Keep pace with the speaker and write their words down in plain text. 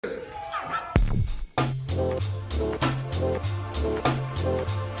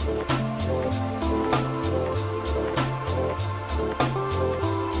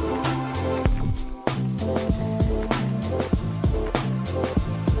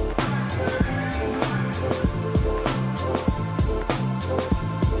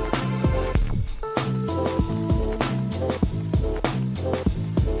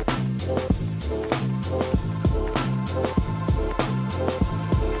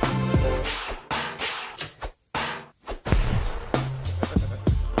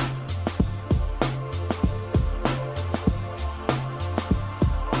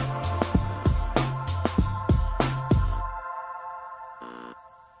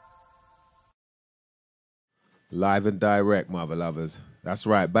Live and direct, mother lovers. That's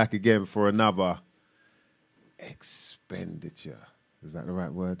right, back again for another expenditure. Is that the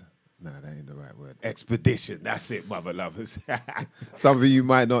right word? No, that ain't the right word. Expedition. That's it, mother lovers. Something you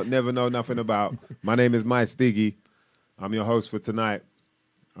might not never know nothing about. My name is Mike Stiggy. I'm your host for tonight.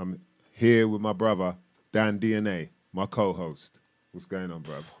 I'm here with my brother, Dan DNA, my co-host. What's going on,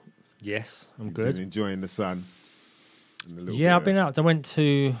 bruv? Yes, I'm You've good. Been enjoying the sun. Yeah, I've been out. I went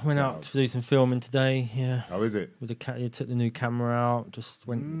out to do some filming today. Yeah. How is it? With you took the new camera out. Just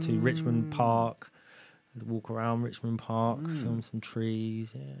went to Richmond Park. Had to walk around Richmond Park, film some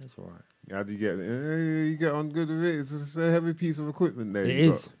trees. Yeah, it's all right. How do you get? You get on good with it. It's a heavy piece of equipment there. It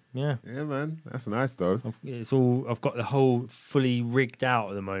is. Yeah. Yeah, man. That's nice though. I've got the whole fully rigged out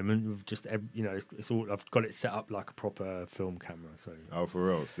at the moment. With just it's all. I've got it set up like a proper film camera. So. Oh, for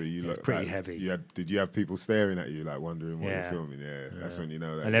real. So you look it's pretty like, heavy. Did you have people staring at you, like wondering what you're filming? Yeah, that's when you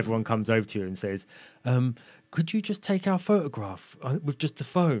know that. And everyone comes over to you and says, "Could you just take our photograph with just the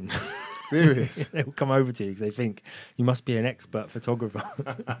phone?" Serious? They'll come over to you because they think you must be an expert photographer.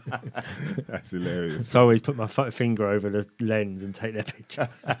 That's hilarious. So I always put my finger over the lens and take their picture.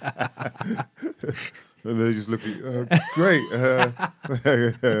 And they just look at great.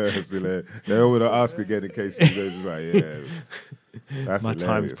 That's hilarious. They all want to ask again in case you guys like, yeah. That's my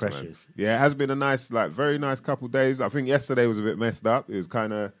time's man. precious. Yeah, it has been a nice, very nice couple of days. I think yesterday was a bit messed up. It was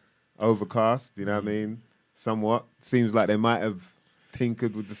kind of overcast, you know what I mean? Somewhat. Seems like they might have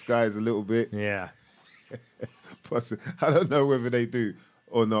tinkered with the skies a little bit. Yeah. I don't know whether they do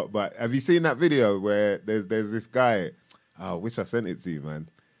or not, but have you seen that video where there's this guy? I wish I sent it to you, man,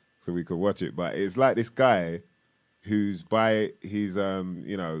 so we could watch it. But it's like this guy who's by his his own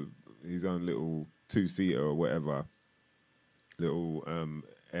little 2-seater or whatever, little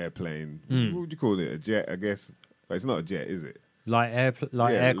airplane. What would you call it? A jet, I guess. But it's not a jet, is it? Aircraft.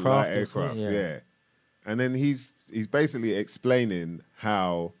 Light aircraft. Yeah. And then he's basically explaining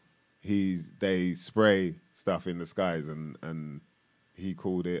how they spray stuff in the skies and he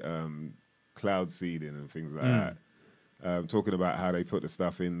called it cloud seeding and things like that. Talking about how they put the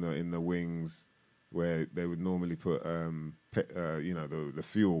stuff in the wings where they would normally put the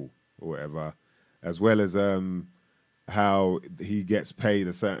fuel or whatever, as well as how he gets paid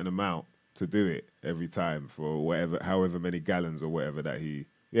a certain amount to do it every time for however many gallons or whatever that he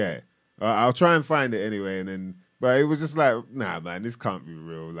I'll try and find it anyway, but it was just like, nah, man, this can't be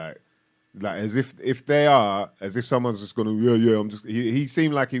real. Like as if someone's just gonna, I'm just. He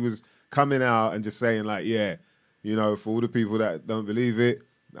seemed like he was coming out and just saying like, for all the people that don't believe it,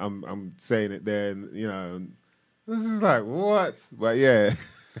 I'm saying it there, and this is like what? But yeah,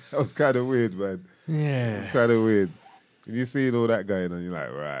 that was kind of weird, man. Yeah, it's kind of weird. And you're seeing all that going on, you're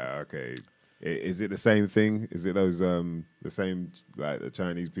like, right, okay. Is it the same thing? Is it those the same like the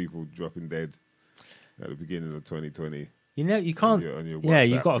Chinese people dropping dead at the beginning of 2020? You can't. On your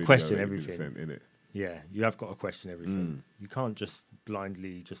you've got to question everything. Sent, innit? Yeah, you have got to question everything. You can't just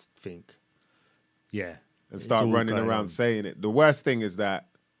blindly just think. Yeah, and start running around saying it. The worst thing is that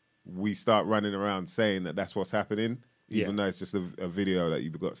we start running around saying that that's what's happening, even though it's just a video that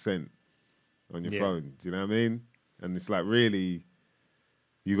you've got sent on your phone. Do you know what I mean? And it's like really.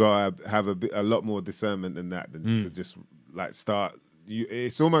 You gotta have a lot more discernment than that than to just like start.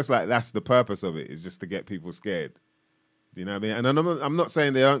 It's almost like that's the purpose of it, is just to get people scared. Do you know what I mean? And I'm not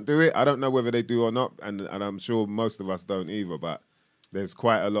saying they don't do it. I don't know whether they do or not, and I'm sure most of us don't either. But there's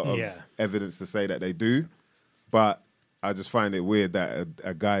quite a lot of evidence to say that they do. But I just find it weird that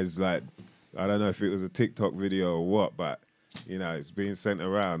a guy's like, I don't know if it was a TikTok video or what, but it's being sent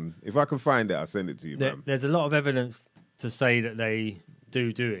around. If I can find it, I'll send it to you, man. There's a lot of evidence to say that they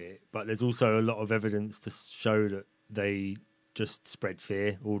do it, but there's also a lot of evidence to show that they just spread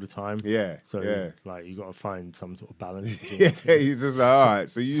fear all the time. Yeah. So like you got to find some sort of balance. Yeah, he's just like, all right,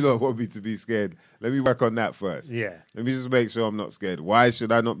 so you don't want me to be scared. Let me work on that first. Yeah. Let me just make sure I'm not scared. Why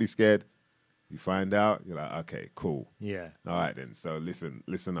should I not be scared? You find out, you're like, okay, cool. Yeah. All right then. So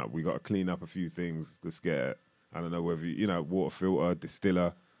listen up. We got to clean up a few things. Let's get, I don't know whether water filter,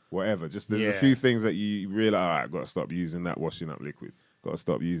 distiller, whatever. Just there's a few things that you realize, all right, I've got to stop using that washing up liquid. Got to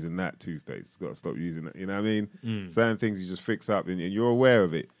stop using that toothpaste. Got to stop using that. You know what I mean? Certain things you just fix up and you're aware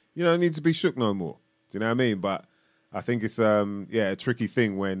of it. You don't need to be shook no more. Do you know what I mean? But I think it's a tricky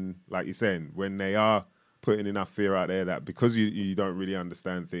thing when, like you're saying, when they are putting enough fear out there that because you don't really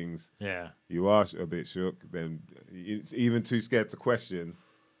understand things, you are a bit shook. Then it's even too scared to question.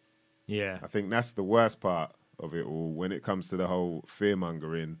 Yeah, I think that's the worst part of it all when it comes to the whole fear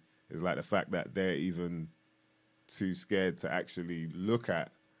mongering. Is like the fact that they're even too scared to actually look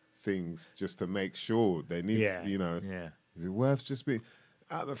at things just to make sure they need to, is it worth just being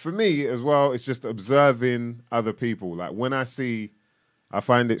For me as well, it's just observing other people. Like when I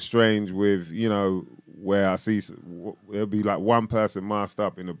find it strange with, where I see, there'll be like one person masked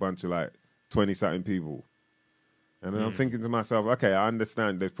up in a bunch of like 20-something people. And then I'm thinking to myself, okay, I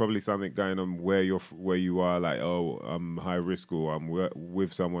understand there's probably something going on where you are, like, oh, I'm high risk, or I'm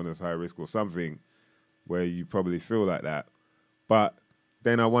with someone that's high risk or something, where you probably feel like that. But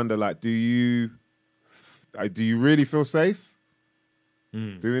then I wonder, like, do you really feel safe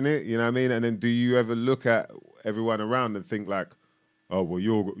doing it? You know what I mean? And then do you ever look at everyone around and think like, oh, well,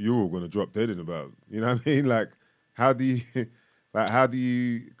 you're all going to drop dead in about, you know what I mean? Like, how do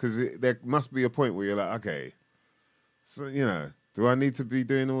you, because there must be a point where you're like, okay, so, do I need to be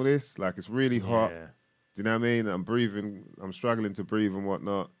doing all this? Like, it's really hot. Do you know what I mean? I'm struggling to breathe and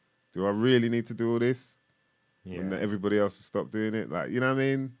whatnot. Do I really need to do all this? Yeah. And everybody else has stopped doing it? Like, you know what I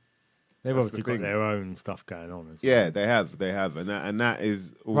mean? They've obviously got their own stuff going on as well. Yeah, they have. And that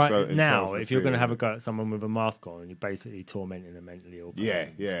is also... Right now, if you're going to have a go at someone with a mask on, you're basically tormenting a mentally ill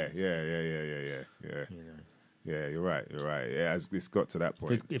person. Yeah. Yeah, you're right. Yeah, it's got to that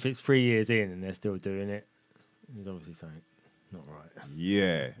point. If it's 3 years in and they're still doing it, there's obviously something not right.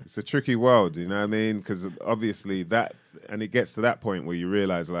 Yeah, it's a tricky world, you know what I mean? Because obviously and it gets to that point where you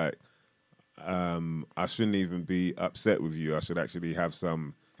realize, like, I shouldn't even be upset with you. I should actually have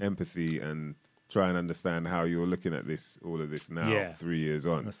some empathy and try and understand how you're looking at all of this now, 3 years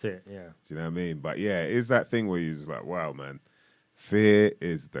on. That's it, yeah. Do you know what I mean? But yeah, it is that thing where you're just like, wow, man, fear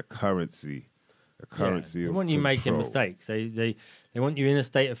is the currency. The currency of They want you control. making mistakes. They want you in a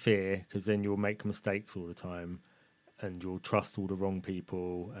state of fear because then you'll make mistakes all the time and you'll trust all the wrong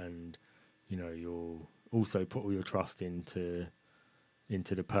people and, you'll also put all your trust into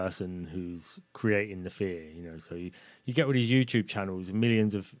the person who's creating the fear, So you get all these YouTube channels with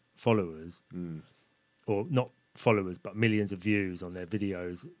millions of followers, or not followers, but millions of views on their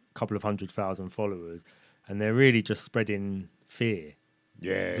videos, a couple of 100,000 followers, and they're really just spreading fear.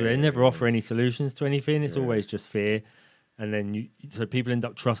 Yeah. So they never offer any solutions to anything. It's always just fear. And then so people end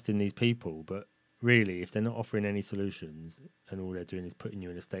up trusting these people, but really, if they're not offering any solutions and all they're doing is putting you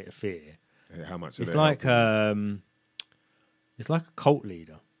in a state of fear, how much? It's like it's like a cult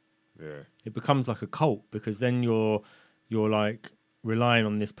leader. Yeah. It becomes like a cult because then you're like relying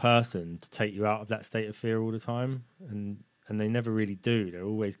on this person to take you out of that state of fear all the time, and they never really do. They're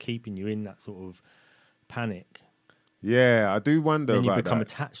always keeping you in that sort of panic. Yeah, I do wonder about that. Then you become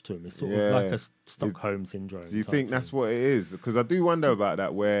attached to them. It's sort of like a Stockholm syndrome. Do you think that's what it is? Because I do wonder about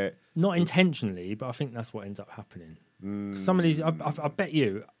that, where... Not intentionally, but I think that's what ends up happening. Some of these, I bet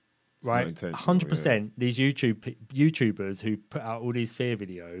you, right, 100%, these YouTubers who put out all these fear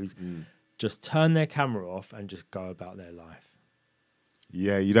videos just turn their camera off and just go about their life.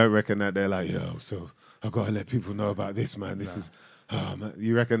 Yeah, you don't reckon that they're like, yo, so I've got to let people know about this, man. This is... Oh, man.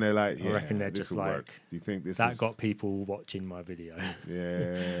 You reckon they're like, I reckon they're just like, work. Do you think that got people watching my video?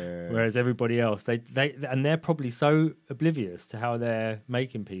 Yeah. Whereas everybody else, they're probably so oblivious to how they're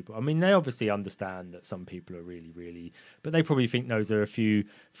making people. I mean, they obviously understand that some people are really, really, but they probably think those are a few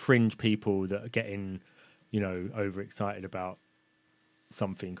fringe people that are getting, overexcited about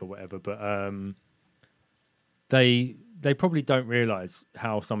something or whatever. But they probably don't realise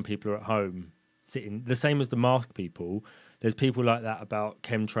how some people are at home sitting, the same as the mask people. There's people like that about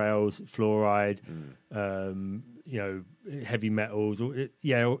chemtrails, fluoride, heavy metals.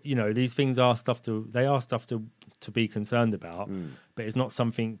 These things are stuff to be concerned about, but it's not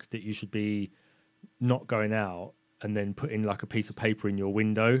something that you should be not going out and then putting like a piece of paper in your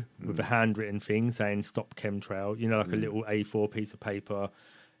window with a handwritten thing saying stop chemtrail, like a little A4 piece of paper,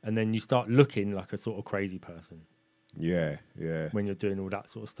 and then you start looking like a sort of crazy person. Yeah. When you're doing all that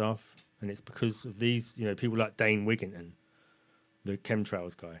sort of stuff. And it's because of these, people like Dane Wigington, the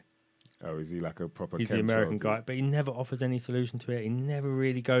chemtrails guy. Oh, is he like a proper He's the American guy, but he never offers any solution to it. He never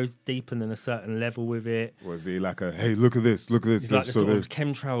really goes deeper than a certain level with it. Was he like hey, look at this. He's like the sort of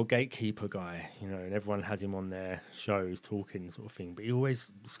chemtrail gatekeeper guy, and everyone has him on their shows talking sort of thing. But he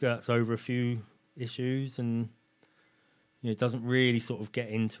always skirts over a few issues and, doesn't really sort of get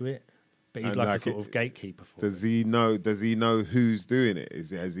into it. But he's like a sort of gatekeeper for Does he know who's doing it?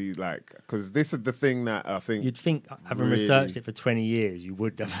 Has he like... Because this is the thing that I think... You'd think, having researched it for 20 years, you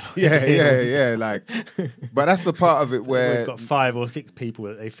would definitely... Yeah. Like, but that's the part of it where... He's got 5 or 6 people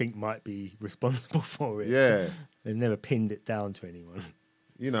that they think might be responsible for it. Yeah. They've never pinned it down to anyone.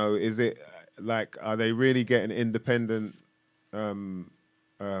 Is it... Like, are they really getting independent...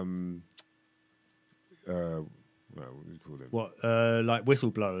 what do you call them? What, like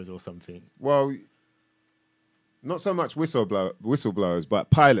whistleblowers or something? Well, not so much whistleblowers, but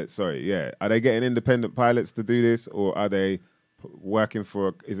pilots, sorry, yeah. Are they getting independent pilots to do this, or are they working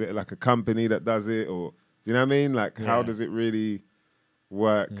for? Is it like a company that does it, or do you know what I mean? Like, how Yeah. does it really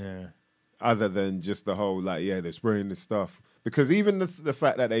work? Yeah. Other than just the whole like, yeah, they're spraying this stuff. Because even the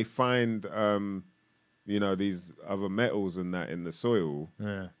fact that they find, you know, these other metals and that in the soil,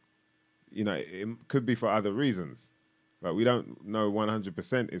 Yeah. you know, it could be for other reasons. Like, we don't know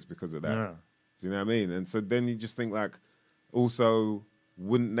 100% is because of that. Yeah. Do you know what I mean? And so then you just think like, also,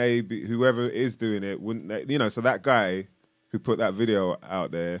 wouldn't they be, whoever is doing it, wouldn't they, you know, so that guy who put that video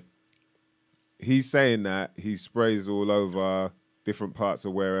out there, he's saying that he sprays all over different parts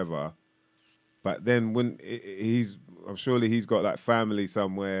of wherever, but then when I'm surely he's got like family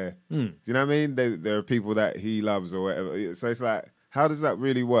somewhere. Do you know what I mean? There are people that he loves or whatever. So it's like, how does that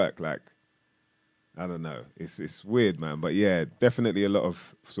really work? Like, I don't know. It's weird, man. But yeah, definitely a lot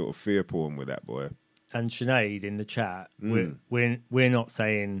of sort of fear porn with that boy. And Sinead in the chat, we're not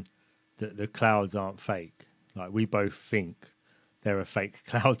saying that the clouds aren't fake. Like, we both think there are fake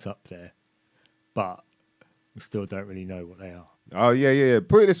clouds up there, but we still don't really know what they are. Oh yeah.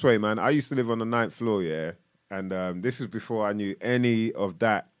 Put it this way, man. I used to live on the 9th floor, yeah, and this was before I knew any of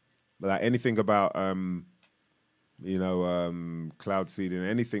that, like anything about you know, cloud seeding,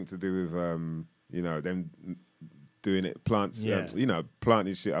 anything to do with you know, them doing it, plants, you know,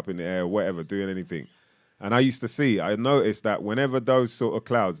 planting shit up in the air, whatever, doing anything. And I noticed that whenever those sort of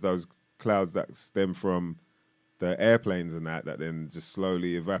clouds that stem from the airplanes and that then just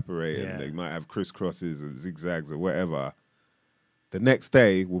slowly evaporate and they might have crisscrosses and zigzags or whatever, the next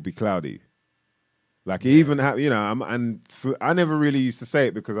day will be cloudy. Like, even you know, I never really used to say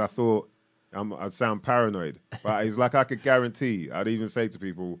it because I thought I'd sound paranoid, but it's like I could guarantee. I'd even say to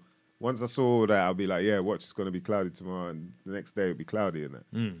people, once I saw that, I'll be like, yeah, watch, it's going to be cloudy tomorrow, and the next day it'll be cloudy and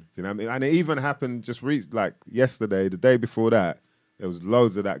that. Do you know what I mean? And it even happened just like yesterday, the day before that, there was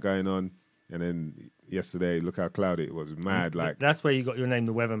loads of that going on, and then yesterday, look how cloudy it was. Mad, like. That's where you got your name,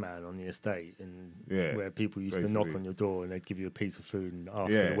 the Weatherman, on the estate, and where people used to knock basically on your door and they'd give you a piece of food and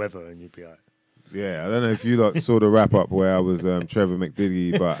ask for the weather, and you'd be like, yeah, I don't know if you lot saw the wrap up where I was Trevor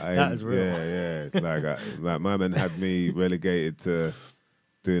McDiddy, but that is real. Yeah. Like my man had me relegated to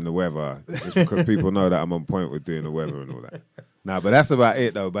doing the weather just because people know that I'm on point with doing the weather and all that. Nah, but that's about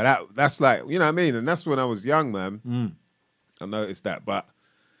it though. But that's like, you know what I mean? And that's when I was young, man. I noticed that. But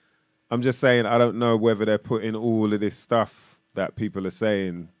I'm just saying, I don't know whether they're putting all of this stuff that people are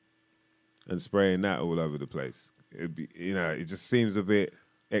saying and spraying that all over the place. It'd be, you know, it just seems a bit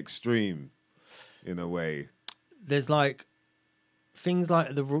extreme in a way. There's like things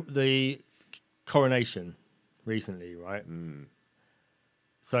like the coronation recently, right?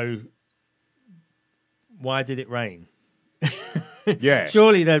 So why did it rain? Yeah.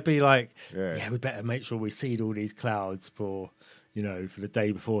 Surely they'd be like, we better make sure we seed all these clouds for, you know, for the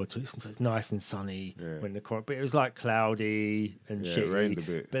day before, so it's nice and sunny when but it was like cloudy and shitty. It rained a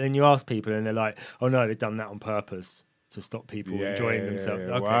bit. But then you ask people and they're like, oh no, they've done that on purpose to stop people enjoying themselves.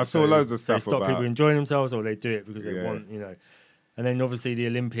 Yeah. Okay, Well, I saw loads of stuff they stop about people enjoying themselves, or they do it because they Yeah. want, you know. And then obviously the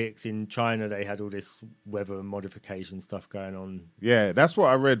Olympics in China, they had all this weather modification stuff going on. Yeah, that's what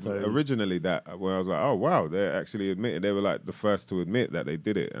I read originally. That where I was like, oh wow, they're actually admitting, they were like the first to admit that they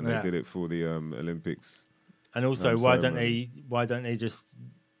did it, and they did it for the Olympics. And also, why don't they just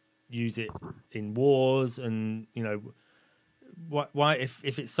use it in wars? And you know, why if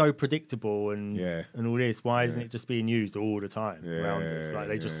it's so predictable and all this, why isn't it just being used all the time around us? Like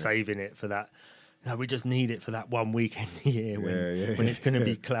they're just saving it for that. No, we just need it for that one weekend a year when it's going to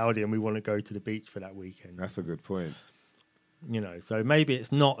be cloudy and we want to go to the beach for that weekend. That's a good point. You know, so maybe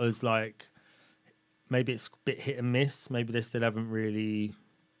it's not as like, maybe it's a bit hit and miss. Maybe they still haven't really.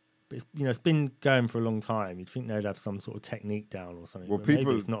 But it's, you know, it's been going for a long time. You'd think they'd have some sort of technique down or something. Well, but people,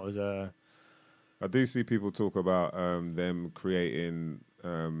 maybe it's not as a. I do see people talk about them creating,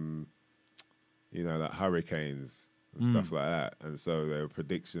 you know, like hurricanes and stuff like that, and so there are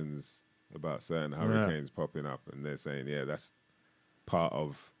predictions about certain hurricanes popping up, and they're saying, that's part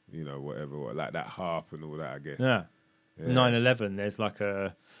of, you know, whatever, like that HARP and all that, I guess. Yeah. 9/11. There's like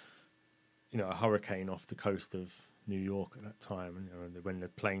a hurricane off the coast of New York at that time, and you know, when the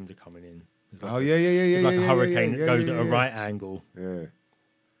planes are coming in. There's like There's like a hurricane that goes at a right angle. Yeah.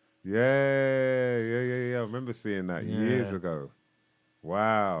 I remember seeing that years ago.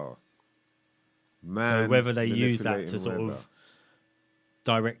 Wow. Man. So whether they use that to sort of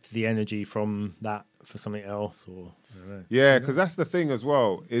direct the energy from that for something else, or I don't know. Yeah, because that's the thing as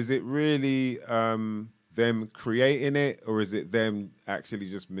well. Is it really them creating it, or is it them actually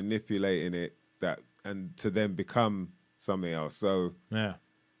just manipulating it and to then become something else? So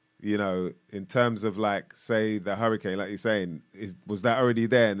you know, in terms of like, say the hurricane, like you're saying, was that already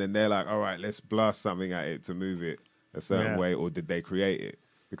there? And then they're like, all right, let's blast something at it to move it a certain way, or did they create it?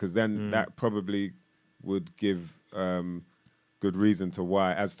 Because then that probably would give good reason to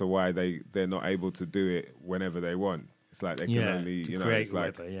why they're not able to do it whenever they want. It's like they can only, you know, it's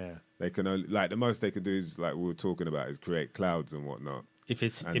like they can only, like, the most they could do is, like we were talking about, is create clouds and whatnot. If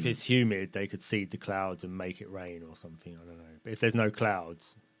it's humid, they could seed the clouds and make it rain or something. I don't know. But if there's no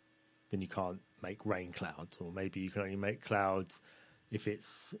clouds, then you can't make rain clouds, or maybe you can only make clouds if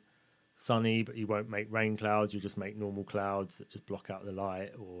it's sunny, but you won't make rain clouds. You just make normal clouds that just block out the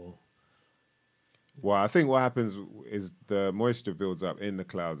light. Or well, I think what happens is the moisture builds up in the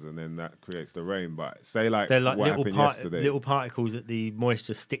clouds, and then that creates the rain. But say like they're like what happened yesterday, little particles that the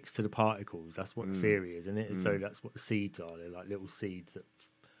moisture sticks to the particles. That's what the theory is, isn't it? So that's what the seeds are. They're like little seeds that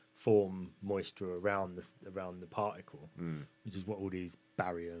form moisture around the particle, which is what all these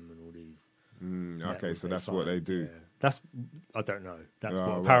barium and all these. Okay, so that's what they do. Yeah. That's, I don't know. That's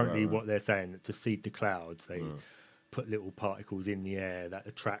what apparently what they're saying, that to seed the clouds, they put little particles in the air that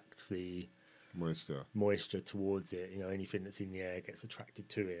attracts the moisture towards it. You know, anything that's in the air gets attracted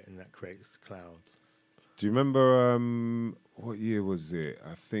to it, and that creates the clouds. Do you remember what year was it?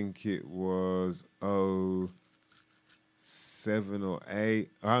 I think it was 07 or 08.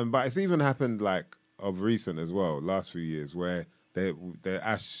 But it's even happened like of recent as well, last few years, where the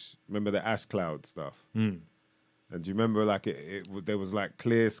ash, remember the ash cloud stuff? And do you remember like there was like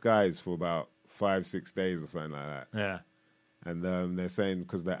clear skies for about 5-6 days or something like that? Yeah. And they're saying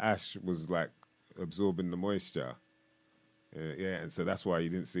because the ash was like absorbing the moisture. And so that's why you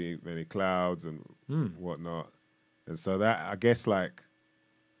didn't see many clouds and whatnot. And so that, I guess, like,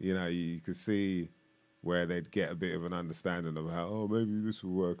 you know, you could see where they'd get a bit of an understanding of how, oh, maybe this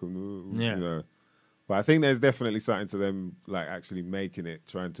will work. You know. But I think there's definitely something to them, like, actually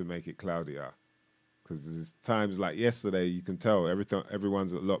trying to make it cloudier. Because there's times like yesterday, you can tell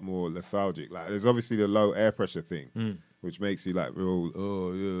everyone's a lot more lethargic. Like, there's obviously the low air pressure thing, which makes you like,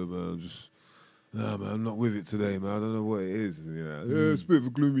 oh, yeah, man, nah, man, I'm not with it today, man. I don't know what it is. You know, yeah, it's a bit of a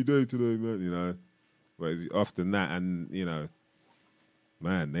gloomy day today, man. You know, but it's often that, and you know,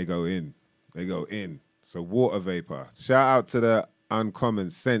 man, they go in. So water vapor. Shout out to the Uncommon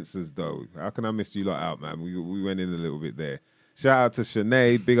Sensors, though. How can I miss you lot out, man? We went in a little bit there. Shout out to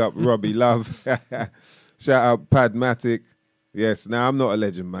Sinead. Big up Robbie Love. Shout out Padmatic. Yes, now I'm not a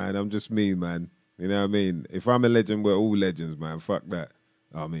legend, man. I'm just me, man. You know what I mean? If I'm a legend, we're all legends, man. Fuck that.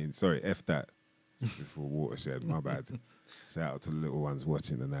 I mean, sorry, F that. Before Watershed, my bad. Shout out to the little ones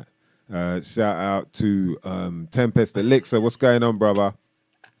watching and that. Shout out to Tempest Elixir. What's going on, brother?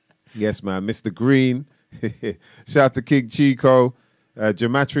 Yes, man. Mr. Green. Shout out to King Chico.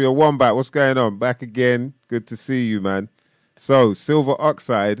 Gematria Wombat. What's going on? Back again. Good to see you, man. So, silver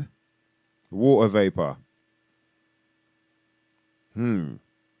oxide, water vapor.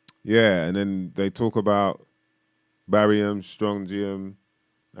 Yeah, and then they talk about barium, strontium,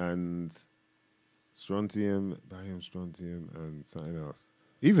 and barium, strontium, and something else.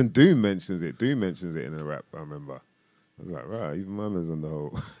 Even Doom mentions it. Doom mentions it in a rap, I remember. I was like, right, even my man's on the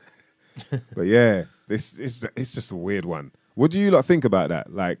whole. But yeah, it's just a weird one. What do you lot think about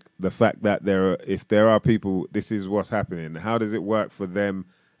that? Like the fact that if there are people, this is what's happening. How does it work for them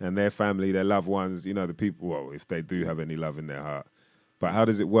and their family, their loved ones, you know, the people, well, if they do have any love in their heart. But how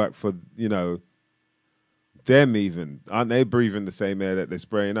does it work for, you know, them even? Aren't they breathing the same air that they're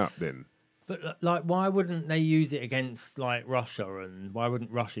spraying up then? But like, why wouldn't they use it against like Russia, and why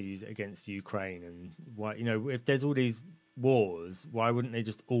wouldn't Russia use it against Ukraine? And why, you know, if there's all these wars, why wouldn't they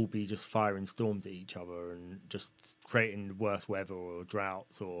just all be just firing storms at each other and just creating worse weather or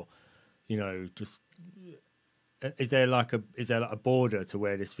droughts, or, you know, just is there like a border to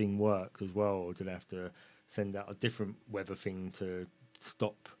where this thing works as well, or do they have to send out a different weather thing to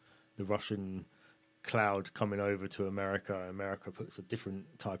stop the Russian cloud coming over to America? America puts a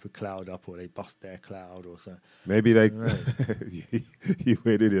different type of cloud up, or they bust their cloud or so. Maybe they you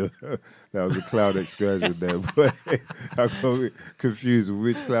made it. That was a cloud excursion there, but I got confused with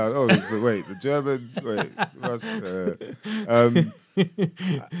which cloud. Oh, so wait, the German, Russia.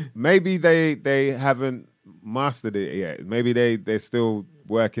 Maybe they haven't mastered it yet. Maybe they're still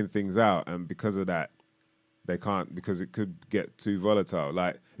working things out, and because of that they can't, because it could get too volatile.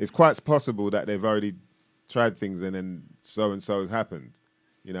 Like, it's quite possible that they've already tried things and then so and so has happened,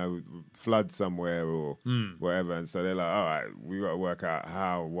 you know, flood somewhere or whatever, and so they're like, all right, we got to work out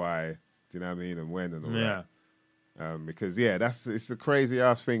how, why, do you know what I mean, and when and all that. Because it's a crazy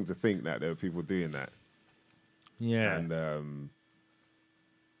ass thing to think that there are people doing that. Yeah, and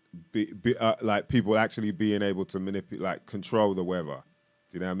like people actually being able to manipulate, like control the weather.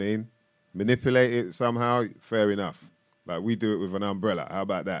 Do you know what I mean? Manipulate it somehow, fair enough. Like we do it with an umbrella. How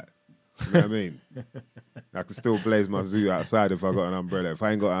about that? You know what I mean? I can still blaze my zoo outside if I got an umbrella. If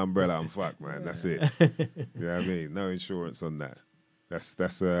I ain't got an umbrella, I'm fucked, man. That's it. You know what I mean? No insurance on that.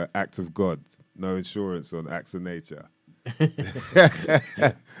 That's an act of God. No insurance on acts of nature.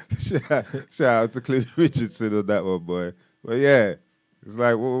 Shout out to Cliff Richardson on that one, boy. But yeah, it's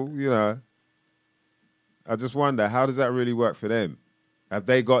like, well, you know, I just wonder, how does that really work for them? Have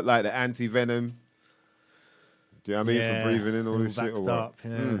they got like the anti-venom? Do you know what I mean? For breathing in all this shit or what? Up,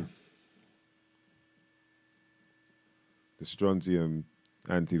 yeah. The strontium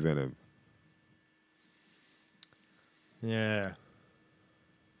anti-venom. Yeah.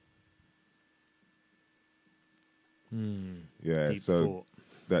 Yeah, Deep so thought.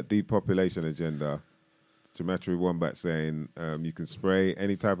 that depopulation agenda, Geometry Wombat saying you can spray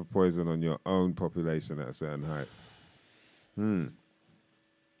any type of poison on your own population at a certain height.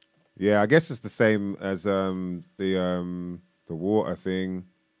 Yeah, I guess it's the same as the water thing.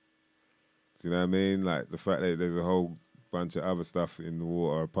 Do you know what I mean? Like the fact that there's a whole bunch of other stuff in the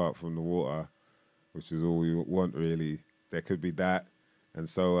water apart from the water, which is all we want really. There could be that. And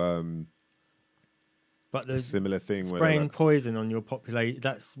so but a similar thing spraying poison on your population,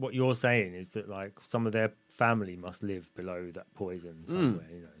 that's what you're saying, is that like some of their family must live below that poison somewhere,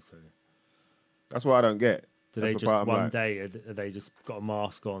 you know. So that's what I don't get. Do they just one day, are they just got a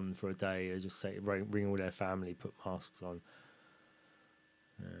mask on for a day? They just say bring all their family, put masks on.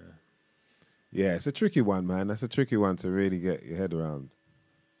 Yeah, it's a tricky one, man. That's a tricky one to really get your head around.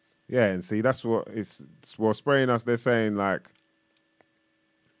 Yeah, and see, that's what it's well, spraying us. They're saying like,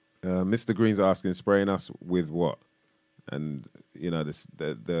 Mr. Green's asking, spraying us with what? And you know,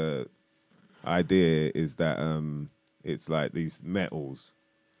 the idea is that it's like these metals,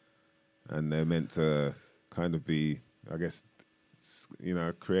 and they're meant to kind of be, I guess, you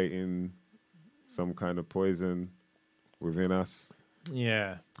know, creating some kind of poison within us.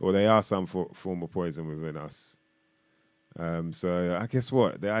 Yeah. Or they are some form of poison within us. So I guess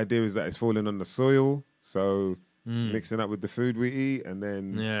what? The idea is that it's falling on the soil, so mixing up with the food we eat, and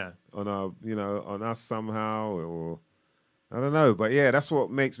then on our, you know, on us somehow, or I don't know. But yeah, that's what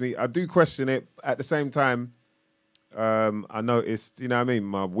makes me, I do question it. At the same time, I noticed, you know what I mean,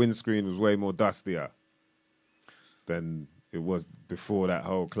 my windscreen was way more dustier than it was before that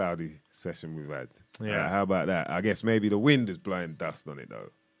whole cloudy session we've had. Yeah. How about that? I guess maybe the wind is blowing dust on it though.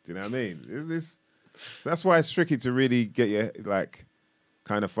 Do you know what I mean? Is this? That's why it's tricky to really get your, like,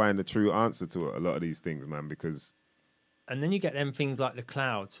 kind of find the true answer to it, a lot of these things, man, because... And then you get them things like the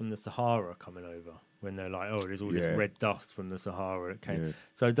clouds from the Sahara coming over, when they're like, oh, there's all this red dust from the Sahara that came. Yeah.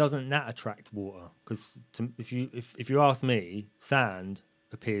 So doesn't that attract water? Because if you ask me, sand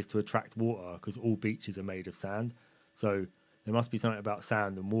appears to attract water because all beaches are made of sand. So there must be something about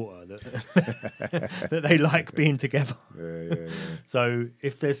sand and water that that they like being together. Yeah. So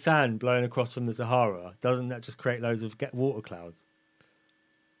if there's sand blowing across from the Sahara, doesn't that just create loads of water clouds?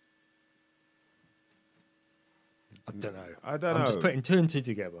 I don't know. I'm just putting two and two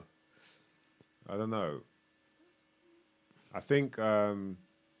together. I don't know. I think,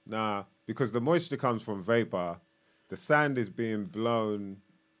 because the moisture comes from vapor, the sand is being blown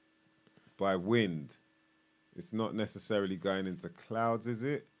by wind. It's not necessarily going into clouds, is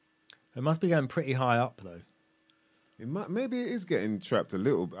it? It must be going pretty high up, though. Maybe it is getting trapped a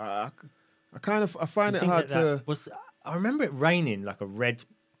little bit. I find it hard to... I remember it raining like a red...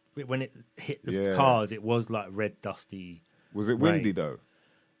 When it hit the cars, it was like red, dusty. Was it windy though?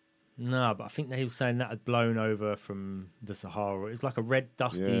 No, but I think they were saying that had blown over from the Sahara. It's like a red,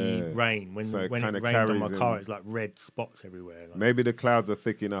 dusty rain. When it rained on my car, it's like red spots everywhere. Like. Maybe the clouds are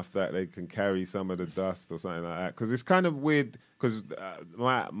thick enough that they can carry some of the dust or something like that. Because it's kind of weird. Because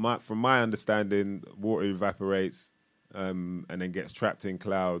from my understanding, water evaporates and then gets trapped in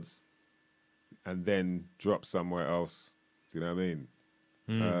clouds and then drops somewhere else. Do you know what I mean?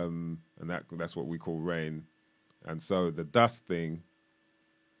 And that's what we call rain. And so the dust thing,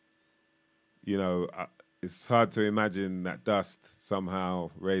 you know, it's hard to imagine that dust somehow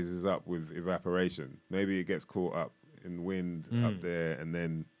raises up with evaporation. Maybe it gets caught up in wind up there and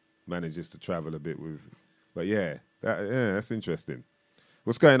then manages to travel a bit with. But that's interesting.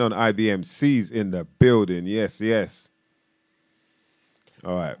 What's going on, IBM? C's in the building. Yes.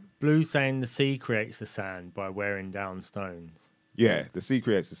 All right. Blue saying the sea creates the sand by wearing down stones. Yeah, the sea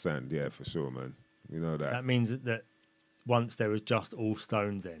creates the sand. Yeah, for sure, man. You know that. That means that once there was just all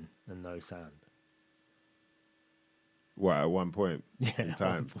stones in and no sand. What, at one point in Yeah,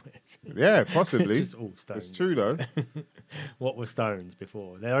 time? 1 point. Yeah, possibly. Just all stones. It's true though. What were stones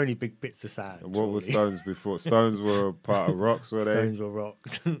before? They're only big bits of sand. And what were surely. stones before? Stones were a part of rocks, were they? Stones were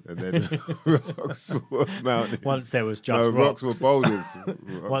rocks. And then rocks were mountains. Once there was just No, rocks. rocks were boulders.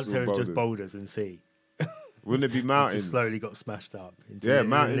 Once there was just boulders and sea. Wouldn't it be It mountains? just slowly got smashed up. Into Yeah, little,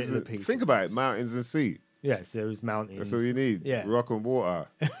 mountains. little pieces. Think about it, mountains and sea. Yes, there was mountains. That's all you need. Yeah. Rock and water.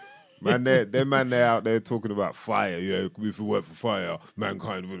 Man, they're out there talking about fire. Yeah, if it weren't for fire,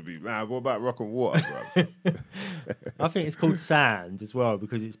 mankind would be. Nah, what about rock and water, bro? I think it's called sand as well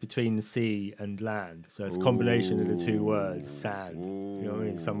because it's between the sea and land. So it's a combination of the two words, sand. You know what I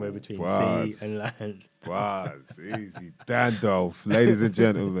mean? Somewhere between Bars. sea and land. Bars, easy. Dandolf, ladies and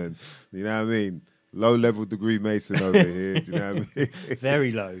gentlemen. You know what I mean? Low-level degree Mason over here. Do you know what I mean?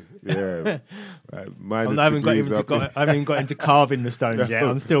 Very low. Yeah. Minus I haven't degrees up I haven't even got into carving the stones yet.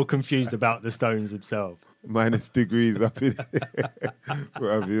 I'm still confused about the stones themselves. minus degrees up in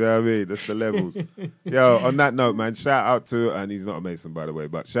Bruv, you know what I mean? That's the levels. Yo, on that note, man, shout out to, and he's not a Mason, by the way,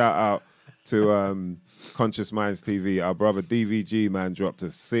 but shout out to Conscious Minds TV. Our brother DVG, man, dropped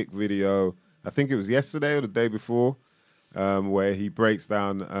a sick video. I think it was yesterday or the day before, where he breaks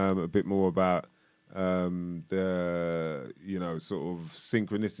down a bit more about the, you know, sort of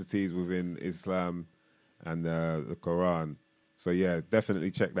synchronicities within Islam and the Quran. So yeah, definitely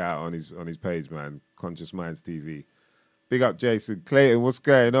check that out on his page, man. Conscious Minds TV. Big up Jason Clayton. What's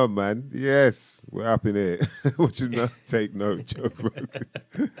going on, man? Yes, we're up in here. What you know? Take note, Joe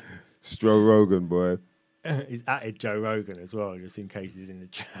Rogan. Stro Rogan, boy. He's added Joe Rogan as well, just in case he's in the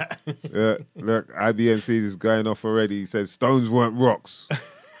chat. Look, IBMC is going off already. He says stones weren't rocks.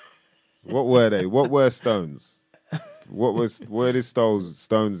 What were they? What were stones? Where did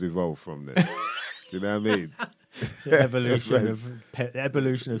stones evolve from then? Do you know what I mean? The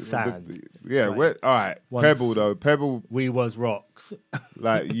evolution of sand. Yeah, Like, all right. once- Pebble though. Pebble, We was rocks.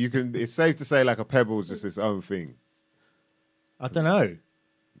 like you can. It's safe to say like a pebble is just its own thing. I don't know.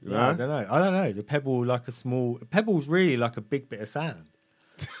 You Yeah, I know? don't know. Is a pebble like a small? A pebble's really like a big bit of sand.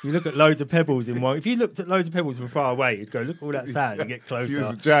 You look at loads of pebbles in one. If you looked at loads of pebbles from far away, you'd go, "Look at all that sand." You get If closer. you was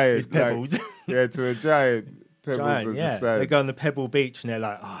a giant, It's pebbles. like, yeah, to a giant, pebbles Giant, are yeah. just They sand. go on the pebble beach and they're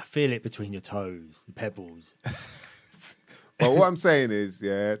like, "Oh, I feel it between your toes, the pebbles." But what I'm saying is,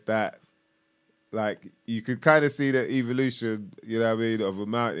 yeah, that like you could kind of see the evolution, you know what I mean, of a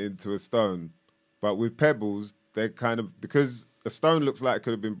mountain to a stone. But with pebbles, they're kind of, because a stone looks like it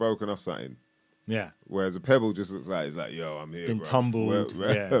could have been broken off something. Yeah, Whereas a pebble just looks like, it's like, yo, I'm here. Been bruv. tumbled,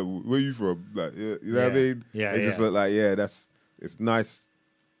 Where, yeah. where you from? Like, you know what I mean? Yeah, It just yeah. look like, yeah, it's nice,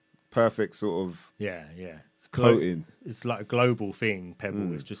 perfect sort of yeah. It's coating. It's like a global thing. Pebble.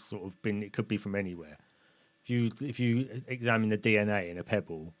 Mm. It's just sort of been. It could be from anywhere. If you examine the DNA in a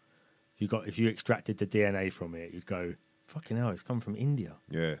pebble, if you extracted the DNA from it, you'd go, "Fucking hell, it's come from India."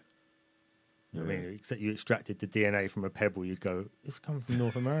 Yeah. You know what I mean, except you extracted the DNA from a pebble, you'd go, "It's come from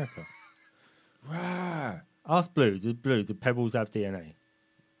North America." Right. Ask Blue. Do pebbles have DNA?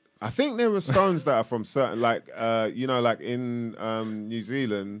 I think there were stones that are from certain, like, you know, like in New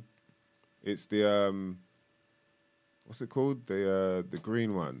Zealand, it's the, what's it called? The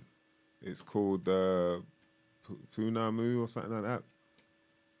green one. It's called Punamu or something like that.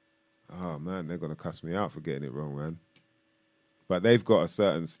 Oh, man, they're going to cuss me out for getting it wrong, man. But they've got a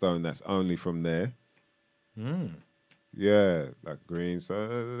certain stone that's only from there. Yeah, like green.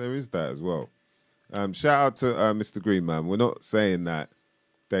 So there is that as well. Shout out to Mr. Green, man. We're not saying that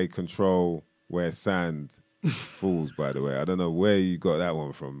they control where sand falls, by the way. I don't know where you got that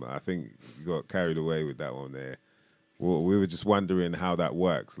one from. I think you got carried away with that one there. Well, we were just wondering how that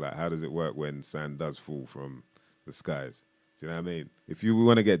works. Like, how does it work when sand does fall from the skies? Do you know what I mean? If you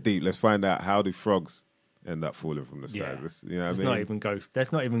want to get deep, let's find out, how do frogs end up falling from the skies? Yeah. Let's, you know what Let's I mean? not even go.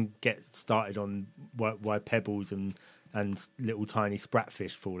 Let's not even get started on why pebbles and little tiny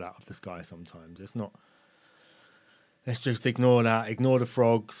spratfish fall out of the sky sometimes. Let's not. Let's just ignore that. Ignore the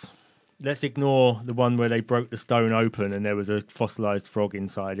frogs. Let's ignore the one where they broke the stone open and there was a fossilized frog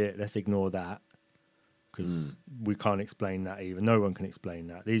inside it. Let's ignore that because we can't explain that either. No one can explain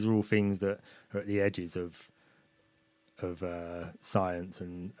that. These are all things that are at the edges of science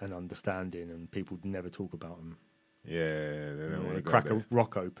and understanding, and people never talk about them. Yeah, they don't want They to crack go a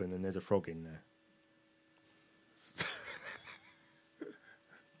rock open and there's a frog in there.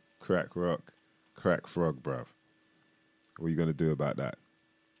 Crack rock, crack frog, bruv. What are you going to do about that?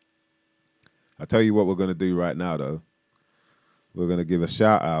 I'll tell you what we're going to do right now, though. We're going to give a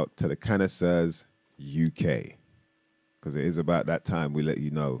shout out to the Connoisseurs UK, because it is about that time we let you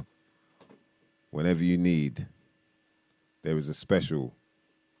know. Whenever you need, there is a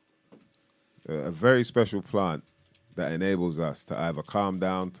very special plant that enables us to either calm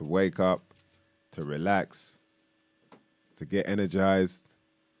down, to wake up, to relax, to get energized,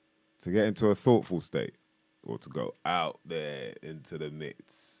 to get into a thoughtful state, or to go out there into the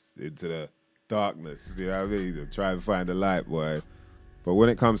midst, into the darkness. You know what I mean? To try and find the light, boy. But when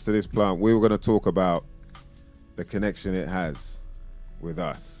it comes to this plant, we were going to talk about the connection it has with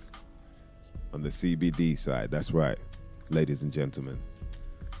us on the CBD side. That's right, ladies and gentlemen.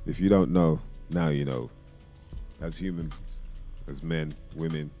 If you don't know, now you know. As humans, as men,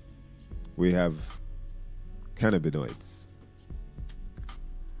 women, we have cannabinoids,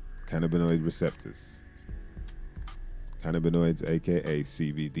 cannabinoid receptors, cannabinoids, aka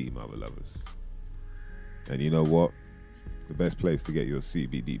CBD, mother lovers. And you know what? The best place to get your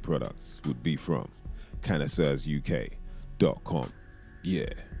CBD products would be from CannasseursUK.com. Yeah.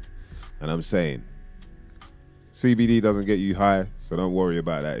 And I'm saying, CBD doesn't get you high, so don't worry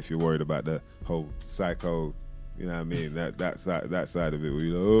about that if you're worried about the whole psycho, you know what I mean, that side of it where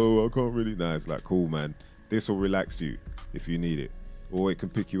you're like, oh, I can't really, nah, it's like, cool, man. This will relax you if you need it. Or it can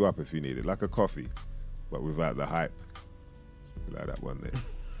pick you up if you need it, like a coffee, but without the hype. Like that one there.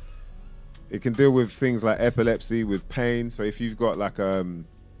 It can deal with things like epilepsy, with pain. So if you've got like, you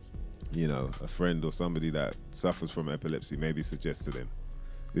know, a friend or somebody that suffers from epilepsy, maybe suggest to them.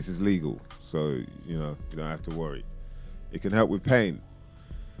 This is legal, so, you know, you don't have to worry. It can help with pain,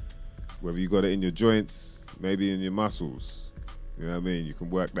 whether you got it in your joints, maybe in your muscles. You know what I mean? You can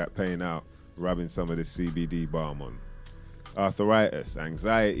work that pain out, rubbing some of this CBD balm on. Arthritis,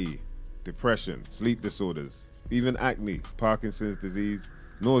 anxiety, depression, sleep disorders, even acne, Parkinson's disease,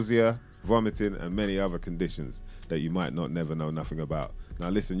 nausea, vomiting, and many other conditions that you might not never know nothing about. Now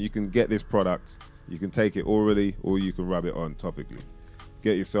listen, you can get this product, you can take it orally, or you can rub it on topically.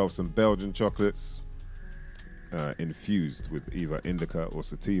 Get yourself some Belgian chocolates infused with either indica or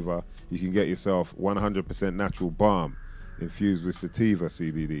sativa. You can get yourself 100% natural balm infused with sativa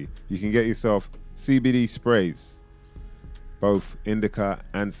CBD. You can get yourself CBD sprays, both indica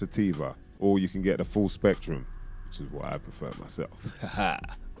and sativa, or you can get the full spectrum, which is what I prefer myself.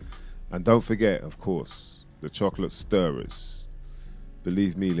 And don't forget, of course, the chocolate stirrers.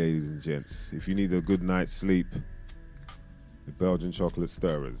 Believe me, ladies and gents, if you need a good night's sleep, the Belgian chocolate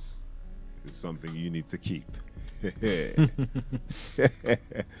stirrers is something you need to keep.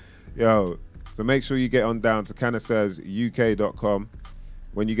 Yo, so make sure you get on down to CannasseursUK.com.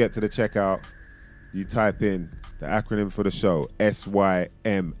 When you get to the checkout, you type in the acronym for the show, SYMNNKNA.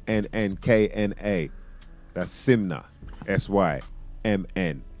 That's Simna,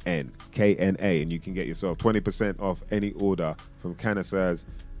 SYMNNKNA, and you can get yourself 20% off any order from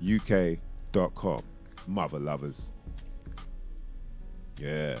CannasseursUK.com. Mother lovers.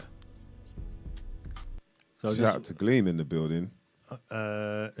 Yeah. So shout out to Gleam in the building.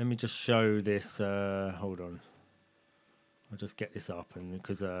 Let me just show this. Hold on. I'll just get this up, and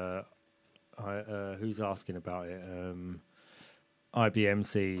because who's asking about it?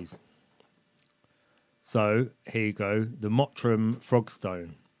 IBMCs. So here you go. The Mottram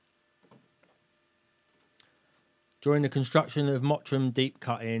Frogstone. During the construction of Mottram deep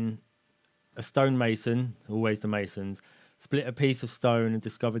cutting, a stonemason, always the masons, split a piece of stone and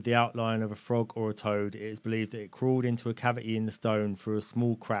discovered the outline of a frog or a toad. It is believed that it crawled into a cavity in the stone through a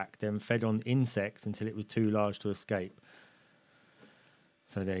small crack, then fed on insects until it was too large to escape.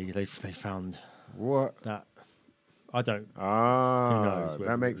 So they found what that. I don't. Who knows?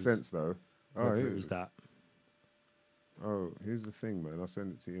 That makes sense though. Oh, it was that. Oh, here's the thing, man. I'll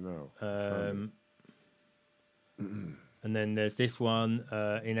send it to you now. And then there's this one.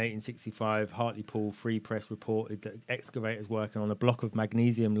 In 1865, Hartlepool Free Press reported that excavators working on a block of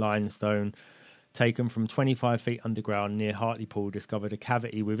magnesium limestone taken from 25 feet underground near Hartlepool discovered a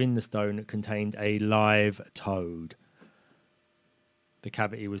cavity within the stone that contained a live toad. The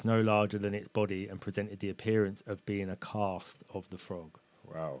cavity was no larger than its body and presented the appearance of being a cast of the frog.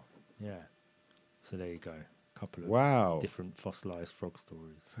 Wow. Yeah. So there you go. A couple of different fossilized frog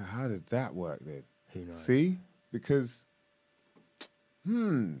stories. So how did that work then? Who knows? See? Because,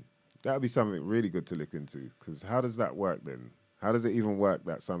 that would be something really good to look into. Because how does that work then? How does it even work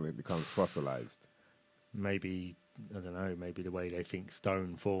that something becomes fossilized? Maybe, I don't know, maybe the way they think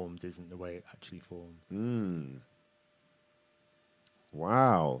stone forms isn't the way it actually forms.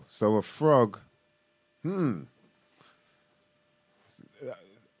 Wow. So a frog, I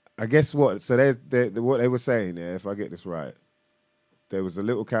guess what? So what they were saying, yeah, if I get this right, there was a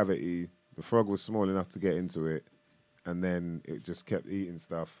little cavity. The frog was small enough to get into it, and then it just kept eating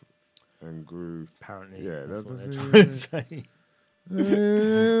stuff and grew. Apparently, yeah, that's what they're trying to say.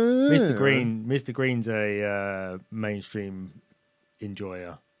 Mr. Green's a mainstream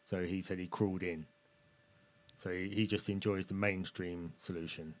enjoyer, so he said he crawled in. So he just enjoys the mainstream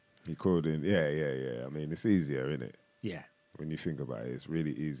solution. He called in. Yeah. I mean, it's easier, isn't it? Yeah. When you think about it, it's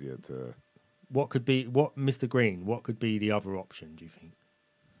really easier to. What could be Mr. Green? What could be the other option? Do you think?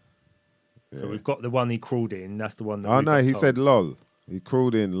 Yeah. So we've got the one he crawled in. That's the one that. Oh we no, got he told. said lol. He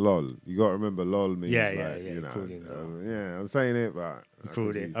crawled in lol. You got to remember lol means Yeah, you know. crawled in, lol. Yeah, I'm saying it, but He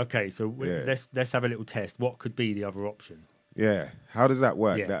crawled in. Okay, so Yeah. let's have a little test. What could be the other option? Yeah, how does that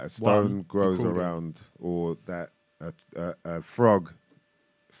work? Yeah. That a stone One, he grows crawled in. around, or that a frog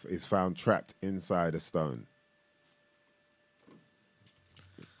is found trapped inside a stone.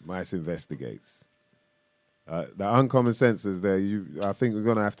 Mice investigates. The uncommon sense is there. I think we're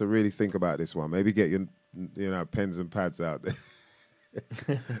gonna have to really think about this one. Maybe get your, pens and pads out there.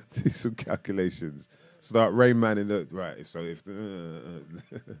 Do some calculations. Start Rain Man in the right. So if because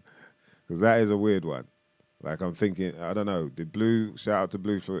that is a weird one. Like I'm thinking, I don't know. Did Blue shout out to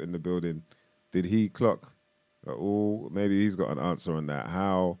Bluefoot in the building? Did he clock at all? Maybe he's got an answer on that.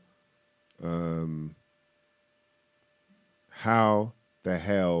 How the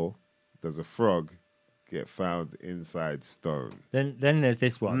hell does a frog get found inside stone? Then there's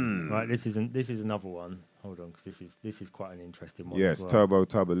this one. Right, this is another one. Hold on, because this is quite an interesting one. Yes, as well. Turbo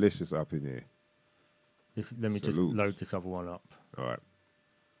Turbolicious up in here. Let me just Salute. load this other one up. All right.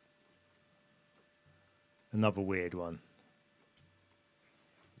 Another weird one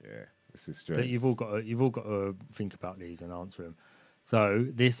Yeah, this is strange. that you've all got to think about these and answer them. So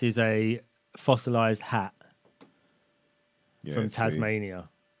this is a fossilized hat Yeah, from see? Tasmania.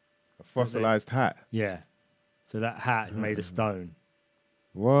 A fossilized hat. Yeah. So that hat is made of stone.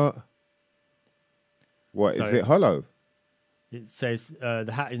 What? What is So- it? Hollow? It says the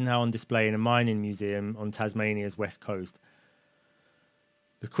hat is now on display in a mining museum on Tasmania's west coast.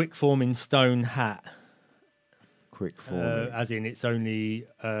 The quick forming stone hat, Quick forming. as in it's only,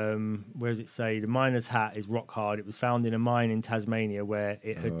 where does it say? The miner's hat is rock hard. It was found in a mine in Tasmania where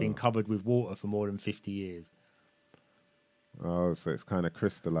it had been covered with water for more than 50 years. Oh, so it's kind of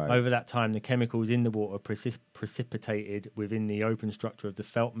crystallized. Over that time, the chemicals in the water precipitated within the open structure of the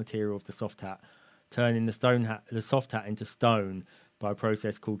felt material of the soft hat, turning the soft hat into stone by a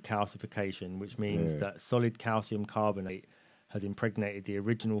process called calcification, which means that solid calcium carbonate has impregnated the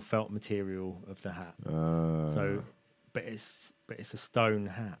original felt material of the hat. So, but it's a stone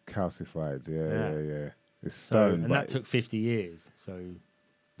hat. Calcified. Yeah. Yeah. It's So, stone. and but that took it's- 50 years. So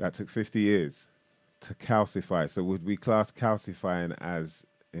That took 50 years to calcify. So would we class calcifying as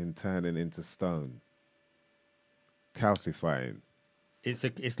in turning into stone? Calcifying.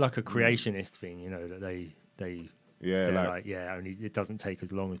 it's like a creationist thing, that they Yeah, they're like, like, only it doesn't take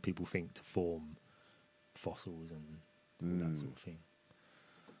as long as people think to form fossils and all that sort of thing.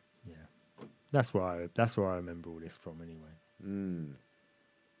 Yeah, that's where I remember all this from anyway.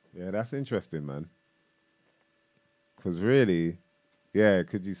 yeah, that's interesting, man. Because really, yeah,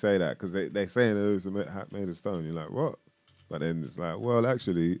 could you say that? Because they're saying it was a hat made of stone. You're like, what? But then it's like, well,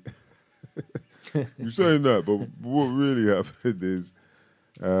 actually, you're saying that, but what really happened is,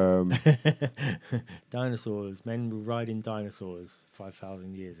 Dinosaurs, men were riding dinosaurs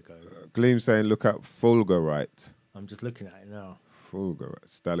 5,000 years ago. Gleam saying, look up fulgurite. I'm just looking at it now. Fulgurite,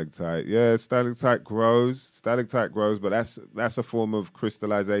 stalactite. Yeah, stalactite grows, but that's a form of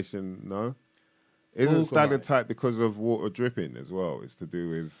crystallization, no? Isn't Fulgurite. stalactite because of water dripping as well? It's to do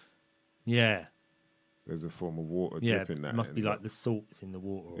with, Yeah, there's a form of water yeah, dripping that. it must be ends like up- the salts in the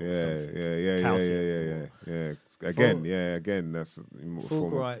water or Yeah, something. yeah. Calcium. Again, that's a form of,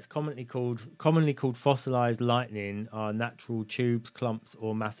 Fulgurites, commonly called fossilized lightning, are natural tubes, clumps,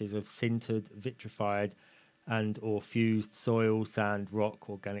 or masses of sintered, vitrified, and or fused soil, sand, rock,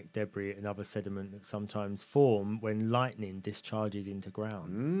 organic debris, and other sediment that sometimes form when lightning discharges into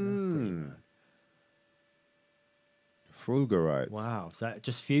ground. That's pretty mad. fulgurite. Wow! So it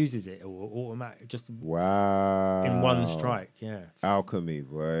just fuses it or automatic, just Wow. in one strike. Yeah. Alchemy,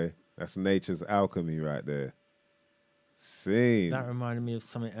 boy. That's nature's alchemy right there. Seen. That reminded me of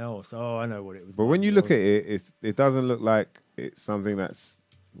something else. Oh, I know what it was. But when you look at it, it doesn't look like it's something that's,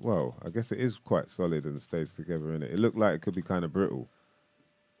 well, I guess it is quite solid and stays together in it. It looked like it could be kind of brittle.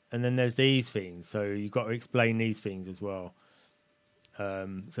 And then there's these things. So you've got to explain these things as well.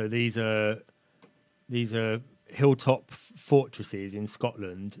 So these are hilltop fortresses in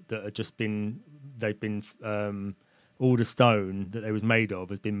Scotland that have just been, all the stone that they was made of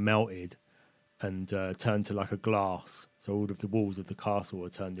has been melted and turned to like a glass. So all of the walls of the castle are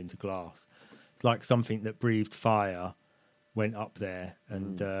turned into glass. It's like something that breathed fire went up there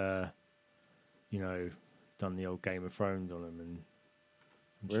and, done the old Game of Thrones on them. And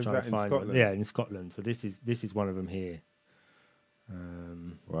I'm Where's just trying that to in find Scotland? one. Yeah, in Scotland. So this is one of them here.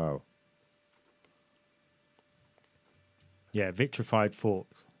 Wow. Yeah, vitrified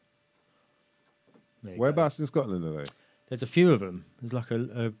forts. There you go. Whereabouts in Scotland are they? There's a few of them. There's like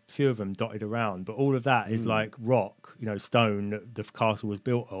a few of them dotted around, but all of that is like rock, stone that the castle was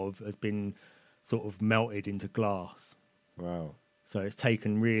built of has been sort of melted into glass. Wow. So it's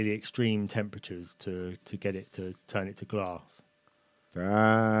taken really extreme temperatures to get it to turn it to glass,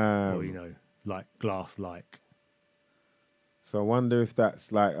 Damn. or like glass-like. So I wonder if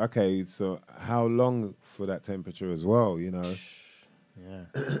that's like, okay, so how long for that temperature as well, Yeah.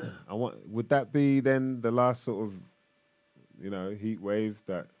 Would that be then the last sort of, heat wave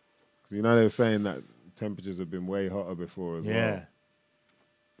that, because they were saying that temperatures have been way hotter before as well. Yeah.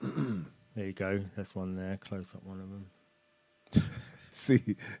 There you go. That's one there. Close up one of them.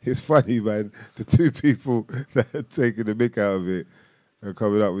 See, it's funny, man. The two people that are taking the mick out of it are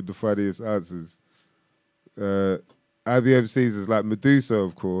coming up with the funniest answers. IBM sees is like Medusa,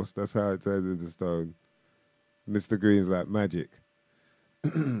 of course. That's how it turns into stone. Mr. Green's like magic.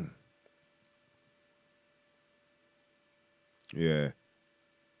 Yeah.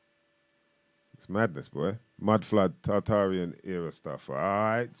 It's madness, boy. Mud flood, Tartarian era stuff. All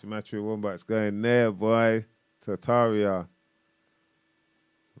right, Gematria Wombat's going there, boy. Tartaria.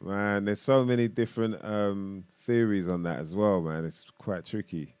 Man, there's so many different theories on that as well, man. It's quite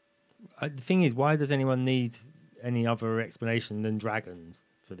tricky. The thing is, why does anyone need any other explanation than dragons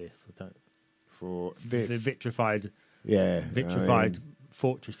for this? I don't. For this. The vitrified Yeah.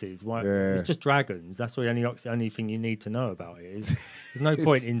 fortresses. Why? Yeah. It's just dragons. That's the only thing you need to know about it. There's no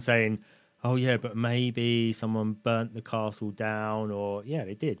point in saying, oh yeah, but maybe someone burnt the castle down, or yeah,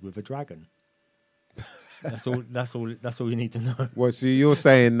 they did with a dragon. That's all. That's all you need to know. Well, so you're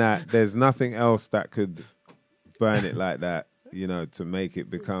saying that there's nothing else that could burn it like that, to make it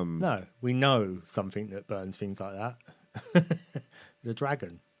become. No, we know something that burns things like that. The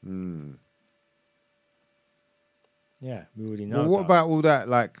dragon. Yeah, we already know. Well, what about all that?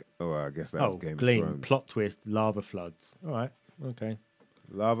 Like, I guess that was Game of Gleam, Thrones. plot twist, lava floods. All right, okay.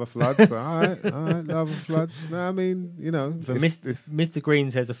 Lava floods. all right, lava floods. No, I mean, For Mr. Green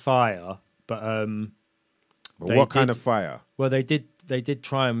says a fire, but But what kind of fire? Well, they did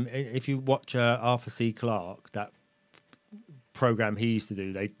try and if you watch Arthur C. Clarke, that program he used to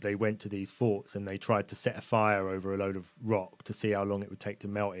do, they went to these forts and they tried to set a fire over a load of rock to see how long it would take to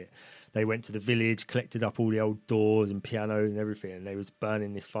melt it. They went to the village, collected up all the old doors and pianos and everything, and they was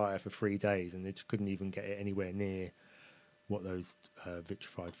burning this fire for 3 days, and they just couldn't even get it anywhere near what those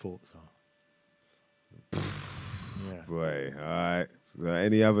vitrified forts are. Yeah. Boy, all right. So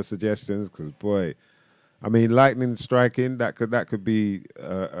any other suggestions? Because boy, I mean, lightning striking. That could be. You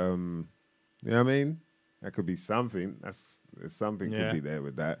know what I mean? That could be something. Something could be there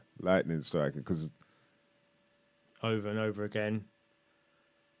with that lightning striking. Because over and over again,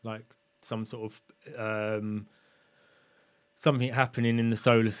 like some sort of something happening in the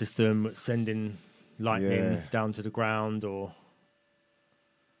solar system, sending lightning down to the ground, or.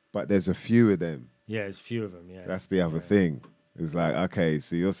 But there's a few of them. Yeah, there's a few of them. Yeah, that's the other thing. It's like, okay,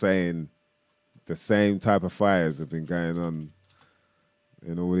 so you're saying the same type of fires have been going on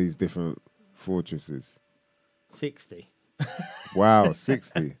in all these different fortresses. 60. Wow,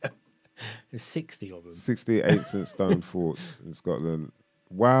 60. There's 60 of them. 60 ancient stone forts in Scotland.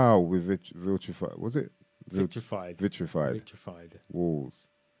 Wow, with vitrified. Was it? Vitrified. Vitrified walls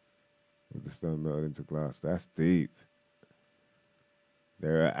with the stone melted into glass. That's deep.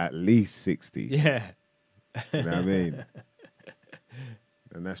 There are at least 60. Yeah. You know what I mean?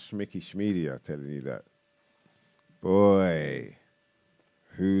 And that's Schmicky Schmedia telling you that. Boy,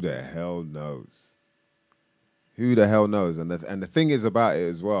 who the hell knows? Who the hell knows? And the thing is about it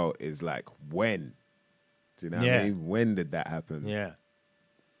as well is like when? Do you know what I mean? When did that happen? Yeah.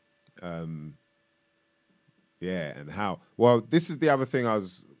 Yeah, and how? Well, this is the other thing I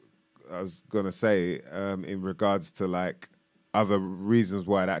was gonna say in regards to like other reasons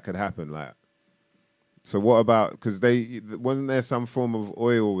why that could happen. Like, so what about? Because wasn't there some form of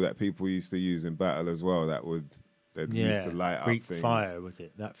oil that people used to use in battle as well that used to light Greek up things? fire, was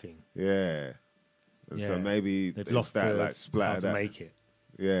it that thing? Yeah. And so maybe they've lost that like splatter how to that. make it.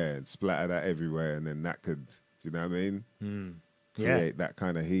 Yeah, and splatter that everywhere, and then that could, do you know what I mean? Create that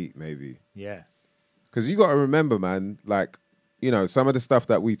kind of heat, maybe. Yeah. Because you got to remember, man, like, some of the stuff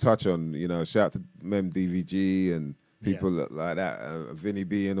that we touch on, shout out to Mem DVG and people like that, Vinny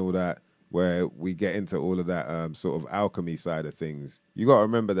B and all that, where we get into all of that sort of alchemy side of things. You got to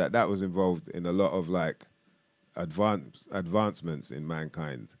remember that was involved in a lot of like advancements in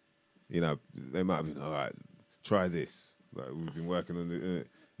mankind. They might have been, all right, try this. Like, we've been working on the,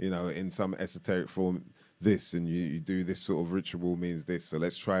 in some esoteric form, this, and you do this sort of ritual means this. So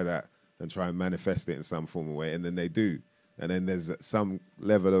let's try that and try and manifest it in some form of way. And then they do. and then there's some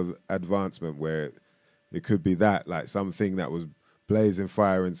level of advancement where it could be that, like something that was blazing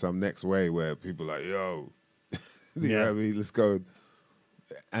fire in some next way where people are like, yo, you know what I mean? Let's go.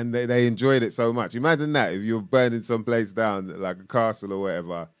 And they enjoyed it so much. Imagine that if you're burning some place down, like a castle or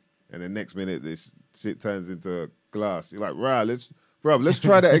whatever, and the next minute this shit turns into glass. You're like, right, let's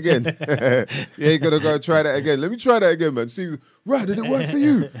try that again. Yeah, you gotta go try that again. Let me try that again, man. See, right, did it work for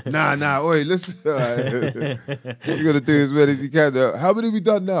you? Nah, oi, let's. You gotta do as many as you can. How many we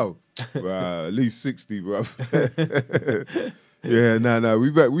done now? At least 60, bro. Yeah, nah.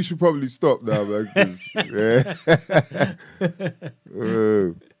 We should probably stop now, man. Yeah.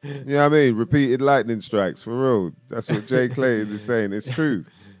 You know what I mean? Repeated lightning strikes, for real. That's what Jay Clayton is saying. It's true.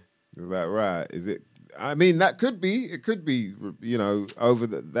 It's like, right, is it? I mean, that could be. It could be, you know, over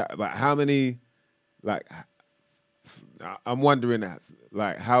that. But how many, like, I'm wondering,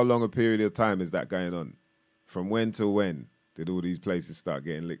 like, how long a period of time is that going on? From when to when did all these places start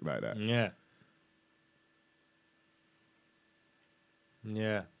getting licked like that? Yeah.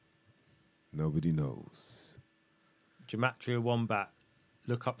 Yeah. Nobody knows. Gematria Wombat.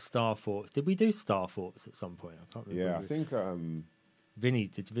 Look up Star Forts. Did we do Star Forts at some point? I can't remember. Yeah, I think. Vinny,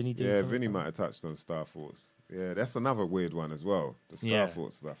 did Vinny do? Yeah, Vinny might have touched on Star Forts. Yeah, that's another weird one as well. The Star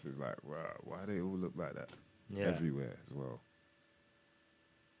Forts stuff is like, wow, why do they all look like that? Yeah. Everywhere as well.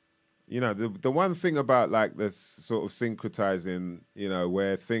 You know, the one thing about like this sort of syncretizing, you know,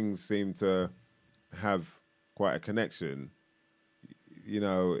 where things seem to have quite a connection, you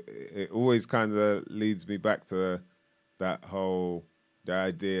know, it always kind of leads me back to that whole, the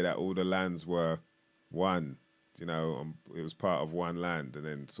idea that all the lands were one, you know, it was part of one land and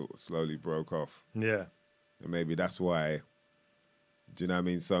then sort of slowly broke off. Yeah. And maybe that's why, do you know what I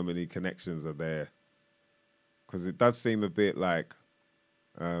mean, so many connections are there. Because it does seem a bit like,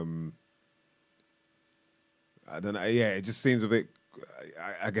 I don't know, yeah, it just seems a bit,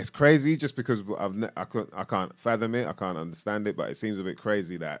 I guess, crazy just because I can't fathom it, I can't understand it, but it seems a bit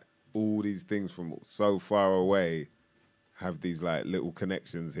crazy that all these things from so far away have these like little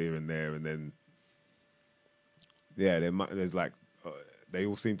connections here and there, and then, yeah, there's like, they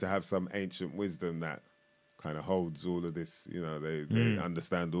all seem to have some ancient wisdom that kind of holds all of this, you know, they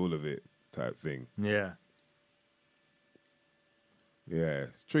understand all of it type thing. Yeah. Yeah,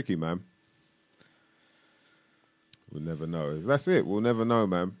 it's tricky, man. We'll never know. That's it. We'll never know,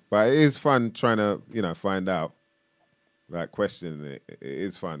 man. But it is fun trying to, you know, find out, like questioning it. It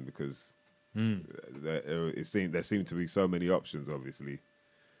is fun because there seem to be so many options, obviously.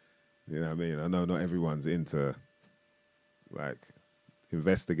 You know what I mean? I know not everyone's into, like,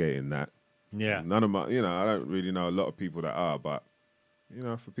 investigating that. Yeah. None of my, you know, I don't really know a lot of people that are, but, you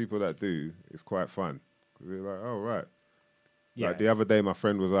know, for people that do, it's quite fun. Because they're like, oh, right. Yeah. Like the other day, my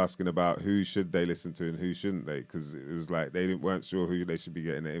friend was asking about who should they listen to and who shouldn't they, because it was like they weren't sure who they should be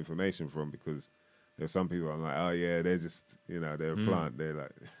getting their information from, because there's some people I'm like, oh yeah, they're just, you know, they're a plant. They're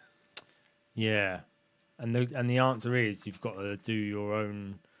like, yeah, and the answer is you've got to do your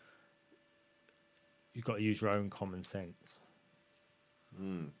own. You've got to use your own common sense.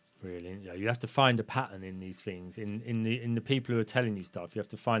 Really, yeah, you have to find a pattern in these things. In the people who are telling you stuff, you have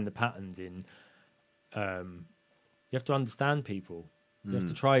to find the patterns in. You have to understand people. You have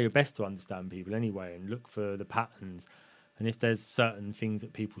to try your best to understand people anyway and look for the patterns. And if there's certain things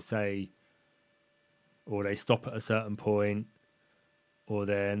that people say, or they stop at a certain point, or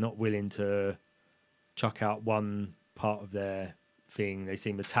they're not willing to chuck out one part of their thing, they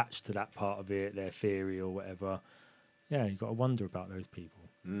seem attached to that part of it, their theory or whatever. Yeah, you've got to wonder about those people.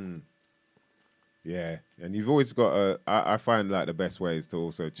 Yeah, and you've always got to, I find like the best way is to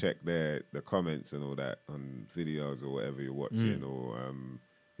also check the comments and all that on videos or whatever you're watching, or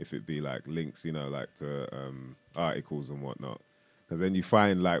if it be like links, you know, like to articles and whatnot, because then you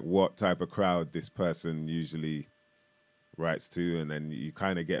find like what type of crowd this person usually writes to, and then you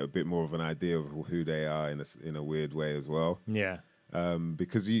kind of get a bit more of an idea of who they are in a weird way as well. Yeah.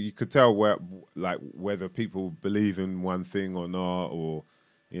 Because you could tell whether people believe in one thing or not, or,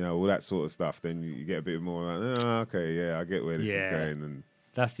 you know, all that sort of stuff. Then you get a bit more like, oh, okay, yeah, I get where this is going. And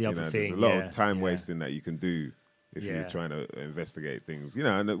that's the other thing. There's a lot of time wasting that you can do if you're trying to investigate things, you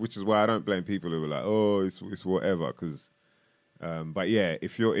know, and which is why I don't blame people who are like, oh, it's whatever. Because, but yeah,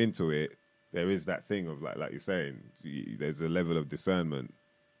 if you're into it, there is that thing of like you're saying, there's a level of discernment,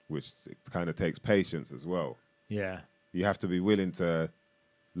 which kind of takes patience as well. Yeah. You have to be willing to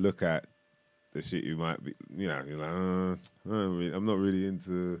look at the shit you might be, you know, you're like, I'm not really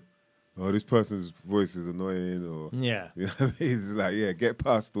into, oh, this person's voice is annoying, or, yeah, you know what I mean? It's like, yeah, get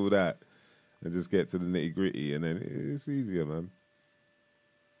past all that and just get to the nitty gritty, and then it's easier, man.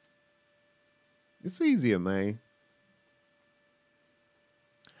 It's easier, man.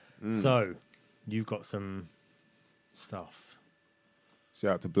 So, you've got some stuff.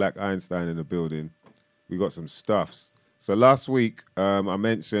 Shout out to Black Einstein in the building. We got some stuffs. So last week, I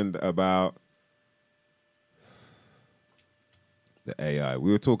mentioned about the AI.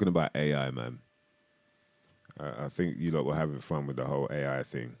 We were talking about AI, man. I think you lot were having fun with the whole AI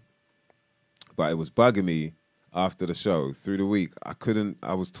thing. But it was bugging me after the show through the week.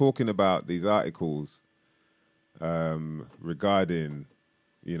 I was talking about these articles regarding,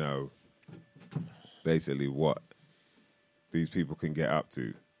 you know, basically what these people can get up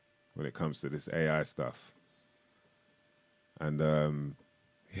to when it comes to this AI stuff. And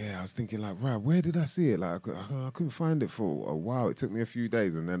yeah, I was thinking like, right, where did I see it? Like, I couldn't find it for a while. It took me a few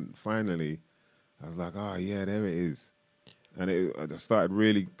days, and then finally, I was like, oh yeah, there it is. And I started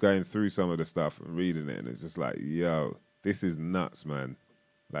really going through some of the stuff and reading it, and it's just like, yo, this is nuts, man.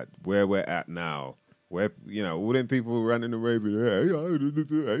 Like where we're at now, where, you know, all them people running and raving, hey,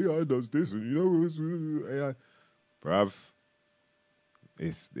 AI does this, and you know, AI, bruv,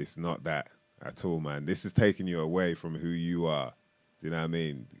 it's not that at all, man. This is taking you away from who you are. Do you know what I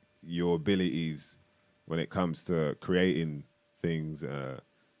mean? Your abilities when it comes to creating things,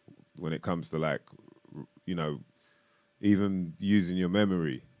 when it comes to like, you know, even using your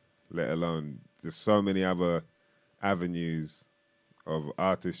memory, let alone there's so many other avenues of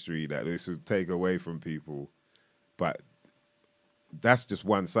artistry that this would take away from people. But that's just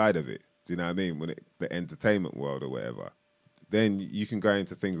one side of it. Do you know what I mean? When the entertainment world or whatever. Then you can go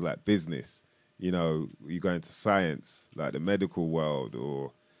into things like business. You know, you go into science, like the medical world,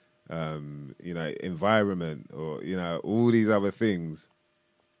 or, you know, environment, or, you know, all these other things.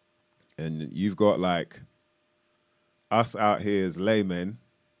 And you've got like us out here as laymen,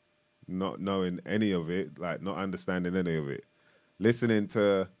 not knowing any of it, like not understanding any of it, listening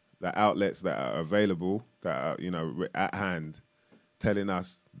to the outlets that are available, that are, you know, at hand, telling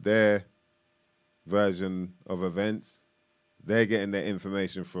us their version of events. They're getting their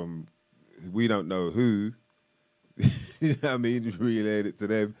information from we don't know who. You know what I mean? Relayed it to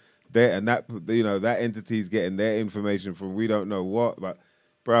them. And that, you know, that entity's getting their information from we don't know what. But,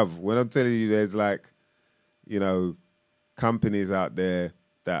 bruv, when I'm telling you there's like, you know, companies out there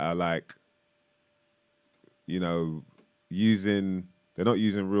that are like, you know, they're not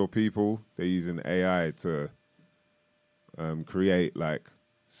using real people. They're using AI to create like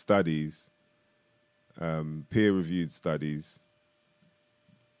studies, peer-reviewed studies.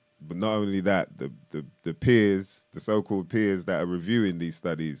 But not only that, the peers, the so-called peers that are reviewing these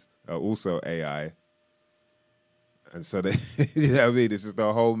studies are also AI. And so they, you know what I mean? It's just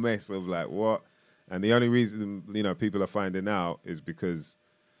a whole mess of like, what? And the only reason, you know, people are finding out is because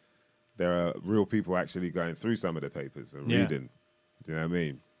there are real people actually going through some of the papers and reading. You know what I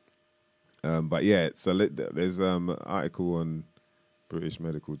mean? But yeah, so there's an article on British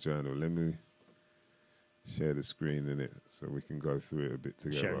Medical Journal. Let me share the screen in it so we can go through it a bit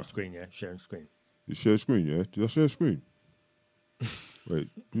together. Sharing screen, yeah. Sharing screen. You share screen, yeah? Did I share screen? Wait,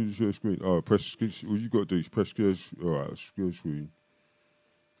 did you share screen? Oh, press screen. What you got to do is press share. All right, share screen.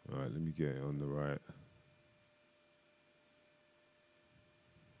 All right, let me get it on the right.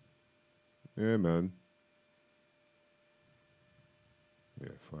 Yeah, man. Yeah,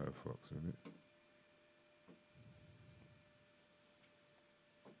 Firefox, isn't it?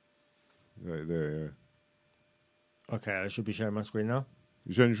 Right there, yeah. Okay, I should be sharing my screen now.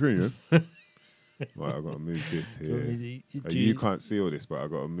 You sharing your screen, yeah? Right, I've got to move this here. You can't see all this, but I've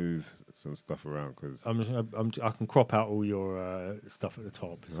got to move some stuff around because I can crop out all your stuff at the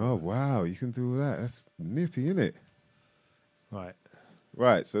top. Oh, wow, you can do all that. That's nippy, isn't it? Right.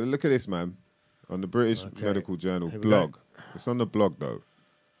 Right, so look at this, man. On the British Medical Journal blog. It's on the blog, though.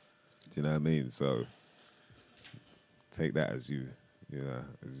 Do you know what I mean? So take that as you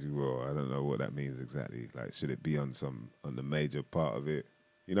will. I don't know what that means exactly. Like, should it be on the major part of it?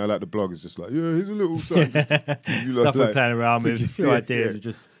 You know, like the blog is just like, yeah, here's a little something. Stuff we're playing around with, a few ideas,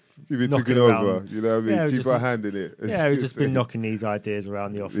 just keep it taken over. You know what I mean? Yeah, keep our hand in it. Yeah, we've just been knocking these ideas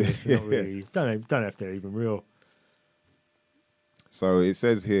around the office. Not really. Don't know if they're even real. So it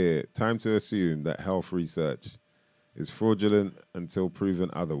says here, time to assume that health research is fraudulent until proven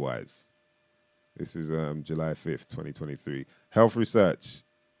otherwise. This is July 5th, 2023. Health research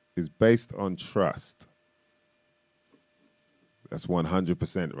is based on trust. That's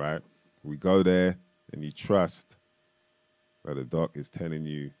 100%, right? We go there and you trust that the doc is telling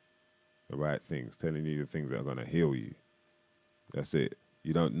you the right things, telling you the things that are going to heal you. That's it.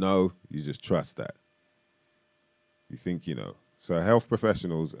 You don't know, you just trust that. You think you know. So health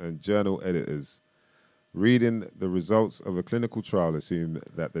professionals and journal editors reading the results of a clinical trial assume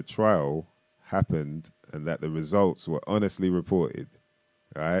that the trial happened and that the results were honestly reported.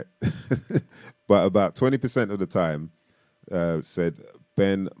 right? But about 20% of the time, said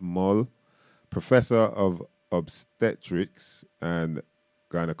Ben Moll, professor of obstetrics and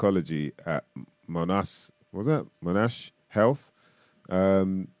gynecology at Monash Health.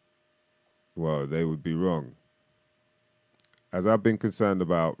 Well, they would be wrong. As I've been concerned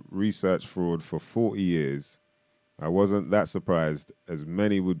about research fraud for 40 years, I wasn't that surprised as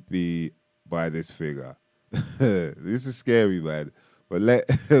many would be by this figure. This is scary, man. But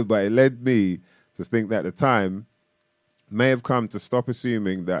but it led me to think that the time may have come to stop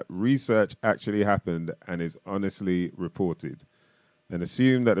assuming that research actually happened and is honestly reported, and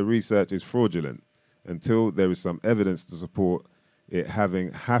assume that the research is fraudulent until there is some evidence to support it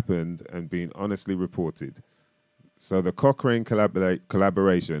having happened and being honestly reported. So the Cochrane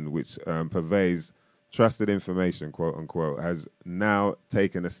collaboration, which pervades trusted information, quote unquote, has now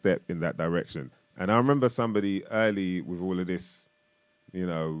taken a step in that direction. And I remember somebody early with all of this,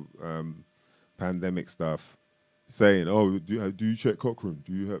 pandemic stuff, saying, "Oh, do you check Cochrane?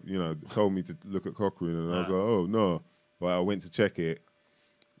 Do you have, told me to look at Cochrane," and I was like, "Oh no," but I went to check it,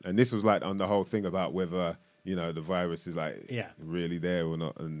 and this was like on the whole thing about whether the virus is like really there or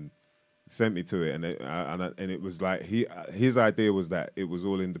not, and sent me to it, and it was like his idea was that it was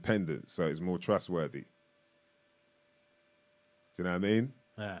all independent, so it's more trustworthy. Do you know what I mean?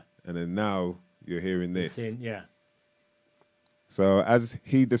 Yeah. And then now you're hearing this. Yeah. So as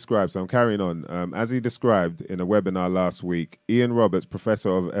he described, so I'm carrying on. As he described in a webinar last week, Ian Roberts, professor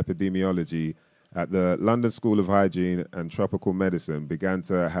of epidemiology at the London School of Hygiene and Tropical Medicine, began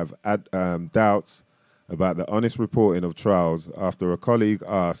to have doubts about the honest reporting of trials after a colleague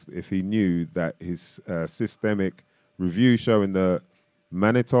asked if he knew that his systemic review showing the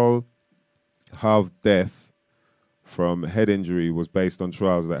mannitol halved death from head injury was based on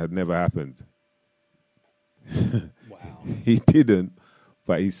trials that had never happened. Wow. He didn't,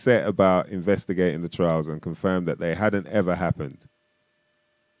 but he set about investigating the trials and confirmed that they hadn't ever happened.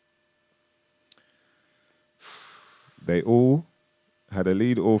 They all had a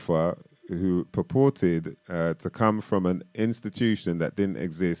lead author who purported to come from an institution that didn't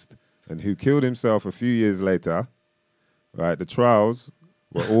exist and who killed himself a few years later. Right, the trials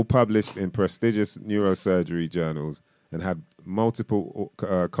were all published in prestigious neurosurgery journals and had multiple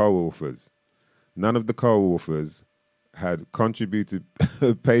co-authors. None of the co-authors had contributed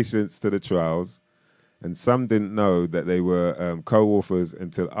patients to the trials, and some didn't know that they were co-authors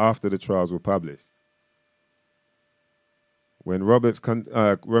until after the trials were published. When Roberts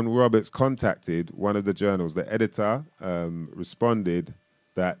contacted one of the journals, the editor responded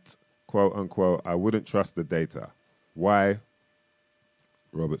that, quote unquote, "I wouldn't trust the data." Why?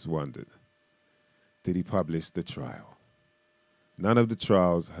 Roberts wondered. Did he publish the trial? None of the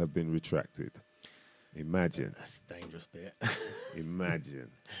trials have been retracted. Imagine. That's the dangerous bit.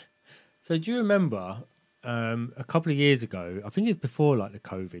 Imagine. So do you remember a couple of years ago, I think it's before like the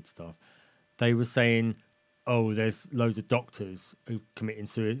COVID stuff, they were saying, "Oh, there's loads of doctors who committing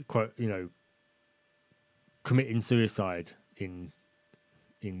suicide in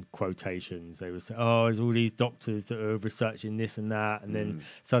quotations." They were saying, "Oh, there's all these doctors that are researching this and that, and then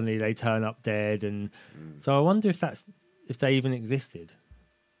suddenly they turn up dead." And so I wonder if they even existed.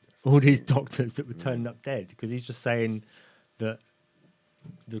 All these doctors that were turning up dead, because he's just saying that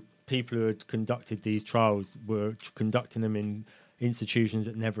the people who had conducted these trials were conducting them in institutions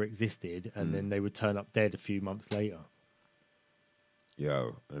that never existed, and then they would turn up dead a few months later.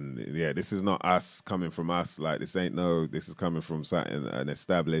 Yo, and yeah, this is not us coming from us. Like, this is coming from an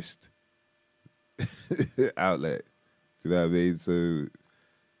established outlet. Do you know what I mean? So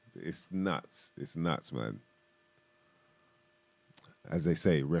it's nuts. It's nuts, man. As they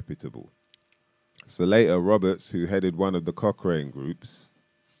say, reputable. So later, Roberts, who headed one of the Cochrane groups,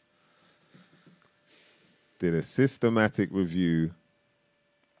 did a systematic review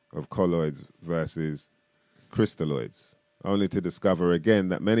of colloids versus crystalloids, only to discover again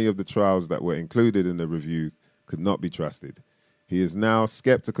that many of the trials that were included in the review could not be trusted. He is now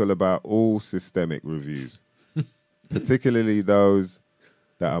skeptical about all systemic reviews, particularly those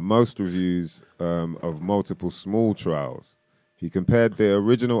that are most reviews of multiple small trials. He compared the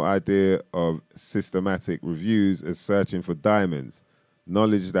original idea of systematic reviews as searching for diamonds,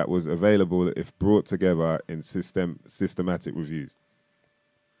 knowledge that was available if brought together in systematic reviews.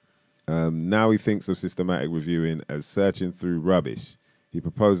 Now he thinks of systematic reviewing as searching through rubbish. He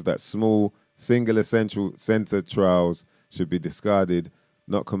proposed that small, singular centered trials should be discarded,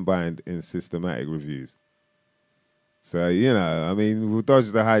 not combined in systematic reviews. So, I mean, we'll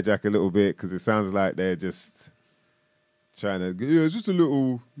dodge the hijack a little bit because it sounds like they're just China, yeah, it's just a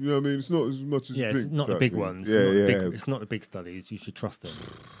little, you know what I mean? It's not as much as you Yeah, think. it's not the type big thing. ones. Yeah, It's not the big studies. You should trust them.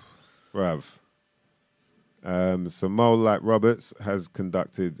 Bruv. So Mole, like Roberts, has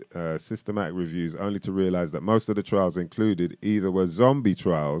conducted systematic reviews only to realize that most of the trials included either were zombie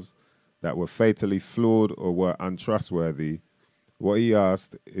trials that were fatally flawed or were untrustworthy. What he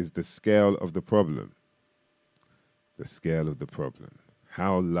asked is the scale of the problem. The scale of the problem.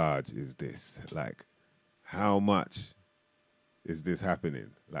 How large is this? Like, how much is this happening?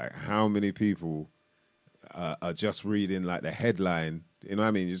 Like, how many people are just reading like the headline? You know what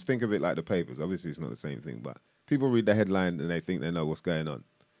I mean? Just think of it like the papers. Obviously, it's not the same thing, but people read the headline and they think they know what's going on.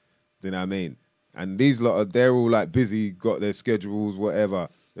 Do you know what I mean? And these lot, they're all like busy, got their schedules, whatever.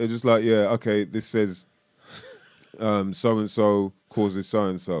 They're just like, yeah, okay, this says so-and-so causes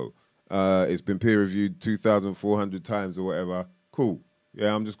so-and-so. It's been peer-reviewed 2,400 times or whatever. Cool.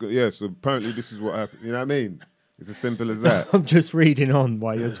 Yeah, I'm just going, yeah, so apparently this is what happened. You know what I mean? It's as simple as that. I'm just reading on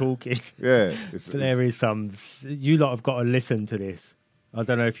while you're talking. Yeah. But there is some... You lot have got to listen to this. I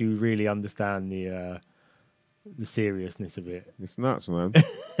don't know if you really understand the seriousness of it. It's nuts, man.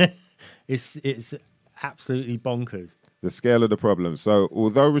 It's absolutely bonkers. The scale of the problem. So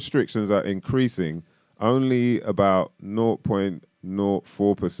although restrictions are increasing, only about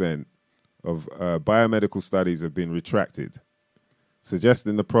 0.04% of biomedical studies have been retracted,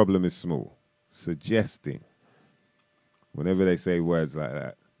 suggesting the problem is small. Suggesting. Whenever they say words like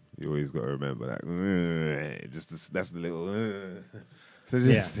that, you always got to remember that. That's the little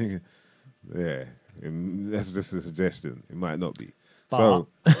suggesting. Yeah. That's just a suggestion. It might not be. But,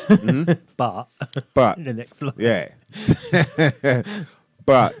 But in the next slide. yeah.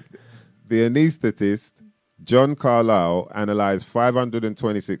 But the anaesthetist John Carlisle analyzed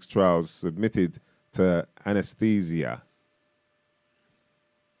 526 trials submitted to anesthesia.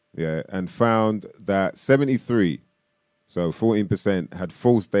 Yeah, and found that 73, so 14%, had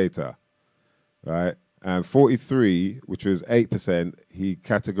false data, right? And 43, which was 8%, he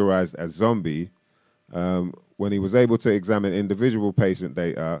categorized as zombie. When he was able to examine individual patient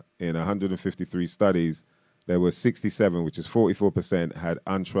data in 153 studies, there were 67, which is 44%, had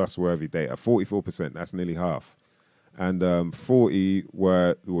untrustworthy data. 44%, that's nearly half. And 40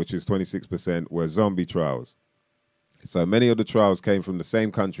 were, which is 26%, were zombie trials. So many of the trials came from the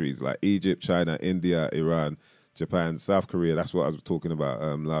same countries like Egypt, China, India, Iran, Japan, South Korea. That's what I was talking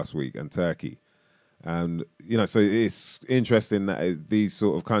about last week, and Turkey. And, you know, so it's interesting that these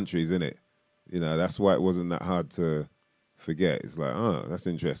sort of countries, innit? You know, that's why it wasn't that hard to forget. It's like, oh, that's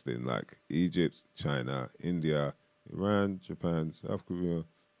interesting. Like Egypt, China, India, Iran, Japan, South Korea.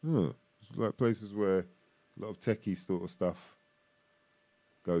 It's like places where a lot of techie sort of stuff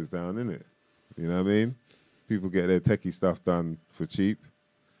goes down, innit? You know what I mean? People get their techie stuff done for cheap.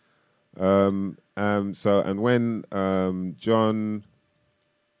 And when John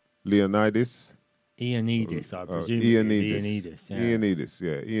Leonidas, Ioannidis, I presume.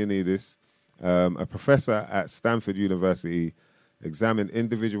 Ioannidis, a professor at Stanford University, examined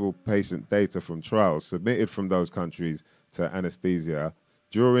individual patient data from trials submitted from those countries to anesthesia.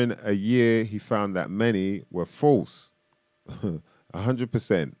 During a year, he found that many were false.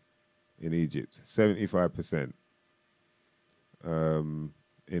 100% in Egypt, 75% in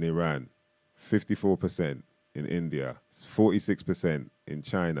Iran, 54% in India, 46% in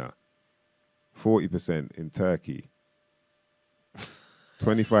China, 40% in Turkey,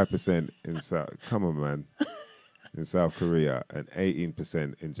 25% in South Korea, and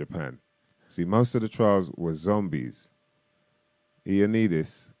 18% in Japan. See, most of the trials were zombies.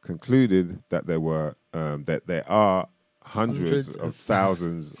 Ioannidis concluded that there are hundreds of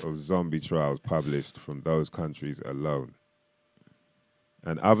thousands of zombie trials published from those countries alone.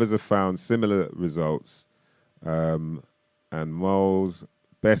 And others have found similar results. And Mole's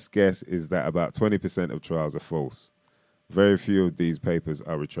best guess is that about 20% of trials are false. Very few of these papers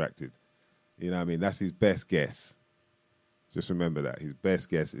are retracted. You know what I mean? That's his best guess. Just remember that. His best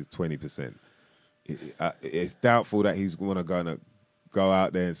guess is 20%. It's doubtful that he's going to go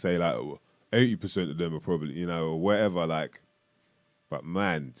out there and say, like, 80% of them are probably, you know, or whatever, like. But,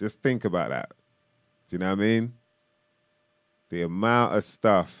 man, just think about that. Do you know what I mean? The amount of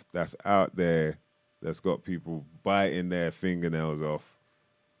stuff that's out there that's got people biting their fingernails off,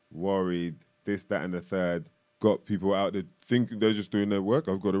 worried, this, that, and the third, got people out there thinking they're just doing their work.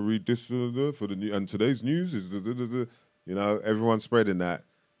 I've got to read this for the new, and today's news is, you know, everyone's spreading that.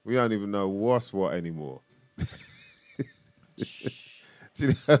 We don't even know what's what anymore. Do you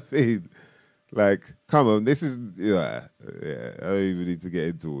know what I mean? Like, come on, this is, I don't even need to get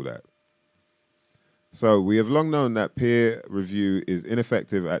into all that. So we have long known that peer review is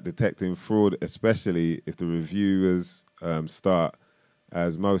ineffective at detecting fraud, especially if the reviewers start,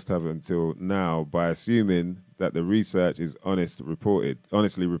 as most have until now, by assuming that the research is honestly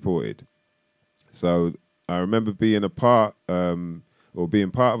reported. So I remember being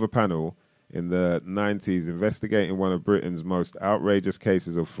being part of a panel in the 90s investigating one of Britain's most outrageous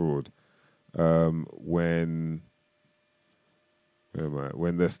cases of fraud. When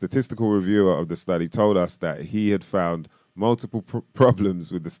the statistical reviewer of the study told us that he had found multiple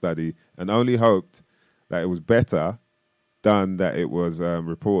problems with the study and only hoped that it was better done that it was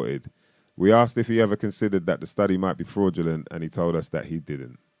reported. We asked if he ever considered that the study might be fraudulent, and he told us that he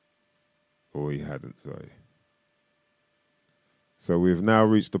didn't. Or he hadn't, sorry. So we've now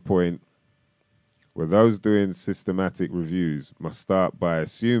reached a point where those doing systematic reviews must start by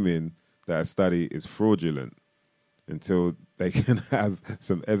assuming that a study is fraudulent until they can have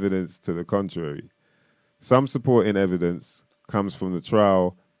some evidence to the contrary. Some supporting evidence comes from the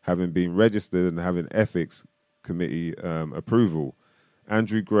trial having been registered and having ethics committee approval.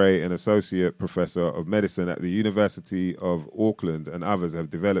 Andrew Gray, an associate professor of medicine at the University of Auckland, and others have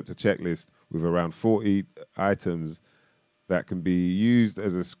developed a checklist with around 40 items that can be used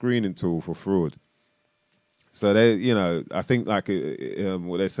as a screening tool for fraud. So I think like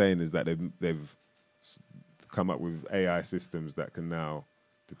what they're saying is that they've come up with AI systems that can now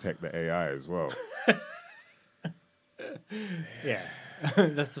detect the AI as well. Yeah,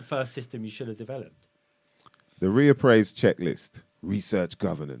 that's the first system you should have developed. The reappraised checklist: research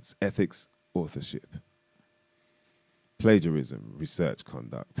governance, ethics, authorship, plagiarism, research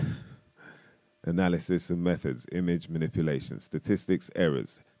conduct, analysis and methods, image manipulation, statistics,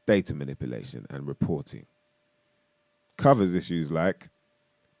 errors, data manipulation, and reporting. Covers issues like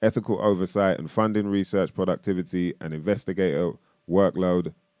ethical oversight and funding research productivity and investigator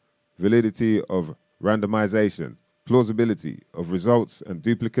workload, validity of randomization, plausibility of results, and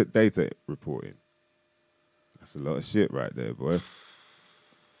duplicate data reporting. That's a lot of shit right there, boy.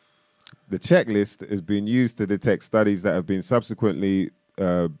 The checklist is being used to detect studies that have been subsequently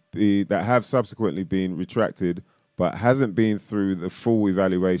been retracted, but hasn't been through the full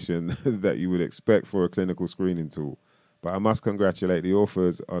evaluation that you would expect for a clinical screening tool. But I must congratulate the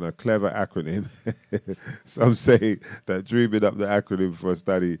authors on a clever acronym. Some say that dreaming up the acronym for a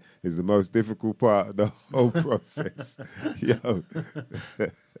study is the most difficult part of the whole process. Yo.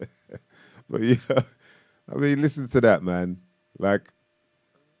 But yeah, I mean, listen to that, man. Like,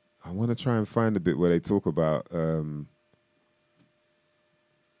 I want to try and find a bit where they talk about, I'm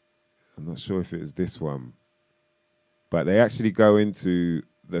not sure if it is this one, but they actually go into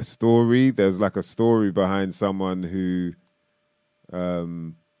the story. There's like a story behind someone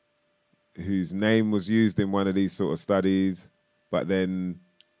whose name was used in one of these sort of studies, but then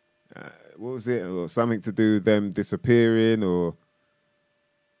what was it? Or something to do with them disappearing, or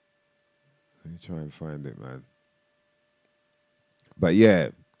let me try and find it, man. But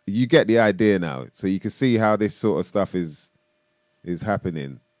yeah, you get the idea now. So you can see how this sort of stuff is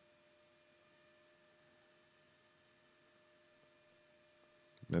happening.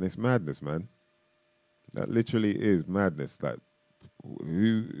 And it's madness, man. That literally is madness. Like,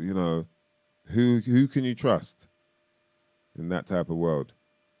 who can you trust in that type of world?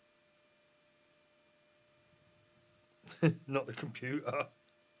 Not the computer.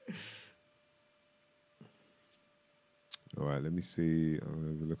 All right, let me see. I'm going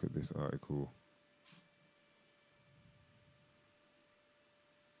to have a look at this article.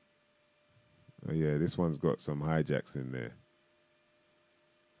 Oh, yeah, this one's got some hijacks in there.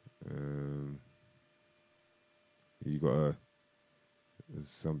 You got to, as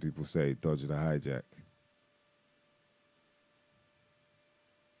some people say, dodge the hijack.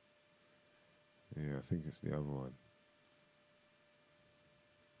 Yeah, I think it's the other one.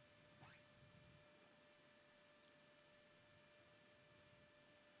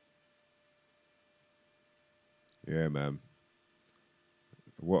 Yeah, man.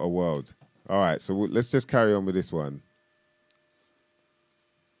 What a world. All right, so let's just carry on with this one.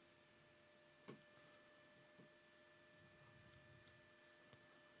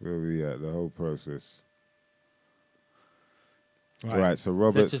 Where are we at? The whole process. Right, so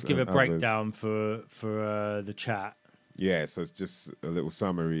Robert. Let's just give a breakdown for the chat. Yeah, so it's just a little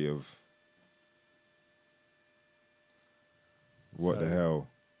summary of what the hell.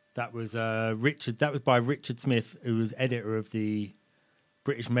 That was Richard. That was by Richard Smith, who was editor of the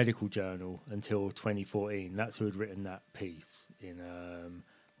British Medical Journal until 2014. That's who had written that piece in.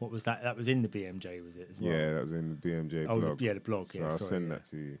 What was that? That was in the BMJ, was it as well? Yeah, that was in the BMJ blog. Yeah, the blog. So yeah, I'll send that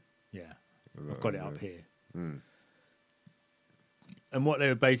to you. Yeah, I've got it up here. Mm. And what they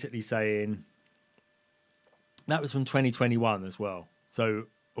were basically saying That was from 2021 as well. So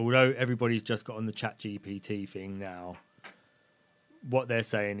although everybody's just got on the ChatGPT thing now, what they're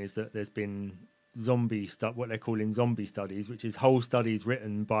saying is that there's been what they're calling zombie studies, which is whole studies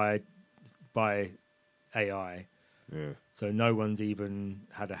written by AI. Yeah. So no one's even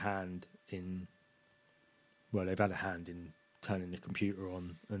had a hand in. Well, they've had a hand in turning the computer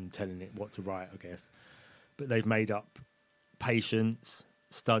on and telling it what to write, I guess. But they've made up patients,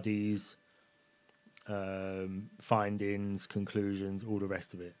 studies, findings, conclusions, all the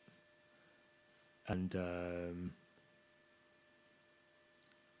rest of it. And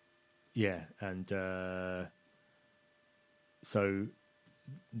so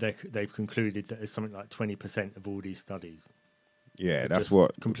they've concluded that there's something like 20% of all these studies. Yeah, that's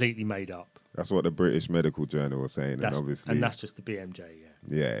what completely made up. That's what the British Medical Journal was saying, and that's just the BMJ.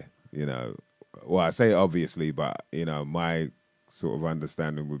 Yeah, you know, well, I say obviously, but you know, my sort of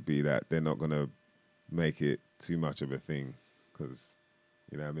understanding would be that they're not going to make it too much of a thing because,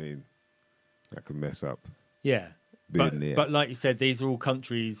 you know what I mean, that could mess up. Yeah, but like you said, these are all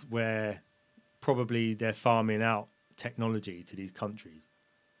countries where probably they're farming out technology to these countries,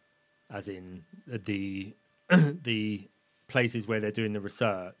 as in the the places where they're doing the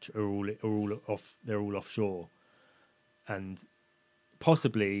research are all offshore, and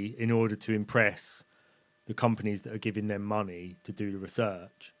possibly in order to impress the companies that are giving them money to do the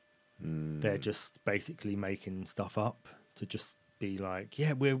research, they're just basically making stuff up to just be like,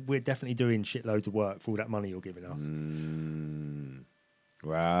 yeah, we're definitely doing shitloads of work for all that money you're giving us.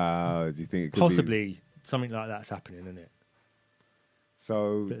 Wow, do you think it could possibly something like that's happening, isn't it?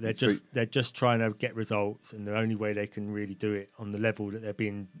 So they're just trying to get results, and the only way they can really do it on the level that they're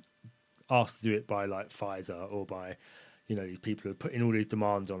being asked to do it by, like Pfizer or by, you know, these people who are putting all these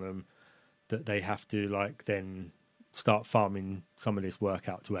demands on them, that they have to like then start farming some of this work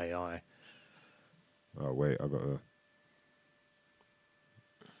out to AI. Oh wait, I got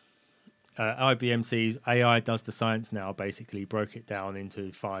IBM sees AI does the science now. Basically, broke it down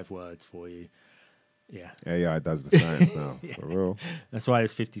into 5 words for you. Yeah, AI does the science now. Yeah. For real. That's why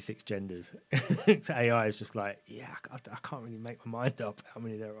there's 56 genders. So AI is just like, yeah, I can't really make my mind up how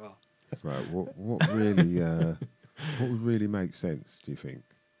many there are. It's like, what really, what would really make sense, do you think?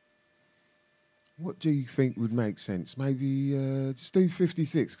 What do you think would make sense? Maybe just do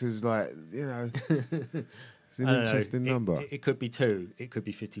 56, because, like, you know, it's an interesting number. It could be 2. It could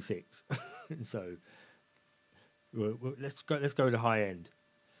be 56. So let's go to the high end.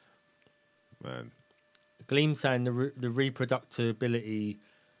 Man. Gleam saying the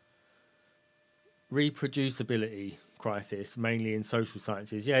reproducibility crisis, mainly in social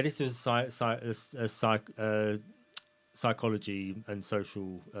sciences. Yeah, this was psychology and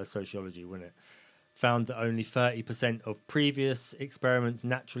sociology, wasn't it? Found that only 30% of previous experiments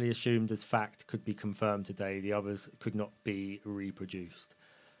naturally assumed as fact could be confirmed today. The others could not be reproduced.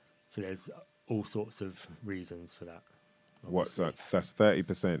 So there's all sorts of reasons for that. Obviously. What's that? That's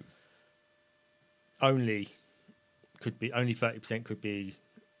 30%. Only 30% could be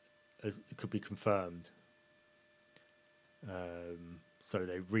confirmed. So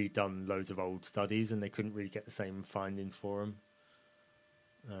they've redone loads of old studies and they couldn't really get the same findings for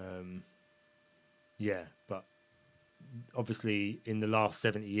them. Yeah, but obviously in the last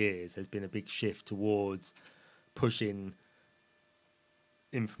 70 years, there's been a big shift towards pushing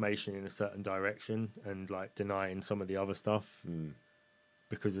information in a certain direction and like denying some of the other stuff.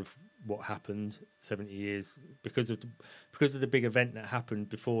 Because of what happened 70 years, because of the big event that happened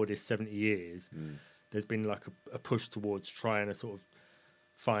before this 70 years, there's been like a push towards trying to sort of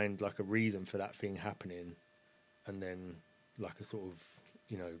find like a reason for that thing happening, and then like a sort of,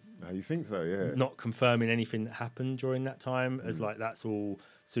 you know, you think so? Yeah, not confirming anything that happened during that time as like that's all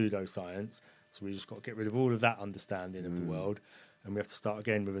pseudoscience. So we just got to get rid of all of that understanding of the world, and we have to start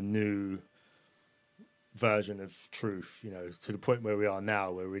again with a new version of truth, you know, to the point where we are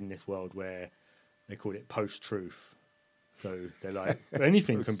now, where we're in this world where they call it post-truth. So they're like,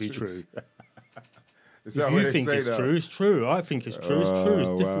 anything can be true. If you think it's true, it's true. I think it's true, it's true. It's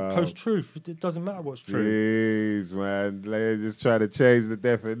different. Post-truth, it doesn't matter what's true. Jeez, man. They're just trying to change the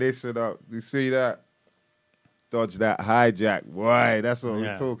definition up. You see that? Dodge that hijack. Boy, that's what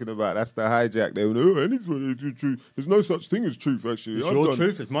we're talking about. That's the hijack. They know anything is true. There's no such thing as truth, actually. It's your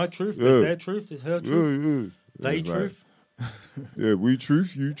truth. It's my truth. Yeah. It's their truth. It's her truth. Yeah. They truth. Yeah, we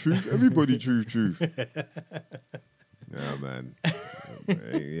truth, you truth, everybody truth. Nah, man.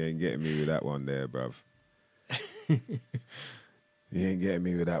 You ain't getting me with that one there, bruv. You ain't getting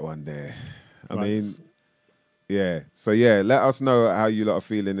me with that one there. I mean... Yeah. So, yeah, let us know how you lot are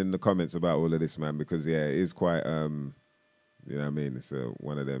feeling in the comments about all of this, man, because, yeah, it is quite, you know what I mean? It's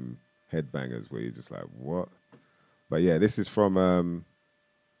one of them headbangers where you're just like, what? But yeah, this is from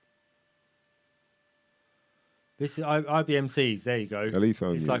This is IBMC's. There you go. Elite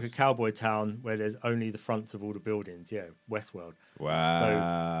It's like a News. cowboy town where there's only the fronts of all the buildings. Yeah, Westworld.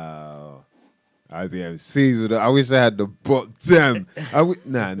 Wow. IBMC's with I wish I had the bomb. Damn.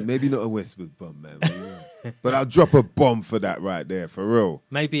 Nah, maybe not a Westwood bomb, man. But I'll drop a bomb for that right there, for real.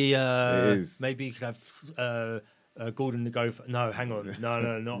 Maybe is. maybe you could have Gordon the Gopher. No, hang on.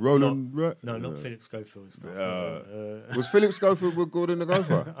 No, not Roland. not Philip Schofield stuff. Was Philip Schofield with Gordon the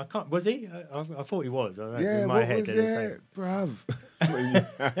Gopher? I can't. Was he? I thought he was. I don't know. Yeah, In my what head, was they're the that, same. bruv?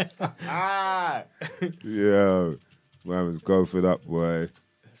 Yeah, man was Gophered up, boy.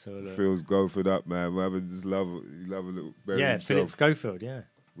 So, Feels Gophered up, man. Man, just love a little bury yeah, himself Philip Schofield. Yeah,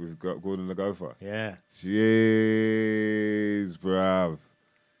 with Gordon the Gopher. yeah. Jeez, bruv.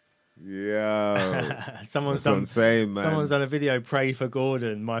 Yeah. Someone's That's what I'm done. saying, man. Someone's done a video. Pray for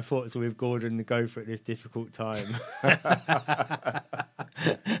Gordon. My thoughts are with Gordon the Gopher at this difficult time.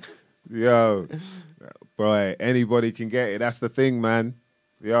 Yo, boy, anybody can get it. That's the thing, man.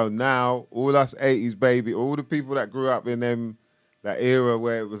 Yo, now all us 80s baby, all the people that grew up in that era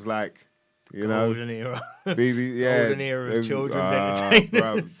where it was like, you Golden era. know, BB, yeah, Golden era of children's entertainers.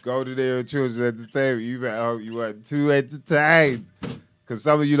 Bruv, golden era of children's entertainment. You better hope you weren't too entertained, because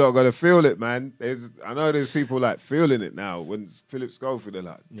some of you lot got to feel it, man. I know there's people like feeling it now. When Philip Schofield, they're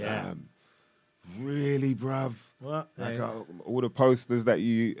like, damn, really, bruv. What? Like all the posters that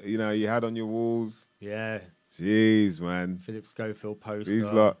you had on your walls. Yeah. Jeez, man. Philip Schofield poster.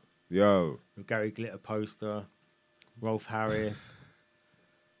 These lot, yo. Gary Glitter poster. Rolf Harris.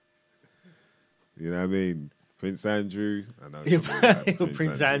 You know what I mean? Prince Andrew. I know.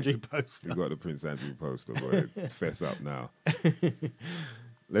 Prince Andrew poster. You got the Prince Andrew poster, boy. Fess up now.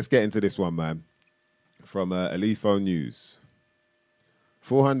 Let's get into this one, man. From Elifo News.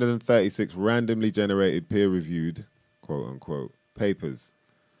 436 randomly generated peer-reviewed, quote-unquote, papers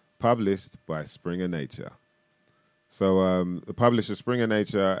published by Springer Nature. So the publisher Springer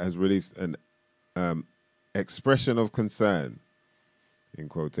Nature has released an expression of concern, in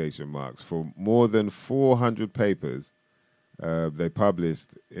quotation marks, for more than 400 papers they published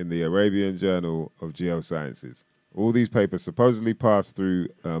in the Arabian Journal of Geosciences. All these papers supposedly passed through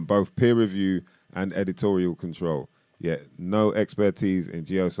both peer review and editorial control, yet no expertise in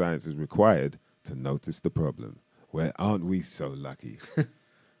geoscience is required to notice the problem. Well, aren't we so lucky?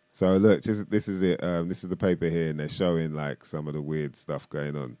 So look, this is it. This is the paper here, and they're showing like some of the weird stuff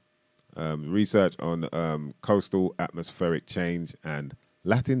going on. Research on coastal atmospheric change and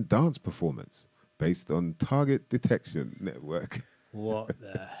Latin dance performance based on target detection network. What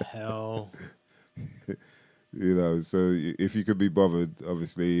the hell? You know, so if you could be bothered,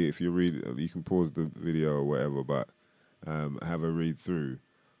 obviously, if you read, you can pause the video or whatever, but have a read through.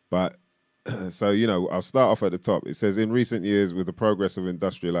 But so, you know, I'll start off at the top. It says, in recent years, with the progress of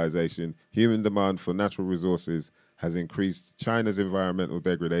industrialization, human demand for natural resources has increased China's environmental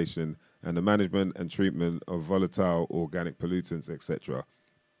degradation and the management and treatment of volatile organic pollutants, etc.,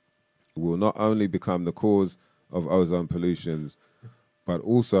 will not only become the cause of ozone pollutions, but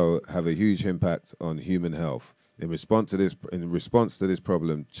also have a huge impact on human health. In response to this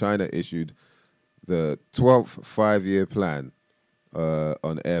problem, China issued the 12th five-year plan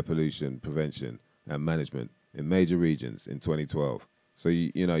on air pollution prevention and management in major regions in 2012. So,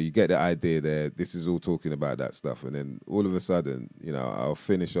 you know, you get the idea there. This is all talking about that stuff. And then all of a sudden, you know, I'll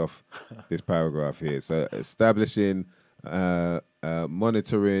finish off this paragraph here. So establishing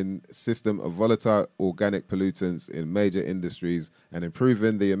monitoring system of volatile organic pollutants in major industries and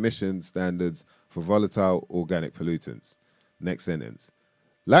improving the emission standards for volatile organic pollutants. Next sentence.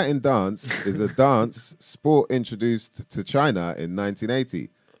 Latin dance is a dance sport introduced to China in 1980.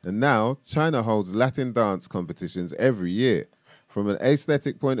 And now China holds Latin dance competitions every year. From an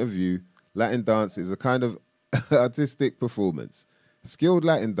aesthetic point of view, Latin dance is a kind of artistic performance. Skilled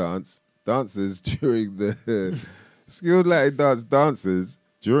Latin dancers during the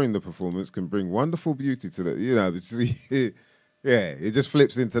performance can bring wonderful beauty to the, you know, yeah, it just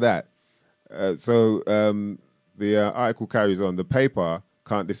flips into that. The article carries on. The paper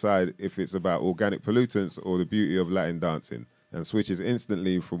can't decide if it's about organic pollutants or the beauty of Latin dancing and switches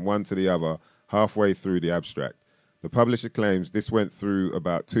instantly from one to the other halfway through the abstract. The publisher claims this went through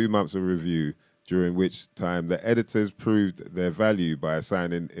about 2 months of review, during which time the editors proved their value by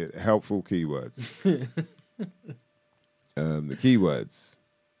assigning it helpful keywords. The keywords: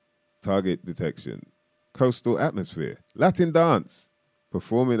 target detection, coastal atmosphere, Latin dance,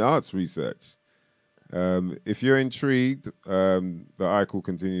 performing arts research. If you're intrigued, the article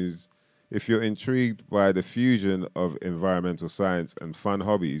continues, If you're intrigued by the fusion of environmental science and fun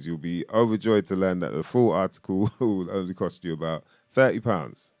hobbies, you'll be overjoyed to learn that the full article will only cost you about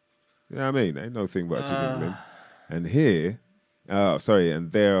 £30. You know what I mean? Ain't no thing but a chicken's limb. And here,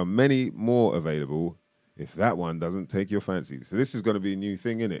 and there are many more available if that one doesn't take your fancy. So this is going to be a new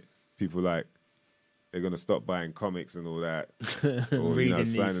thing, innit? People they're going to stop buying comics and all that. Or, Reading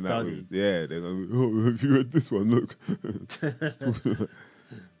these signing up studies. they're going to be, oh, have you read this one? Look.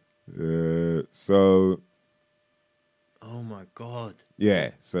 So... Oh, my God.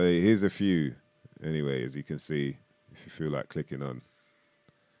 Yeah, so here's a few. Anyway, as you can see, if you feel like clicking on,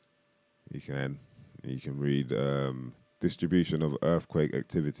 you can read distribution of earthquake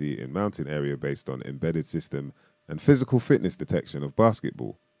activity in mountain area based on embedded system and physical fitness detection of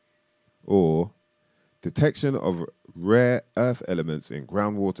basketball, or detection of rare earth elements in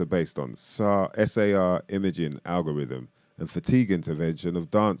groundwater based on SAR imaging algorithm and fatigue intervention of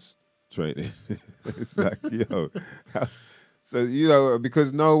dance training. It's like, yo, so,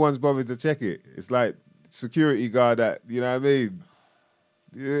 because no one's bothered to check it. It's like security guard at, you know what I mean?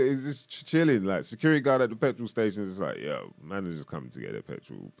 Yeah, it's just chilling. Like security guard at the petrol stations is like, yo, man is just coming to get their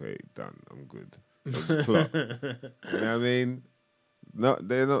petrol paid, done. I'm good. Just plot. You know what I mean? No,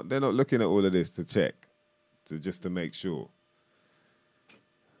 they're not looking at all of this to check, just to make sure.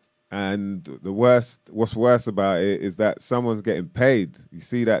 And what's worse about it is that someone's getting paid. You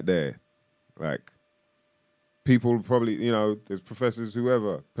see that there, like people probably, there's professors,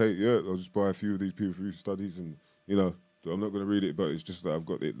 whoever, pay. Yeah, I'll just buy a few of these peer-reviewed studies, and I'm not going to read it, but it's just that I've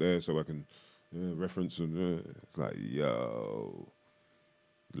got it there so I can reference and it's like, yo,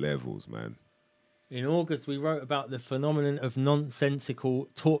 levels, man. In August, we wrote about the phenomenon of nonsensical,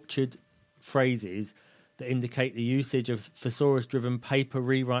 tortured phrases that indicate the usage of thesaurus-driven paper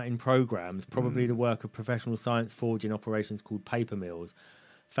rewriting programs, probably the work of professional science forging operations called paper mills.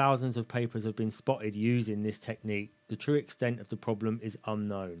 Thousands of papers have been spotted using this technique. The true extent of the problem is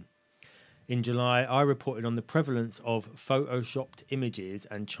unknown. In July, I reported on the prevalence of photoshopped images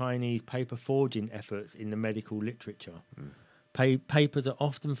and Chinese paper forging efforts in the medical literature. Papers are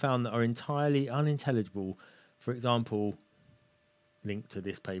often found that are entirely unintelligible. For example, linked to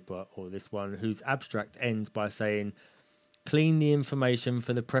this paper or this one, whose abstract ends by saying, clean the information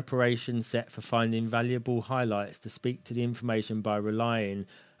for the preparation set for finding valuable highlights to speak to the information by relying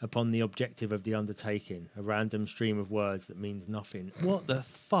upon the objective of the undertaking, a random stream of words that means nothing. What the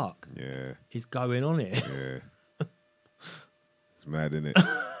fuck is going on here? Yeah. It's mad, isn't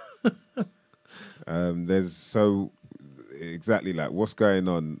it? There's exactly like what's going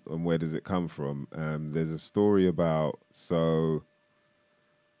on and where does it come from? There's a story about,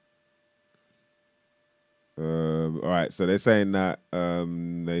 all right, so they're saying that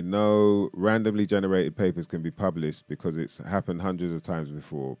they know randomly generated papers can be published because it's happened hundreds of times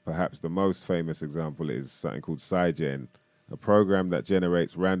before. Perhaps the most famous example is something called SciGen, a program that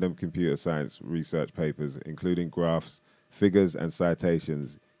generates random computer science research papers, including graphs, figures, and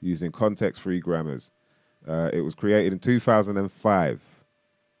citations using context-free grammars. It was created in 2005.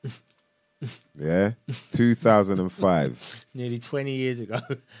 Yeah, 2005. Nearly 20 years ago.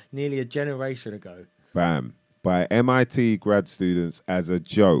 Nearly a generation ago. Bam. By MIT grad students as a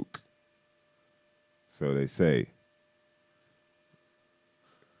joke. So they say.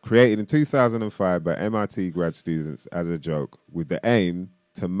 Created in 2005 by MIT grad students as a joke with the aim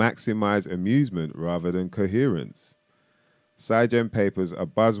to maximize amusement rather than coherence. SciGen papers are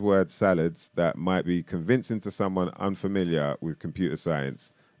buzzword salads that might be convincing to someone unfamiliar with computer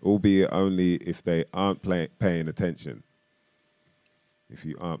science, albeit only if they aren't paying attention. If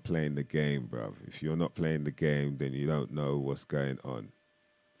you aren't playing the game, bruv. If you're not playing the game, then you don't know what's going on.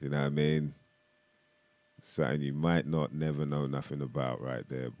 Do you know what I mean? Something you might never know nothing about right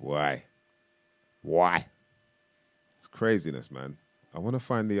there. Why? It's craziness, man. I want to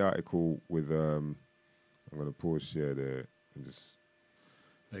find the article with, I'm going to pause share there and just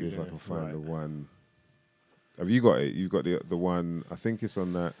see if I can find the one. Have you got it? You've got the one, I think it's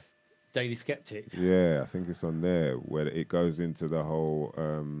on that. Daily Skeptic. Yeah, I think it's on there where it goes into the whole.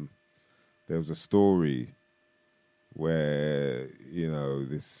 There was a story where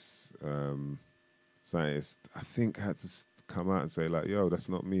this scientist, I think, had to come out and say like, "Yo, that's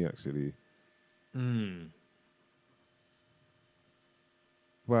not me, actually."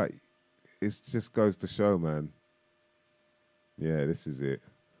 But it just goes to show, man. Yeah, this is it.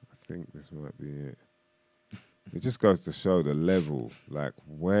 I think this might be it. It just goes to show the level, like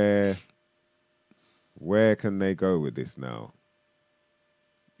where can they go with this now?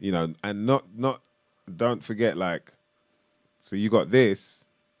 And not don't forget, like, so you got this,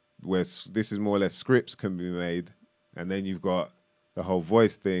 where this is more or less scripts can be made, and then you've got the whole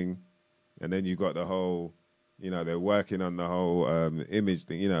voice thing, And then you got the whole, they're working on the whole image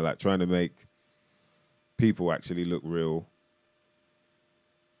thing, like trying to make people actually look real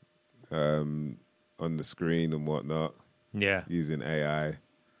on the screen and whatnot. Yeah. Using AI.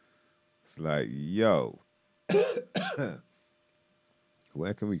 It's like, yo,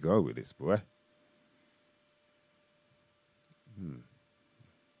 where can we go with this, boy?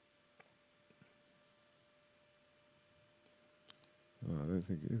 Oh, I don't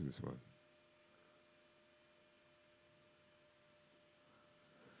think it is this one.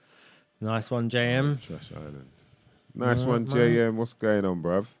 Nice one, JM. Trash Island. Nice one, JM. What's going on,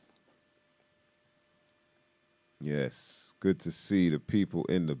 bruv? Yes, good to see the people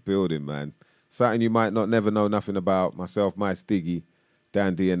in the building, man. Something you might not never know nothing about. Myself, Mice Diggy,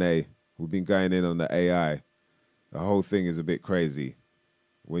 Dan DNA. We've been going in on the AI. The whole thing is a bit crazy.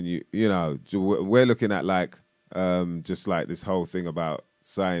 When we're looking at like just like this whole thing about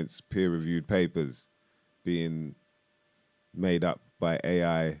science peer-reviewed papers being made up by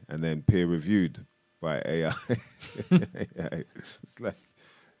AI and then peer-reviewed by AI. It's like,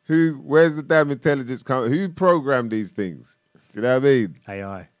 where's the damn intelligence coming? Who programmed these things? Do you know what I mean?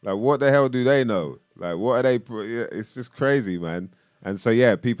 AI. Like, what the hell do they know? Like, what are they? It's just crazy, man. And so,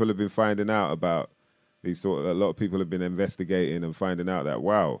 yeah, people have been finding out about a lot of people have been investigating and finding out that,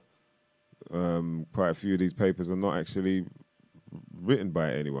 wow, quite a few of these papers are not actually written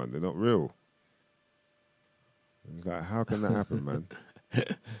by anyone. They're not real. It's like, how can that happen, man?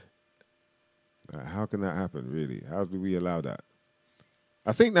 Like, how can that happen, really? How do we allow that?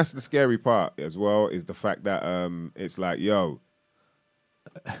 I think that's the scary part as well, is the fact that it's like, yo,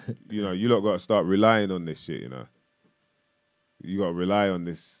 you lot got to start relying on this shit, You got to rely on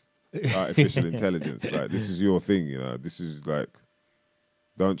this artificial intelligence. Like, this is your thing, This is like,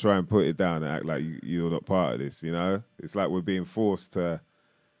 don't try and put it down and act like you're not part of this, It's like we're being forced to,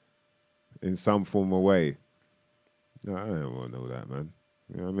 in some form of way. No, I don't want to know that, man.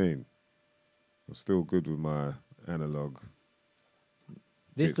 You know what I mean? I'm still good with my analog.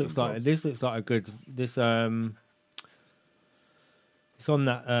 This looks like a good. It's on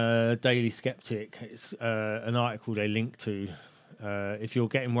that Daily Skeptic. It's an article they link to. If you're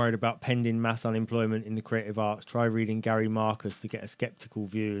getting worried about pending mass unemployment in the creative arts, try reading Gary Marcus to get a skeptical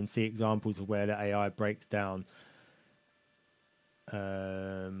view and see examples of where the AI breaks down.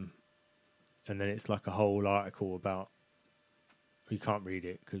 And then it's like a whole article about. You can't read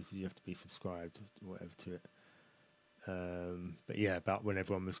it because you have to be subscribed or whatever to it. But yeah, about when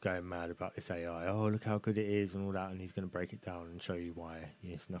everyone was going mad about this AI. Oh, look how good it is and all that, and he's going to break it down and show you why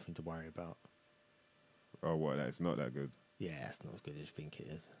it's nothing to worry about. Oh, what? It's not that good? Yeah, it's not as good as you think it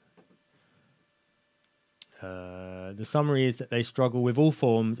is. The summary is that they struggle with all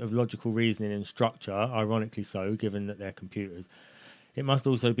forms of logical reasoning and structure, ironically so, given that they're computers. It must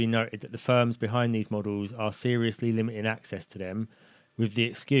also be noted that the firms behind these models are seriously limiting access to them, with the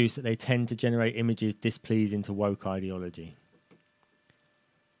excuse that they tend to generate images displeasing to woke ideology.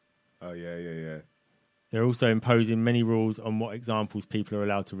 Oh, yeah. They're also imposing many rules on what examples people are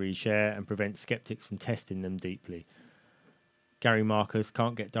allowed to reshare and prevent skeptics from testing them deeply. Gary Marcus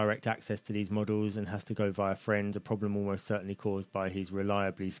can't get direct access to these models and has to go via friends, a problem almost certainly caused by his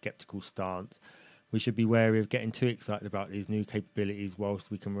reliably skeptical stance. We should be wary of getting too excited about these new capabilities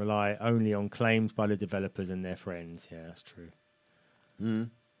whilst we can rely only on claims by the developers and their friends. Yeah, that's true.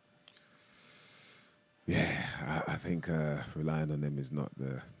 Yeah, I think relying on them is not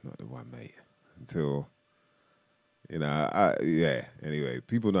the one, mate. Until, Anyway,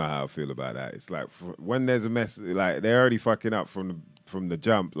 people know how I feel about that. It's like when there's a mess, like they're already fucking up from the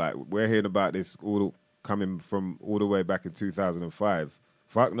jump. Like we're hearing about this coming from all the way back in 2005.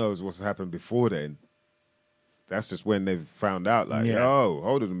 Fuck knows what's happened before then. That's just when they've found out, like, oh,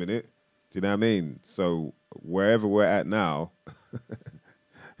 hold on a minute. Do you know what I mean? So wherever we're at now, I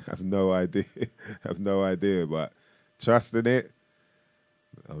have no idea. But trusting it,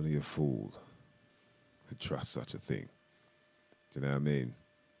 only a fool could trust such a thing. Do you know what I mean?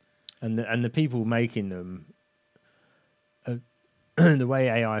 And the people making them, the way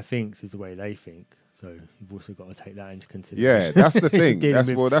AI thinks is the way they think. So you've also got to take that into consideration. Yeah, that's the thing. that's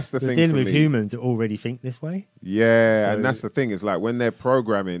the thing. Dealing for with me. humans that already think this way. Yeah, So, and that's the thing. It's like when they're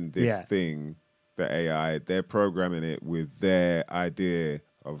programming this thing, the AI, they're programming it with their idea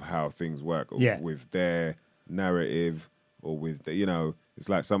of how things work, or with their narrative, or with it's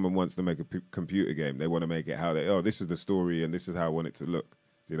like someone wants to make a computer game. They want to make it how this is the story and this is how I want it to look.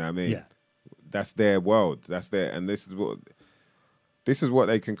 Do you know what I mean? Yeah. That's their world. That's their, and this is what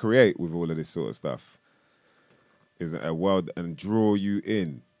they can create with all of this sort of stuff. Is a world and draw you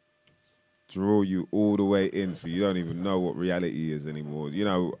in draw you all the way in, so you don't even know what reality is anymore. You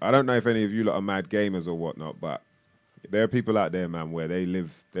know, I don't know if any of you lot are mad gamers or whatnot, but there are people out there, man, where they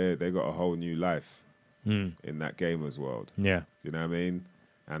got a whole new life in that gamer's world. Yeah. Do you know what I mean?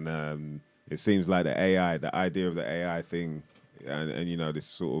 And it seems like the idea of the AI thing, and you know, this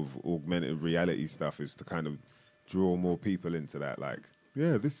sort of augmented reality stuff is to kind of draw more people into that. Like,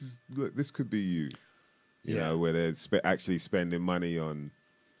 yeah, this could be you. You know, where they're actually spending money on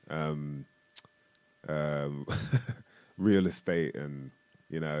real estate and,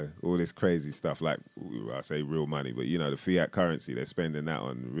 you know, all this crazy stuff. Like, I say real money, but, you know, the fiat currency, they're spending that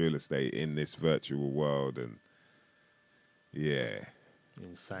on real estate in this virtual world. And, yeah.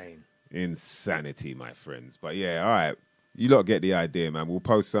 Insanity, my friends. But, yeah, all right. You lot get the idea, man. We'll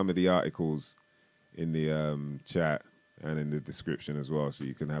post some of the articles in the chat and in the description as well, so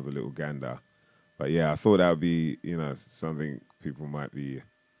you can have a little gander. But yeah, I thought that would be, you know, something people might be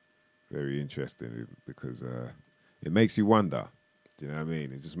very interested in, because it makes you wonder. Do you know what I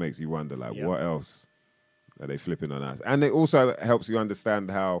mean? It just makes you wonder, like, what else are they flipping on us? And it also helps you understand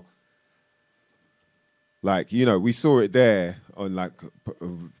how, like, you know, we saw it there on, like, a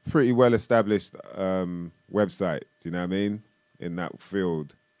pretty well-established website. Do you know what I mean? In that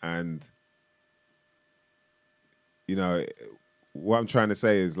field. And, you know, what I'm trying to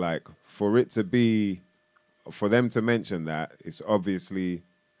say is, like, for them to mention that, it's obviously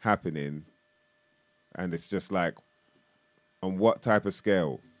happening, and it's just like, on what type of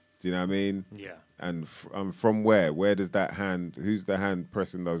scale? Do you know what I mean? Yeah. And from where? Where does that hand, who's the hand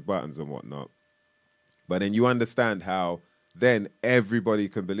pressing those buttons and whatnot? But then you understand how then everybody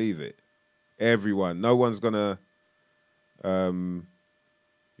can believe it. Everyone. No one's going to,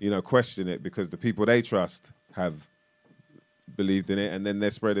 you know, question it, because the people they trust have believed in it, and then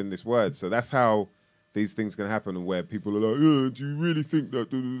they're spreading this word. So that's how these things can happen, and where people are like, do you really think that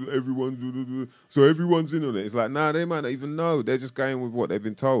everyone's in on it? It's like, nah, they might not even know. They're just going with what they've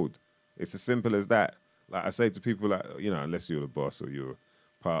been told. It's as simple as that. Like, I say to people, like, you know, unless you're the boss or you're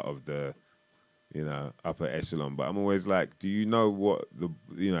part of the, you know, upper echelon, but I'm always like, do you know what the,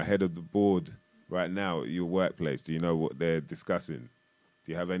 you know, head of the board right now at your workplace, do you know what they're discussing?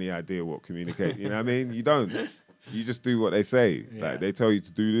 Do you have any idea what communicate? You know what I mean? You don't. You just do what they say. Yeah. Like, they tell you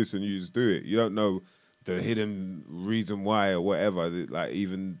to do this and you just do it. You don't know the hidden reason why or whatever. Like,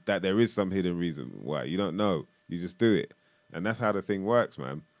 even that there is some hidden reason why. You don't know. You just do it. And that's how the thing works,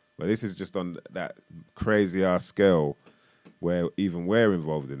 man. But this is just on that crazy-ass scale where even we're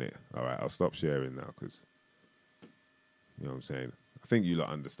involved in it. All right, I'll stop sharing now, because, you know what I'm saying? I think you lot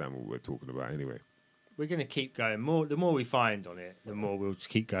understand what we're talking about anyway. We're going to keep going. The more we find on it, the more we'll just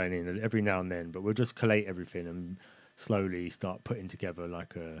keep going in every now and then. But we'll just collate everything and slowly start putting together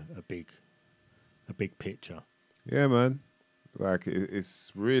like a big picture. Yeah, man. Like,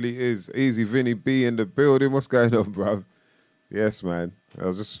 it's really is easy. Vinny B in the building. What's going on, bruv? Yes, man. I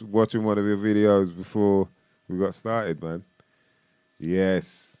was just watching one of your videos before we got started, man.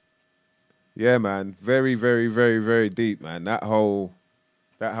 Yes. Yeah, man. Very, very, very, very deep, man. That whole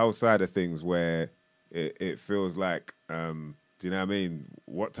side of things where it feels like, do you know what I mean?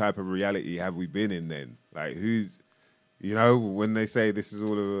 What type of reality have we been in then? Like, who's, you know, when they say this is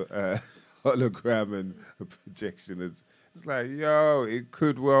all a hologram and a projection, it's like, yo, it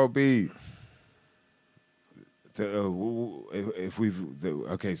could well be. If we've,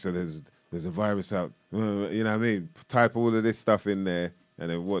 okay, so there's a virus out, you know what I mean? Type all of this stuff in there, and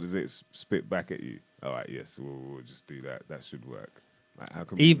then what does it spit back at you? All right, yes, we'll just do that. That should work. Like, how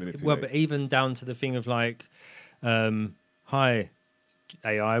can we manipulate? Well, but even down to the thing of like, hi,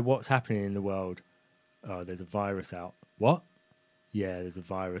 AI, what's happening in the world? Oh, there's a virus out. What? Yeah, there's a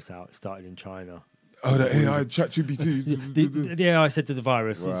virus out. It started in China. Oh, the AI ChatGPT. The AI said there's a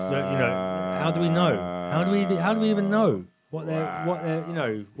virus. Wow. It's, you know, how do we know? How do we even know what they're you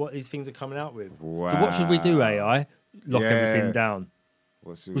know, what these things are coming out with? Wow. So what should we do, AI? Lock everything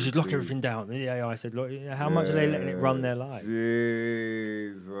we should lock everything down. The AI said, look, how much are they letting it run their life?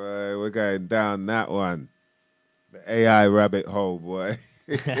 Jeez, boy, we're going down that one. The AI rabbit hole, boy.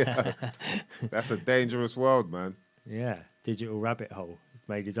 That's a dangerous world, man. Yeah, digital rabbit hole.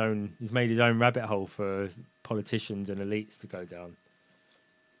 He's made his own rabbit hole for politicians and elites to go down.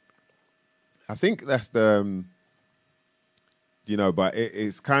 I think that's the, you know, but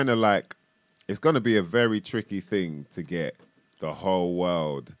it's kind of like, it's going to be a very tricky thing to get the whole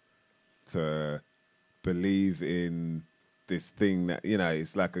world to believe in this thing that, you know,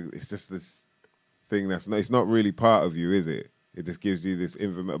 it's like it's just this thing it's not really part of you, is it? It just gives you this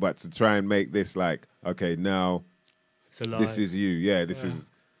information, but to try and make this like, okay, now this is you. Yeah, this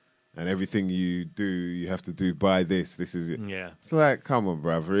is and everything you do, you have to do by this. This is it. Yeah. It's like, come on,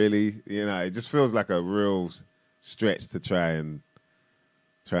 bruv, really? You know, it just feels like a real stretch to try and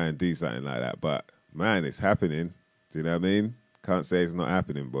do something like that. But man, it's happening. Do you know what I mean? Can't say it's not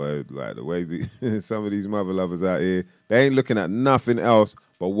happening, boy. Like the way some of these mother lovers out here, they ain't looking at nothing else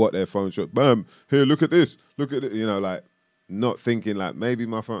but what their phone shot. Bam, here, look at this. Look at it. You know, like not thinking like maybe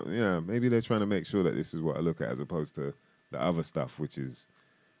my phone, maybe they're trying to make sure that this is what I look at as opposed to the other stuff, which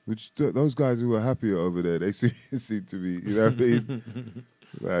those guys who were happier over there, they seem to be, you know what I mean?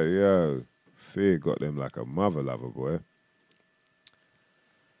 Like, yo, fear got them like a mother lover, boy.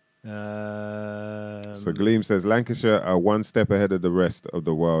 So Gleam says Lancashire are one step ahead of the rest of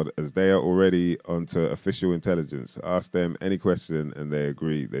the world as they are already onto official intelligence. Ask them any question and they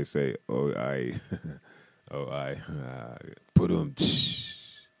agree. They say, "Oh, I, oh, I, put on."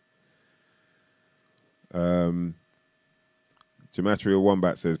 Gematria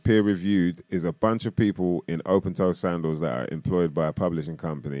Wombat says peer reviewed is a bunch of people in open toe sandals that are employed by a publishing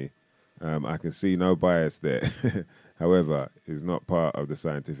company. I can see no bias there. However, is not part of the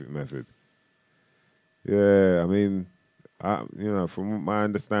scientific method. Yeah, I mean, from my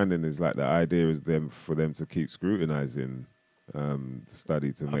understanding, is like the idea is for them to keep scrutinizing the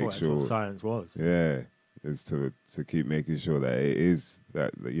study to make sure that's what science was. Yeah, is to keep making sure that it is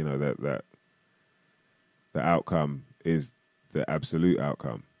that that the outcome is the absolute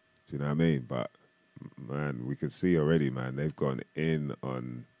outcome. Do you know what I mean? But man, we can see already, man, they've gone in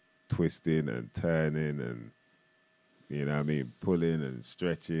on twisting and turning and, you know what I mean, pulling and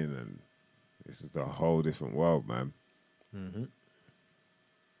stretching, and this is a whole different world, man. Mm-hmm.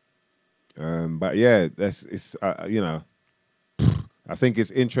 But yeah, it's I think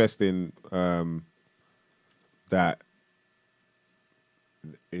it's interesting that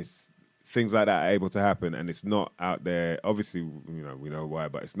it's things like that are able to happen, and it's not out there. Obviously, we know why,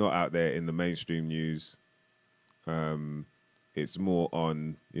 but it's not out there in the mainstream news. It's more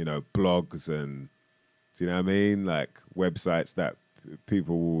on, blogs and, do you know what I mean? Like websites that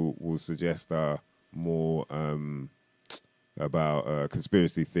people will suggest are more about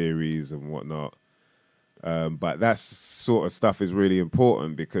conspiracy theories and whatnot. But that sort of stuff is really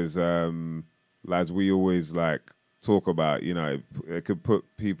important because, as we always talk about, it could put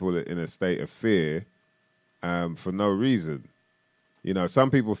people in a state of fear for no reason.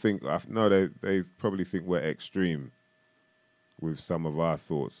 Some people think, they probably think we're extreme with some of our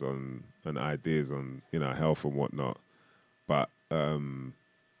thoughts on and ideas on, health and whatnot. But do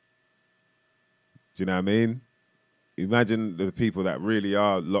you know what I mean? Imagine the people that really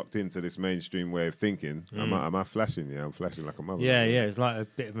are locked into this mainstream way of thinking. Am I flashing? Yeah, I'm flashing like a mother. Yeah, it's like a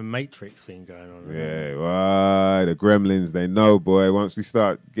bit of a Matrix thing going on. Yeah, well, the gremlins, they know, boy. Once we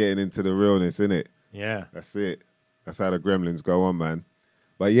start getting into the realness, innit? Yeah. That's it. That's how the gremlins go on, man.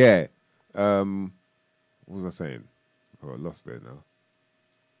 But yeah, what was I saying? I got lost there now.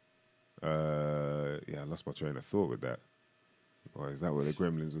 I lost my train of thought with that. Or is that what the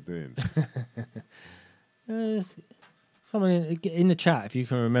gremlins were doing? Someone in the chat, if you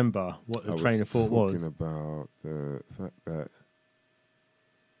can remember what the train of thought was. Talking about the fact that,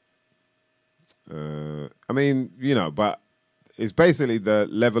 but it's basically the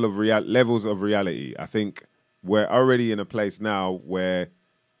levels of reality. I think we're already in a place now where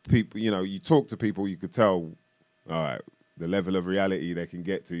people, you talk to people, you could tell, all right, the level of reality they can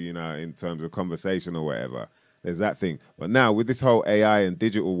get to, in terms of conversation or whatever. There's that thing. But now with this whole AI and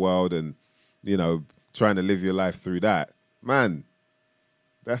digital world and, trying to live your life through that, man,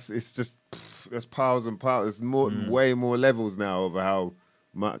 there's piles and piles. There's way more levels now of how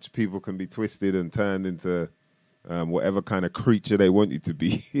much people can be twisted and turned into whatever kind of creature they want you to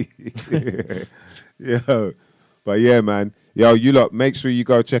be. But yeah, man. Yo, you lot, make sure you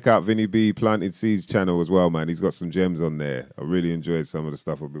go check out Vinny B Planted Seeds channel as well, man. He's got some gems on there. I really enjoyed some of the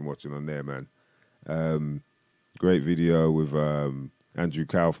stuff I've been watching on there, man. Great video with Andrew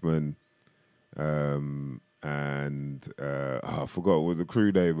Kaufman. And I forgot what the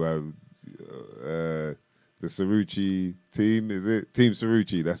crew name was. The Cerrucci team, is it? Team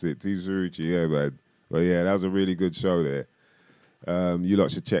Cerrucci, that's it. Team Cerrucci, yeah, man. But yeah, that was a really good show there. You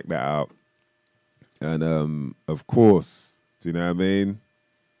lot should check that out. And of course, do you know what I mean?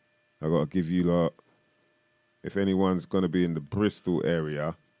 I got to give you lot, if anyone's going to be in the Bristol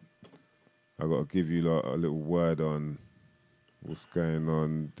area, I got to give you lot a little word on what's going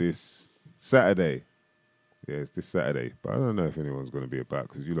on this Saturday. Yeah, it's this Saturday. But I don't know if anyone's going to be about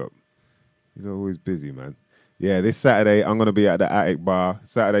because you're always busy, man. Yeah, this Saturday, I'm going to be at the Attic Bar.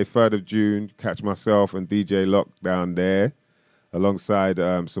 Saturday, 3rd of June. Catch myself and DJ Lock down there. Alongside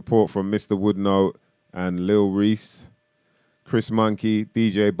support from Mr. Woodnote and Lil Reese. Chris Monkey,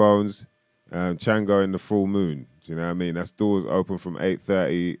 DJ Bones, Chango in the Full Moon. Do you know what I mean? That's doors open from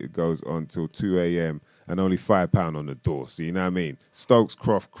 8:30. It goes on till 2 a.m. and only £5 on the door. So you know what I mean? Stokes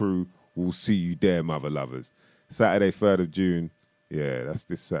Croft crew will see you there, mother lovers. Saturday, 3rd of June. Yeah, that's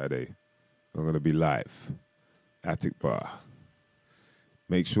this Saturday. I'm going to be live. Attic Bar.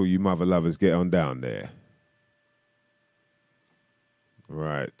 Make sure you mother lovers get on down there.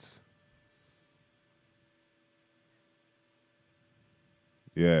 Right.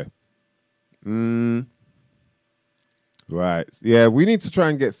 Yeah. Right. Yeah, we need to try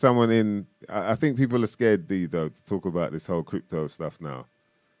and get someone in. I think people are scared, though, to talk about this whole crypto stuff now.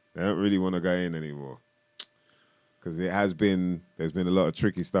 They don't really want to go in anymore. Because there's been a lot of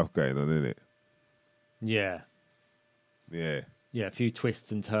tricky stuff going on, isn't it? Yeah. Yeah. Yeah, a few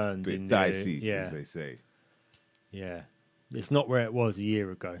twists and turns. Bit dicey, as they say. Yeah. It's not where it was a year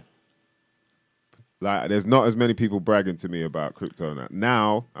ago. Like, there's not as many people bragging to me about crypto now.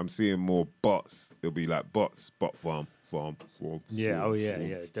 Now, I'm seeing more bots. It'll be like bots, bot farm. Yeah,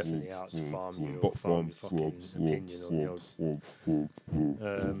 definitely out to farm you or farm your fucking opinion on the old...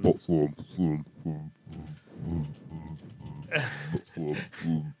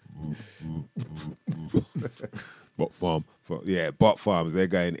 Bot farm. Bot farms, they're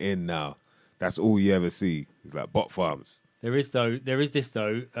going in now. That's all you ever see. It's like bot farms. There is this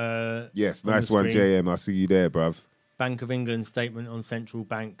though. Yes, nice one, JM. I see you there, bruv. Bank of England statement on central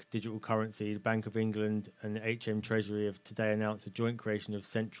bank digital currency. The Bank of England and HM Treasury have today announced a joint creation of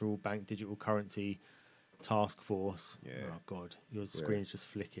central bank digital currency task force. Yeah. Oh God, your screen's just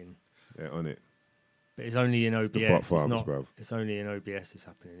flicking. Yeah, on it. But it's only in OBS. It's the bot farms, it's not. Bruv. It's only in OBS. It's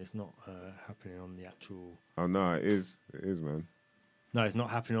happening. It's not happening on the actual. Oh no, it is. It is, man. No, it's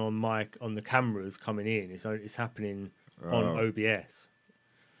not happening on the cameras coming in. It's happening on OBS.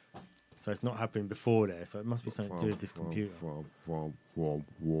 So it's not happening before there. So it must be something to do with this computer.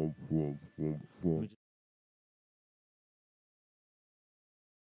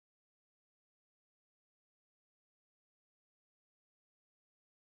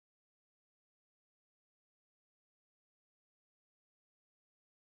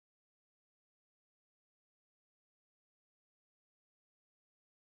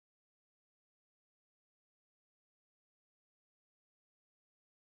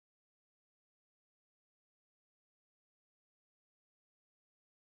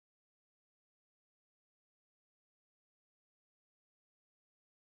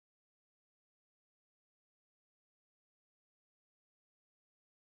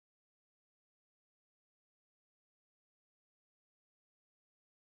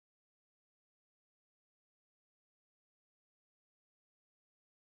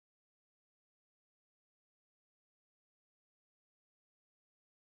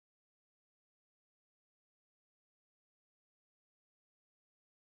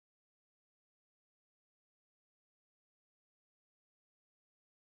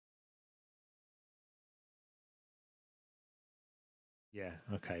 Yeah,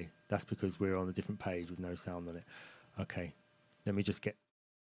 okay. That's because we're on a different page with no sound on it. Okay. Let me just get...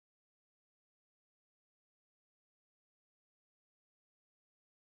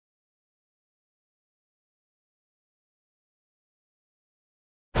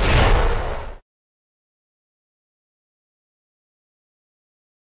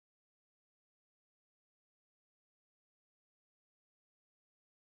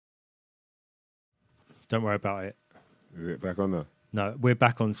 Don't worry about it. Is it back on there? No, we're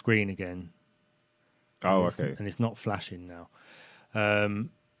back on screen again. Oh, okay. And it's not flashing now.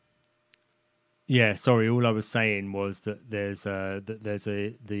 Yeah, sorry. All I was saying was that there's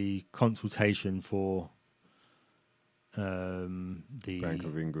the consultation for the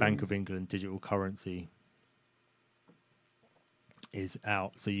Bank of England digital currency is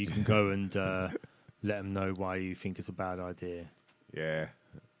out, so you can go and let them know why you think it's a bad idea. Yeah,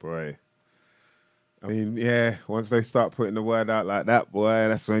 boy. I mean, yeah, once they start putting the word out like that, boy,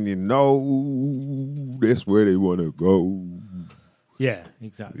 that's when you know that's where they want to go. Yeah,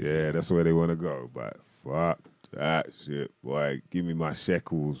 exactly. Yeah, that's where they want to go. But fuck that shit, boy. Give me my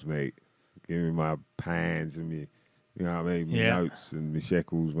shekels, mate. Give me my pans and me, you know what I mean? My notes and my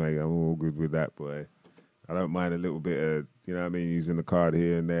shekels, mate. I'm all good with that, boy. I don't mind a little bit of, you know what I mean, using the card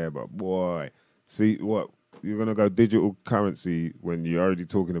here and there. But, boy, see, what? You're going to go digital currency when you're already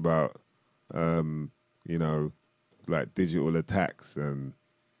talking about... you know, like digital attacks, and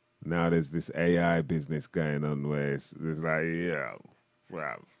now there's this AI business going on where it's like, yeah,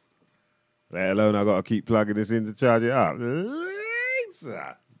 wow. Let alone I got to keep plugging this in to charge it up.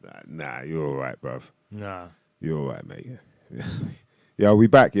 Nah, you're all right, bruv. Nah. You're all right, mate. Yeah, we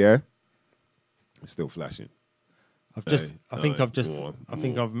back, yeah? It's still flashing. I think go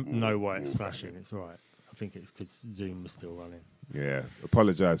I've know why it's flashing. It's all right. I think it's because Zoom was still running. Yeah,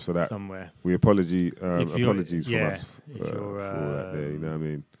 apologise for that. Somewhere. We apologies from us for all that there. You know what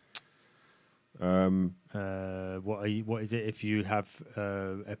I mean? What is it if you have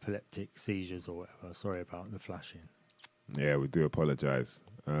epileptic seizures or whatever? Sorry about the flashing. Yeah, we do apologise.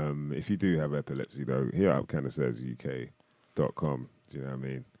 If you do have epilepsy, though, hit up CannaSaysUK.com. Do you know what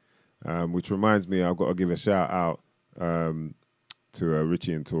I mean? Which reminds me, I've got to give a shout out to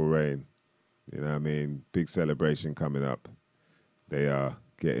Richie and Touraine. You know what I mean? Big celebration coming up. They are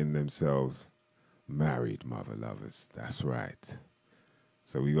getting themselves married, mother lovers. That's right.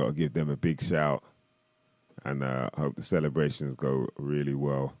 So we got to give them a big shout and hope the celebrations go really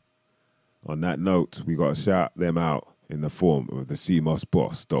well. On that note, we got to shout them out in the form of the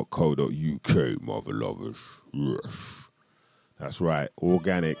cmossboss.co.uk, mother lovers. Yes. That's right.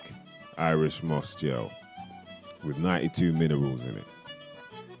 Organic Irish moss gel with 92 minerals in it.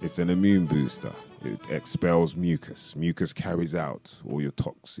 It's an immune booster. It expels mucus. Mucus carries out all your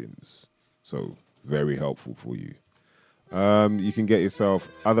toxins. So very helpful for you. You can get yourself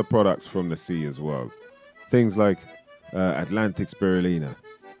other products from the sea as well. Things like Atlantic spirulina,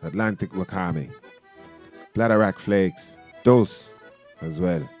 Atlantic wakame, bladderwrack flakes, dose as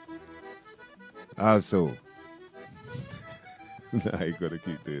well. Also, nah, you gotta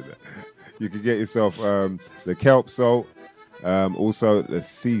keep doing that. You can get yourself the kelp salt, also the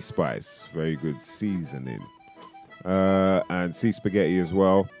sea spice, very good seasoning, and sea spaghetti as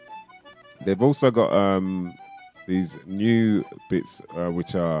well. They've also got these new bits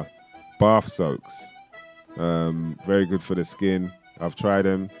which are bath soaks, very good for the skin. I've tried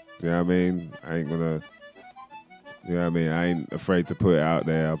them. You know what I mean? I ain't gonna. You know what I mean? I ain't afraid to put it out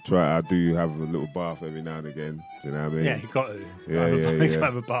there. I've tried. I do have a little bath every now and again. Do you know what I mean? Yeah, you got to. Yeah.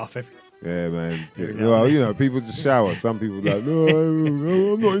 Have a bath every. Yeah, man. Well, you know, people just shower. Some people are like, no,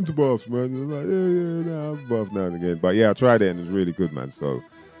 I'm not into baths, man. They're like, yeah, I have a bath now and again. But yeah, I tried it and it was really good, man. So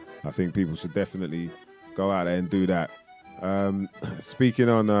I think people should definitely go out there and do that. Speaking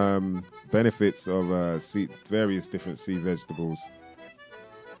on benefits of various different sea vegetables,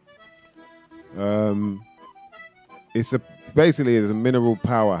 it's basically a mineral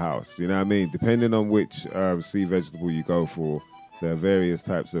powerhouse. You know what I mean? Depending on which sea vegetable you go for, there are various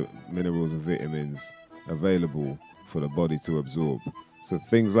types of minerals and vitamins available for the body to absorb. So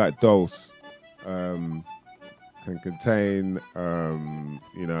things like dose can contain,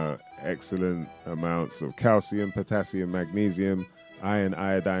 excellent amounts of calcium, potassium, magnesium, iron,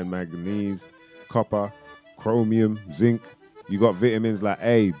 iodine, manganese, copper, chromium, zinc. You got vitamins like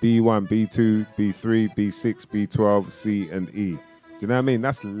A, B1, B2, B3, B6, B12, C, and E. Do you know what I mean?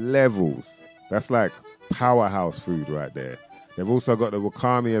 That's levels. That's like powerhouse food right there. They've also got the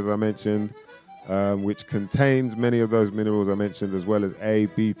wakame, as I mentioned, which contains many of those minerals I mentioned, as well as A,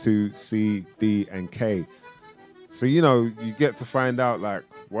 B2, C, D, and K. So, you know, you get to find out like,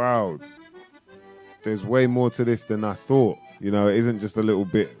 wow, there's way more to this than I thought. You know, it isn't just a little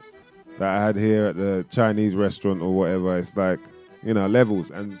bit that I had here at the Chinese restaurant or whatever. It's like, you know, levels.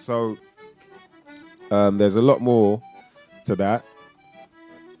 And so there's a lot more to that.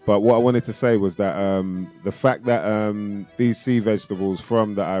 But what I wanted to say was that the fact that these sea vegetables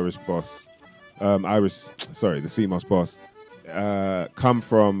from the the Sea Moss Boss, come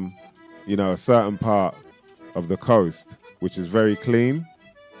from, you know, a certain part of the coast, which is very clean.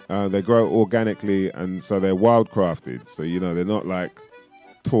 They grow organically, and so they're wildcrafted. So, you know, they're not like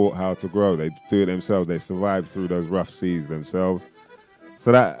taught how to grow. They do it themselves. They survive through those rough seas themselves.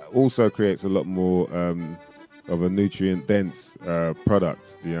 So that also creates a lot more of a nutrient-dense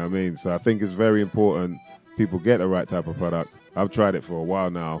product. Do you know what I mean? So I think it's very important people get the right type of product. I've tried it for a while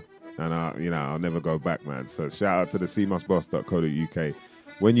now, and I'll never go back, man. So shout out to the cmossboss.co.uk.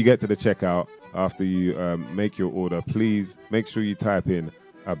 When you get to the checkout, after you make your order, please make sure you type in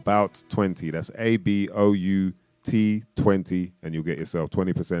about 20. That's ABOUT 20, and you'll get yourself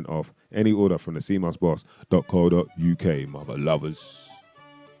 20% off any order from the cmossboss.co.uk, mother lovers.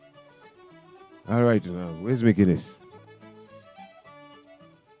 All right, you know, where's my Guinness?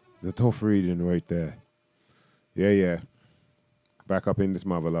 The tough reading right there. Yeah. Back up in this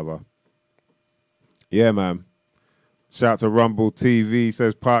mother lover. Yeah, man. Shout out to Rumble TV.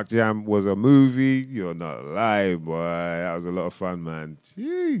 Says Park Jam was a movie. You're not lying, boy. That was a lot of fun, man.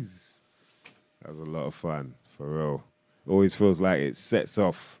 Jeez. That was a lot of fun, for real. Always feels like it sets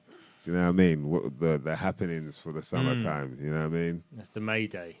off, do you know what I mean? What the happenings for the summertime, you know what I mean? That's the May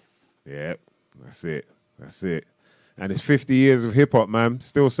Day. Yep, that's it. And it's 50 years of hip-hop, man.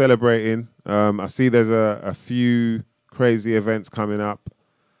 Still celebrating. I see there's a few crazy events coming up.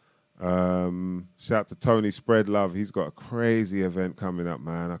 Shout out to Tony Spread Love. He's got a crazy event coming up,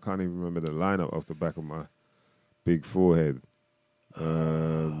 man. I can't even remember the lineup off the back of my big forehead.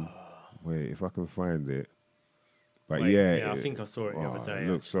 Wait, if I can find it. But I think I saw it the other day. It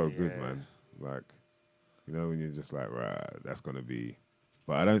looks so good, man. Like, you know, when you're just like, right, that's going to be...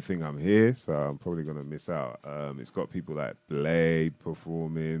 But I don't think I'm here, so I'm probably going to miss out. It's got people like Blade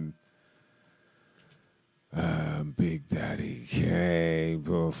performing. Big Daddy Kane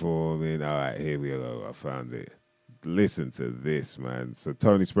performing. All right, here we go. I found it. Listen to this, man. So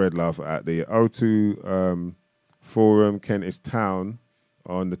Tony Spreadlove at the O2 Forum, Kentish Town,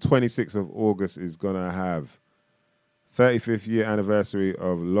 on the 26th of August is going to have 35th year anniversary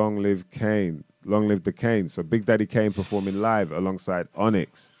of Long Live Kane. Long Live the Kane. So Big Daddy Kane performing live alongside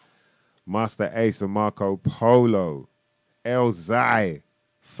Onyx, Master Ace and Marco Polo, El Zai,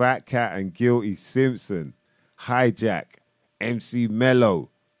 Fat Cat and Guilty Simpson, Hijack, MC Mello,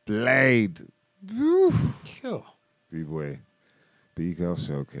 Blade. Sure. B-Boy. B-Girl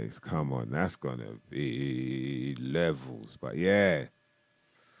Showcase. Come on, that's going to be levels. But yeah.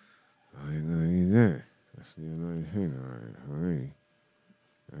 That's the annoying thing.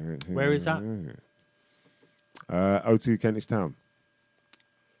 Where is that? O2 Kentish Town.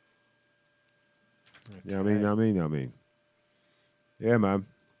 Okay. Yeah, I mean. Yeah, man.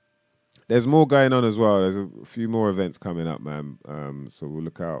 There's more going on as well. There's a few more events coming up, man. So we'll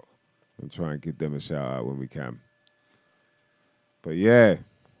look out and try and give them a shout out when we can. But yeah,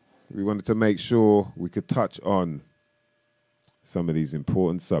 we wanted to make sure we could touch on some of these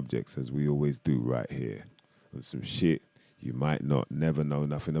important subjects, as we always do right here, and some shit you might never know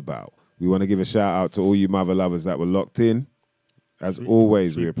nothing about. We want to give a shout out to all you mother lovers that were locked in. As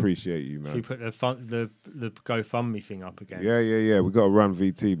always, we appreciate you, man. Should we put the GoFundMe thing up again? Yeah. We got to run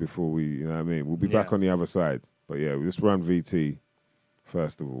VT before we, you know what I mean? We'll be back on the other side. But yeah, we'll just run VT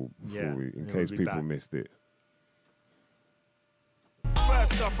first of all, before in case people missed it.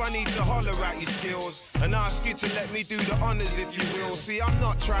 First off, I need to holler at your skills and ask you to let me do the honors, if you will. See, I'm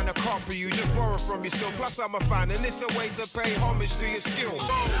not trying to copy you, just borrow from you still. Plus, I'm a fan, and it's a way to pay homage to your skill.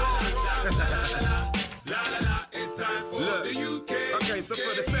 It's time for the UK. Okay, so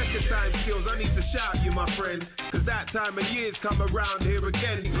for the second time, skills, I need to shout you, my friend, because that time of year's come around here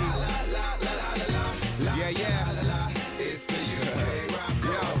again. Yeah. It's the UK rap.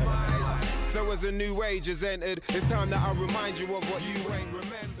 So as a new age has entered, it's time that I remind you of what you ain't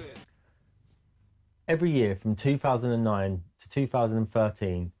remembered. Every year from 2009 to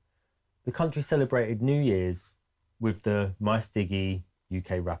 2013, the country celebrated New Year's with the My Stiggy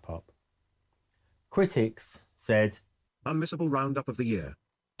UK wrap-up. Critics said, unmissable roundup of the year.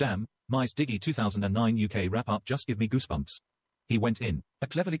 Damn, My Stiggy 2009 UK wrap-up just give me goosebumps. He went in. A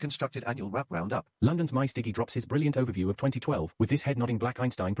cleverly constructed annual rap roundup. London's My Stiggy drops his brilliant overview of 2012 with this head-nodding Black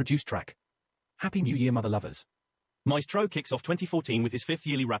Einstein produced track. Happy New Year, mother lovers. Maestro kicks off 2014 with his 5th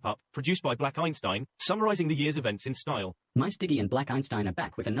yearly wrap-up, produced by Black Einstein, summarising the year's events in style. My Stiggy and Black Einstein are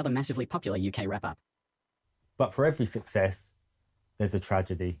back with another massively popular UK wrap-up. but for every success, there's a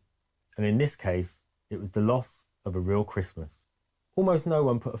tragedy. And in this case, it was the loss of a real Christmas. Almost no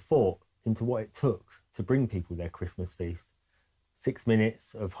one put a thought into what it took to bring people their Christmas feast. 6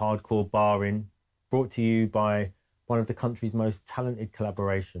 minutes of hardcore barring, brought to you by one of the country's most talented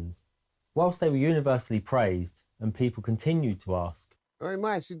collaborations. Whilst they were universally praised, and people continued to ask, Hey,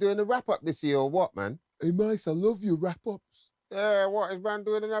 Mice, you doing a wrap-up this year or what, man? Hey, Mice, I love your wrap-ups. Yeah, what, is man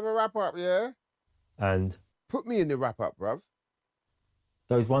doing another wrap-up, yeah? and Put me in the wrap-up, bruv.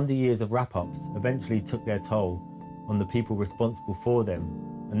 those wonder years of wrap-ups eventually took their toll on the people responsible for them,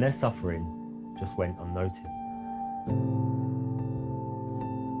 and their suffering just went unnoticed.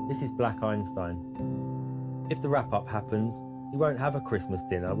 This is Black Einstein. If the wrap-up happens, he won't have a Christmas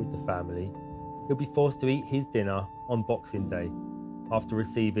dinner with the family. He'll be forced to eat his dinner on Boxing Day after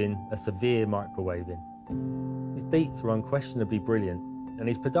receiving a severe microwaving. His beats are unquestionably brilliant and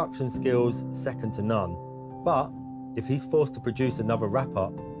his production skills second to none. But if he's forced to produce another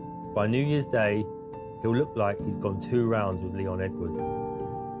wrap-up, by New Year's Day, he'll look like he's gone 2 rounds with Leon Edwards.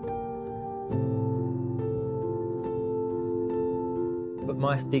 But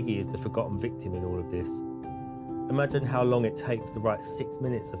My Stiggy is the forgotten victim in all of this. Imagine how long it takes to write 6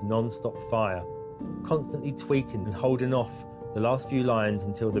 minutes of non-stop fire, constantly tweaking and holding off the last few lines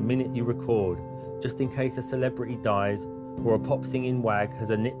until the minute you record, just in case a celebrity dies or a pop-singing wag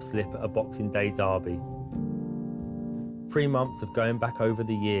has a nip slip at a Boxing Day derby. 3 months of going back over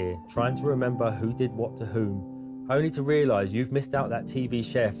the year, trying to remember who did what to whom, only to realise you've missed out that TV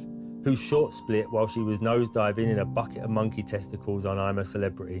chef whose short split while she was nosediving in a bucket of monkey testicles on I'm a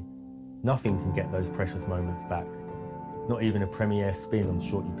Celebrity. Nothing can get those precious moments back. not even a premiere spin on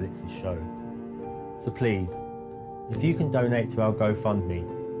Shorty Blitz's show. So please, if you can donate to our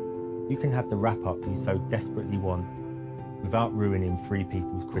GoFundMe, you can have the wrap-up you so desperately want without ruining free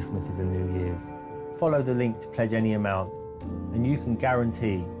people's Christmases and New Year's. Follow the link to pledge any amount, and you can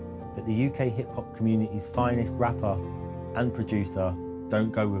guarantee that the UK hip-hop community's finest rapper and producer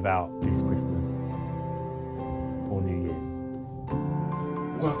don't go without this Christmas or New Year's.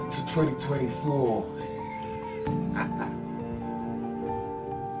 Welcome to 2024.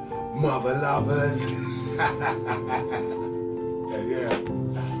 Mother lovers. Yeah.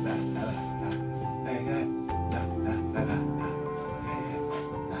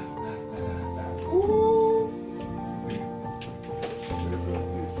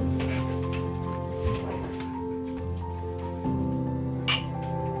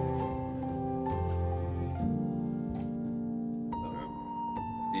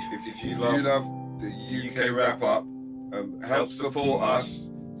 If you love the UK wrap up, help support us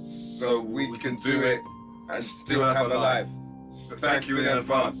so we can do it and still have a life. So thank you in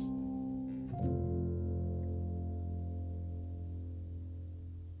advance.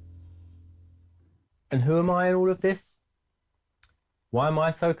 And who am I in all of this? Why am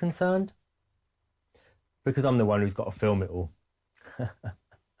I so concerned? Because I'm the one who's got to film it all.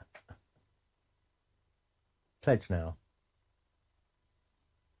 Pledge now.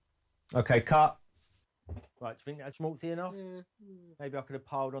 Okay, cut. Right, do you think that's schmaltzy enough? Yeah. Maybe I could have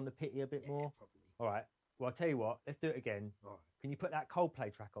piled on the pity a bit more. Probably. All right. Well, I'll tell you what. Let's do it again. All right. Can you put that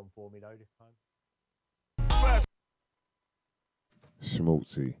Coldplay track on for me, though, this time?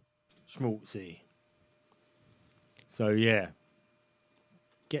 Schmaltzy. Schmaltzy. So, yeah.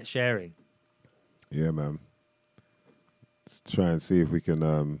 Get sharing. Yeah, man. Let's try and see if we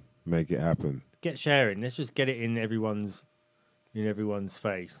can make it happen. Get sharing. Let's just get it in everyone's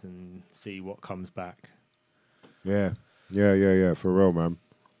face and see what comes back. Yeah, for real, man.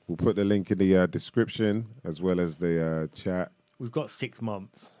 We'll put the link in the description as well as the chat. We've got 6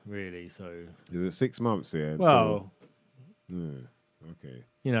 months, really, so... Is it 6 months, yeah? Well... okay.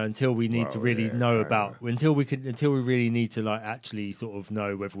 You know, until we need to really know about... Until we really need to, like, actually sort of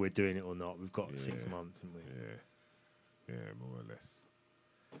know whether we're doing it or not. We've got 6 months, haven't we? Yeah, more or less.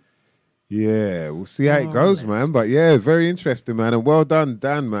 Yeah, we'll see how it goes, man. But yeah, very interesting, man. And well done,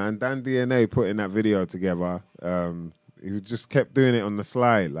 Dan, man. Dan DNA putting that video together. He just kept doing it on the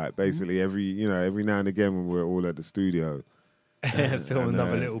slide, like basically every now and again when we're all at the studio. Film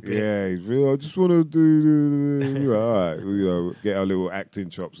another little bit. Yeah, he's real. I just want to do all right, get our little acting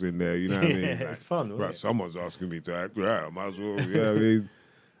chops in there. You know what I mean? Yeah, it's fun. Wasn't Right, it? someone's asking me to act. Right, I might as well. Yeah, I mean,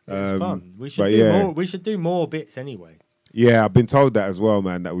 It's fun. We should do more. We should do more bits anyway. Yeah, I've been told that as well,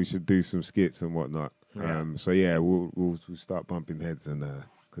 man. That we should do some skits and whatnot. Yeah. So yeah, we'll start bumping heads and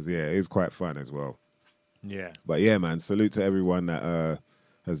because yeah, it is quite fun as well. Yeah. But yeah, man, salute to everyone that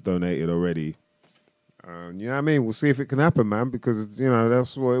has donated already. You know what I mean? We'll see if it can happen, man, because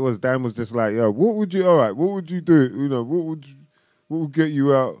that's what it was. Dan was just like, yo, what would you do? You know, what would get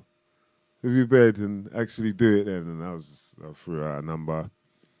you out of your bed and actually do it then? And I threw out a number.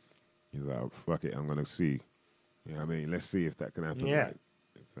 He's like, oh, fuck it, I'm gonna see. You know what I mean? Let's see if that can happen. Yeah. Like,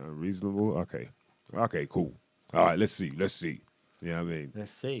 it's reasonable. Okay, cool. All right, let's see. You know what I mean?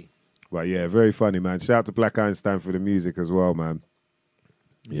 Let's see. But yeah, very funny, man. Shout out to Black Einstein for the music as well, man.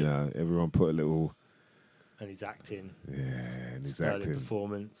 You know, everyone put a little... And he's acting. Yeah, and he's Sterling acting.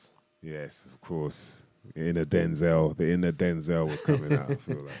 Performance. Yes, of course. The inner Denzel was coming out, I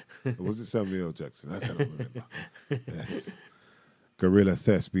feel like. Or was it Samuel L. Jackson? I cannot remember. Yes. Gorilla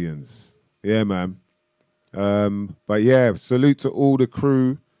Thespians. Yeah, man. But yeah, salute to all the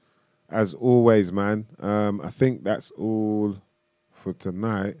crew as always, man. I think that's all for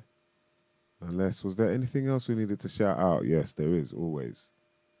tonight. Unless, was there anything else we needed to shout out? Yes, there is, always.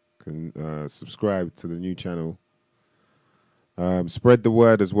 Can subscribe to the new channel. Spread the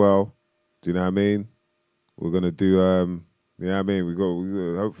word as well. Do you know what I mean? We're going to do, you know what I mean? We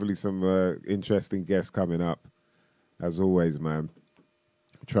got hopefully some interesting guests coming up. As always, man.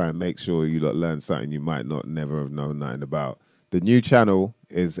 Try and make sure you lot learn something you might not never have known nothing about. The new channel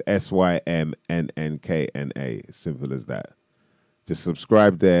is SYMNNKNA. Simple as that. Just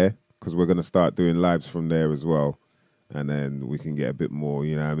subscribe there because we're going to start doing lives from there as well. And then we can get a bit more,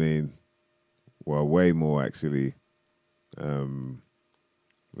 you know what I mean? Well, way more actually.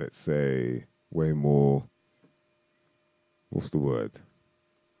 Let's say way more. What's the word?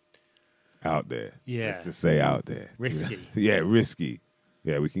 Out there. Yeah. Let's just say out there. Risky. Yeah, risky.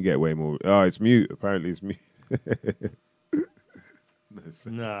 Yeah, we can get way more. Oh, it's mute. Apparently it's mute.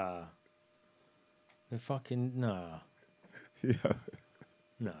 Nah. The fucking... Nah. Yeah.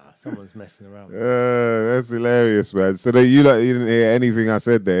 Nah, someone's messing around. That's hilarious, man. So you didn't hear anything I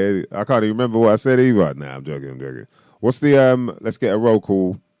said there. I can't even remember what I said either. Nah, I'm joking. What's the let's get a roll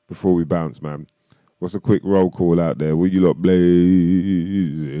call before we bounce, man. What's a quick roll call out there? What you lot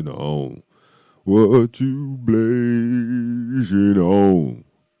blazing on? What you blazing on?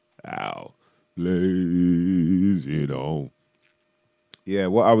 Ow. Blazing on. Yeah,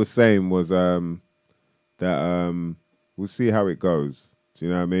 what I was saying was that we'll see how it goes. Do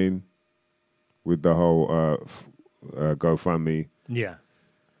you know what I mean? With the whole GoFundMe. Yeah.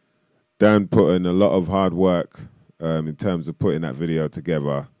 Dan put in a lot of hard work in terms of putting that video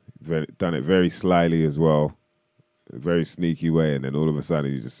together. Done it very slyly as well, a very sneaky way, and then all of a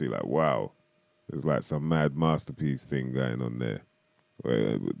sudden you just see like, wow, there's like some mad masterpiece thing going on there.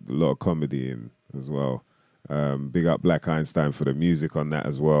 A lot of comedy in as well. Big up Black Einstein for the music on that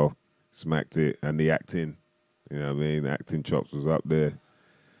as well. Smacked it, and the acting. You know what I mean? The acting chops was up there.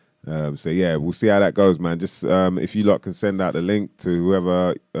 So yeah, we'll see how that goes, man. Just if you lot can send out the link to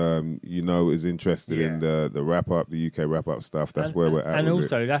whoever you know is interested in the wrap up, the UK wrap up stuff. That's where we're at. And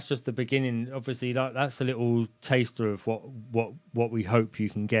also, that's just the beginning. Obviously, that's a little taster of what we hope you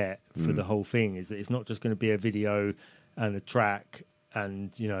can get for the whole thing. Is that it's not just going to be a video and a track,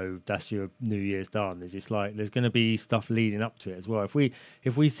 and that's your New Year's done. It's like there's going to be stuff leading up to it as well.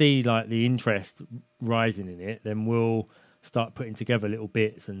 If we see like the interest rising in it, then we'll start putting together little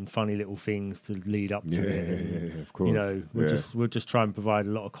bits and funny little things to lead up to it. And, of course. We'll just try and provide a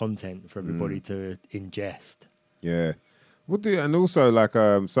lot of content for everybody to ingest. Yeah, we'll do. And also, like,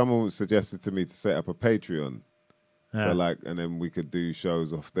 someone suggested to me to set up a Patreon. So, like, and then we could do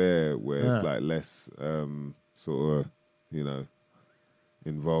shows off there where it's like less sort of,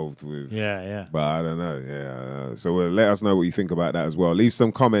 involved with. Yeah. But I don't know. Yeah. So let us know what you think about that as well. Leave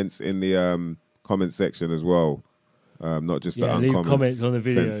some comments in the comment section as well. Not just the uncommon comments on the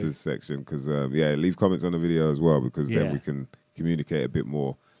video senses section, because leave comments on the video as well, because then we can communicate a bit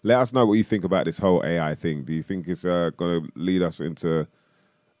more. Let us know what you think about this whole AI thing. Do you think it's going to lead us into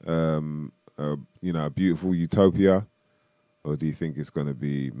a beautiful utopia, or do you think it's going to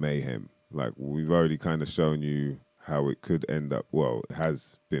be mayhem? Like, we've already kind of shown you how it could end up. Well, it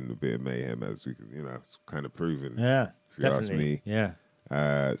has been a bit of mayhem, as we it's kind of proven. Yeah, if you ask me. Yeah.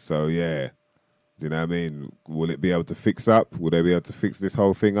 So yeah. Do you know what I mean? Will it be able to fix up? Will they be able to fix this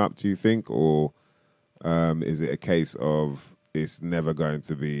whole thing up, do you think? Or is it a case of it's never going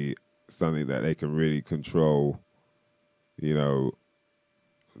to be something that they can really control,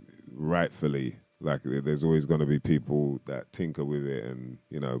 rightfully? Like, there's always going to be people that tinker with it and,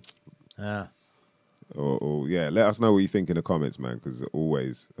 let us know what you think in the comments, man, because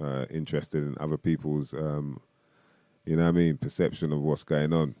always interested in other people's, perception of what's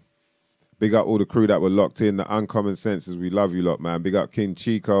going on. Big up all the crew that were locked in. The Uncommon Senses, we love you lot, man. Big up King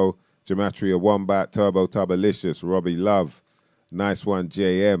Chico, Gematria Wombat, Turbo Tubalicious, Robbie Love. Nice one,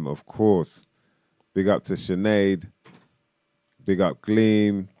 JM, of course. Big up to Sinead. Big up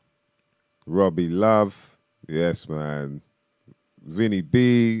Gleam. Robbie Love. Yes, man. Vinny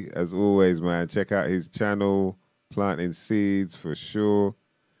B, as always, man. Check out his channel, Planting Seeds, for sure.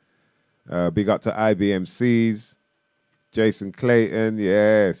 Big up to IBMCs. Jason Clayton,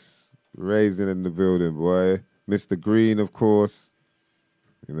 yes. Raising in the building, boy. Mr. Green, of course.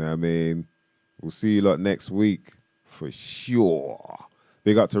 You know what I mean? We'll see you lot next week for sure.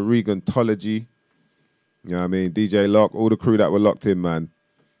 Big up to Regantology. You know what I mean? DJ Lock, all the crew that were locked in, man.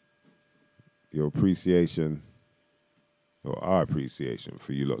 Your appreciation, or our appreciation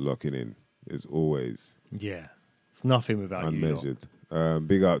for you lot locking in is always it's nothing without unmeasured.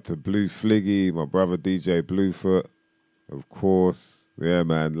 Big up to Blue Fliggy, my brother DJ Bluefoot, of course. Yeah,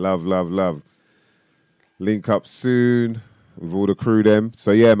 man. Love. Link up soon with all the crew them.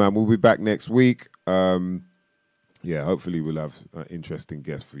 So, yeah, man, we'll be back next week. Hopefully we'll have an interesting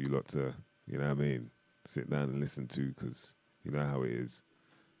guest for you lot to, sit down and listen to, because you know how it is.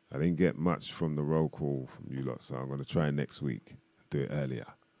 I didn't get much from the roll call from you lot, so I'm going to try next week, do it earlier.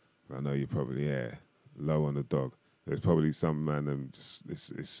 I know you're probably, low on the dog. There's probably some man and just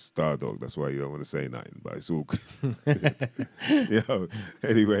it's Star Dog. That's why you don't want to say nothing, but it's all good.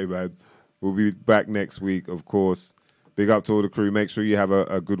 Anyway, man, we'll be back next week, of course. Big up to all the crew. Make sure you have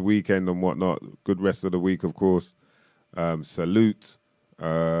a good weekend and whatnot. Good rest of the week, of course. Salute.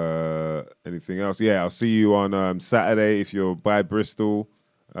 Anything else? Yeah, I'll see you on Saturday. If you're by Bristol,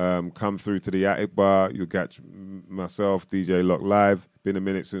 come through to the Attic Bar. You'll catch myself, DJ Lock live. Been a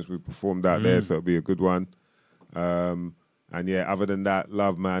minute since we performed out there, so it'll be a good one. Other than that,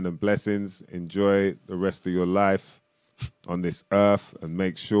 love, man, and blessings. Enjoy the rest of your life on this earth, and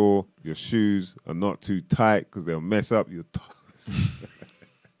make sure your shoes are not too tight, because they'll mess up your toes.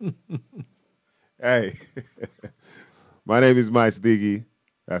 Hey, my name is Mice Diggy.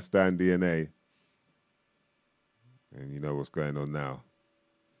 That's Dan DNA. And you know what's going on now.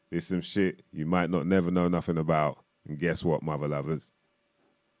 There's some shit you might not never know nothing about. And guess what, mother lovers?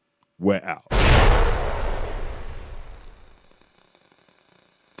 We're out.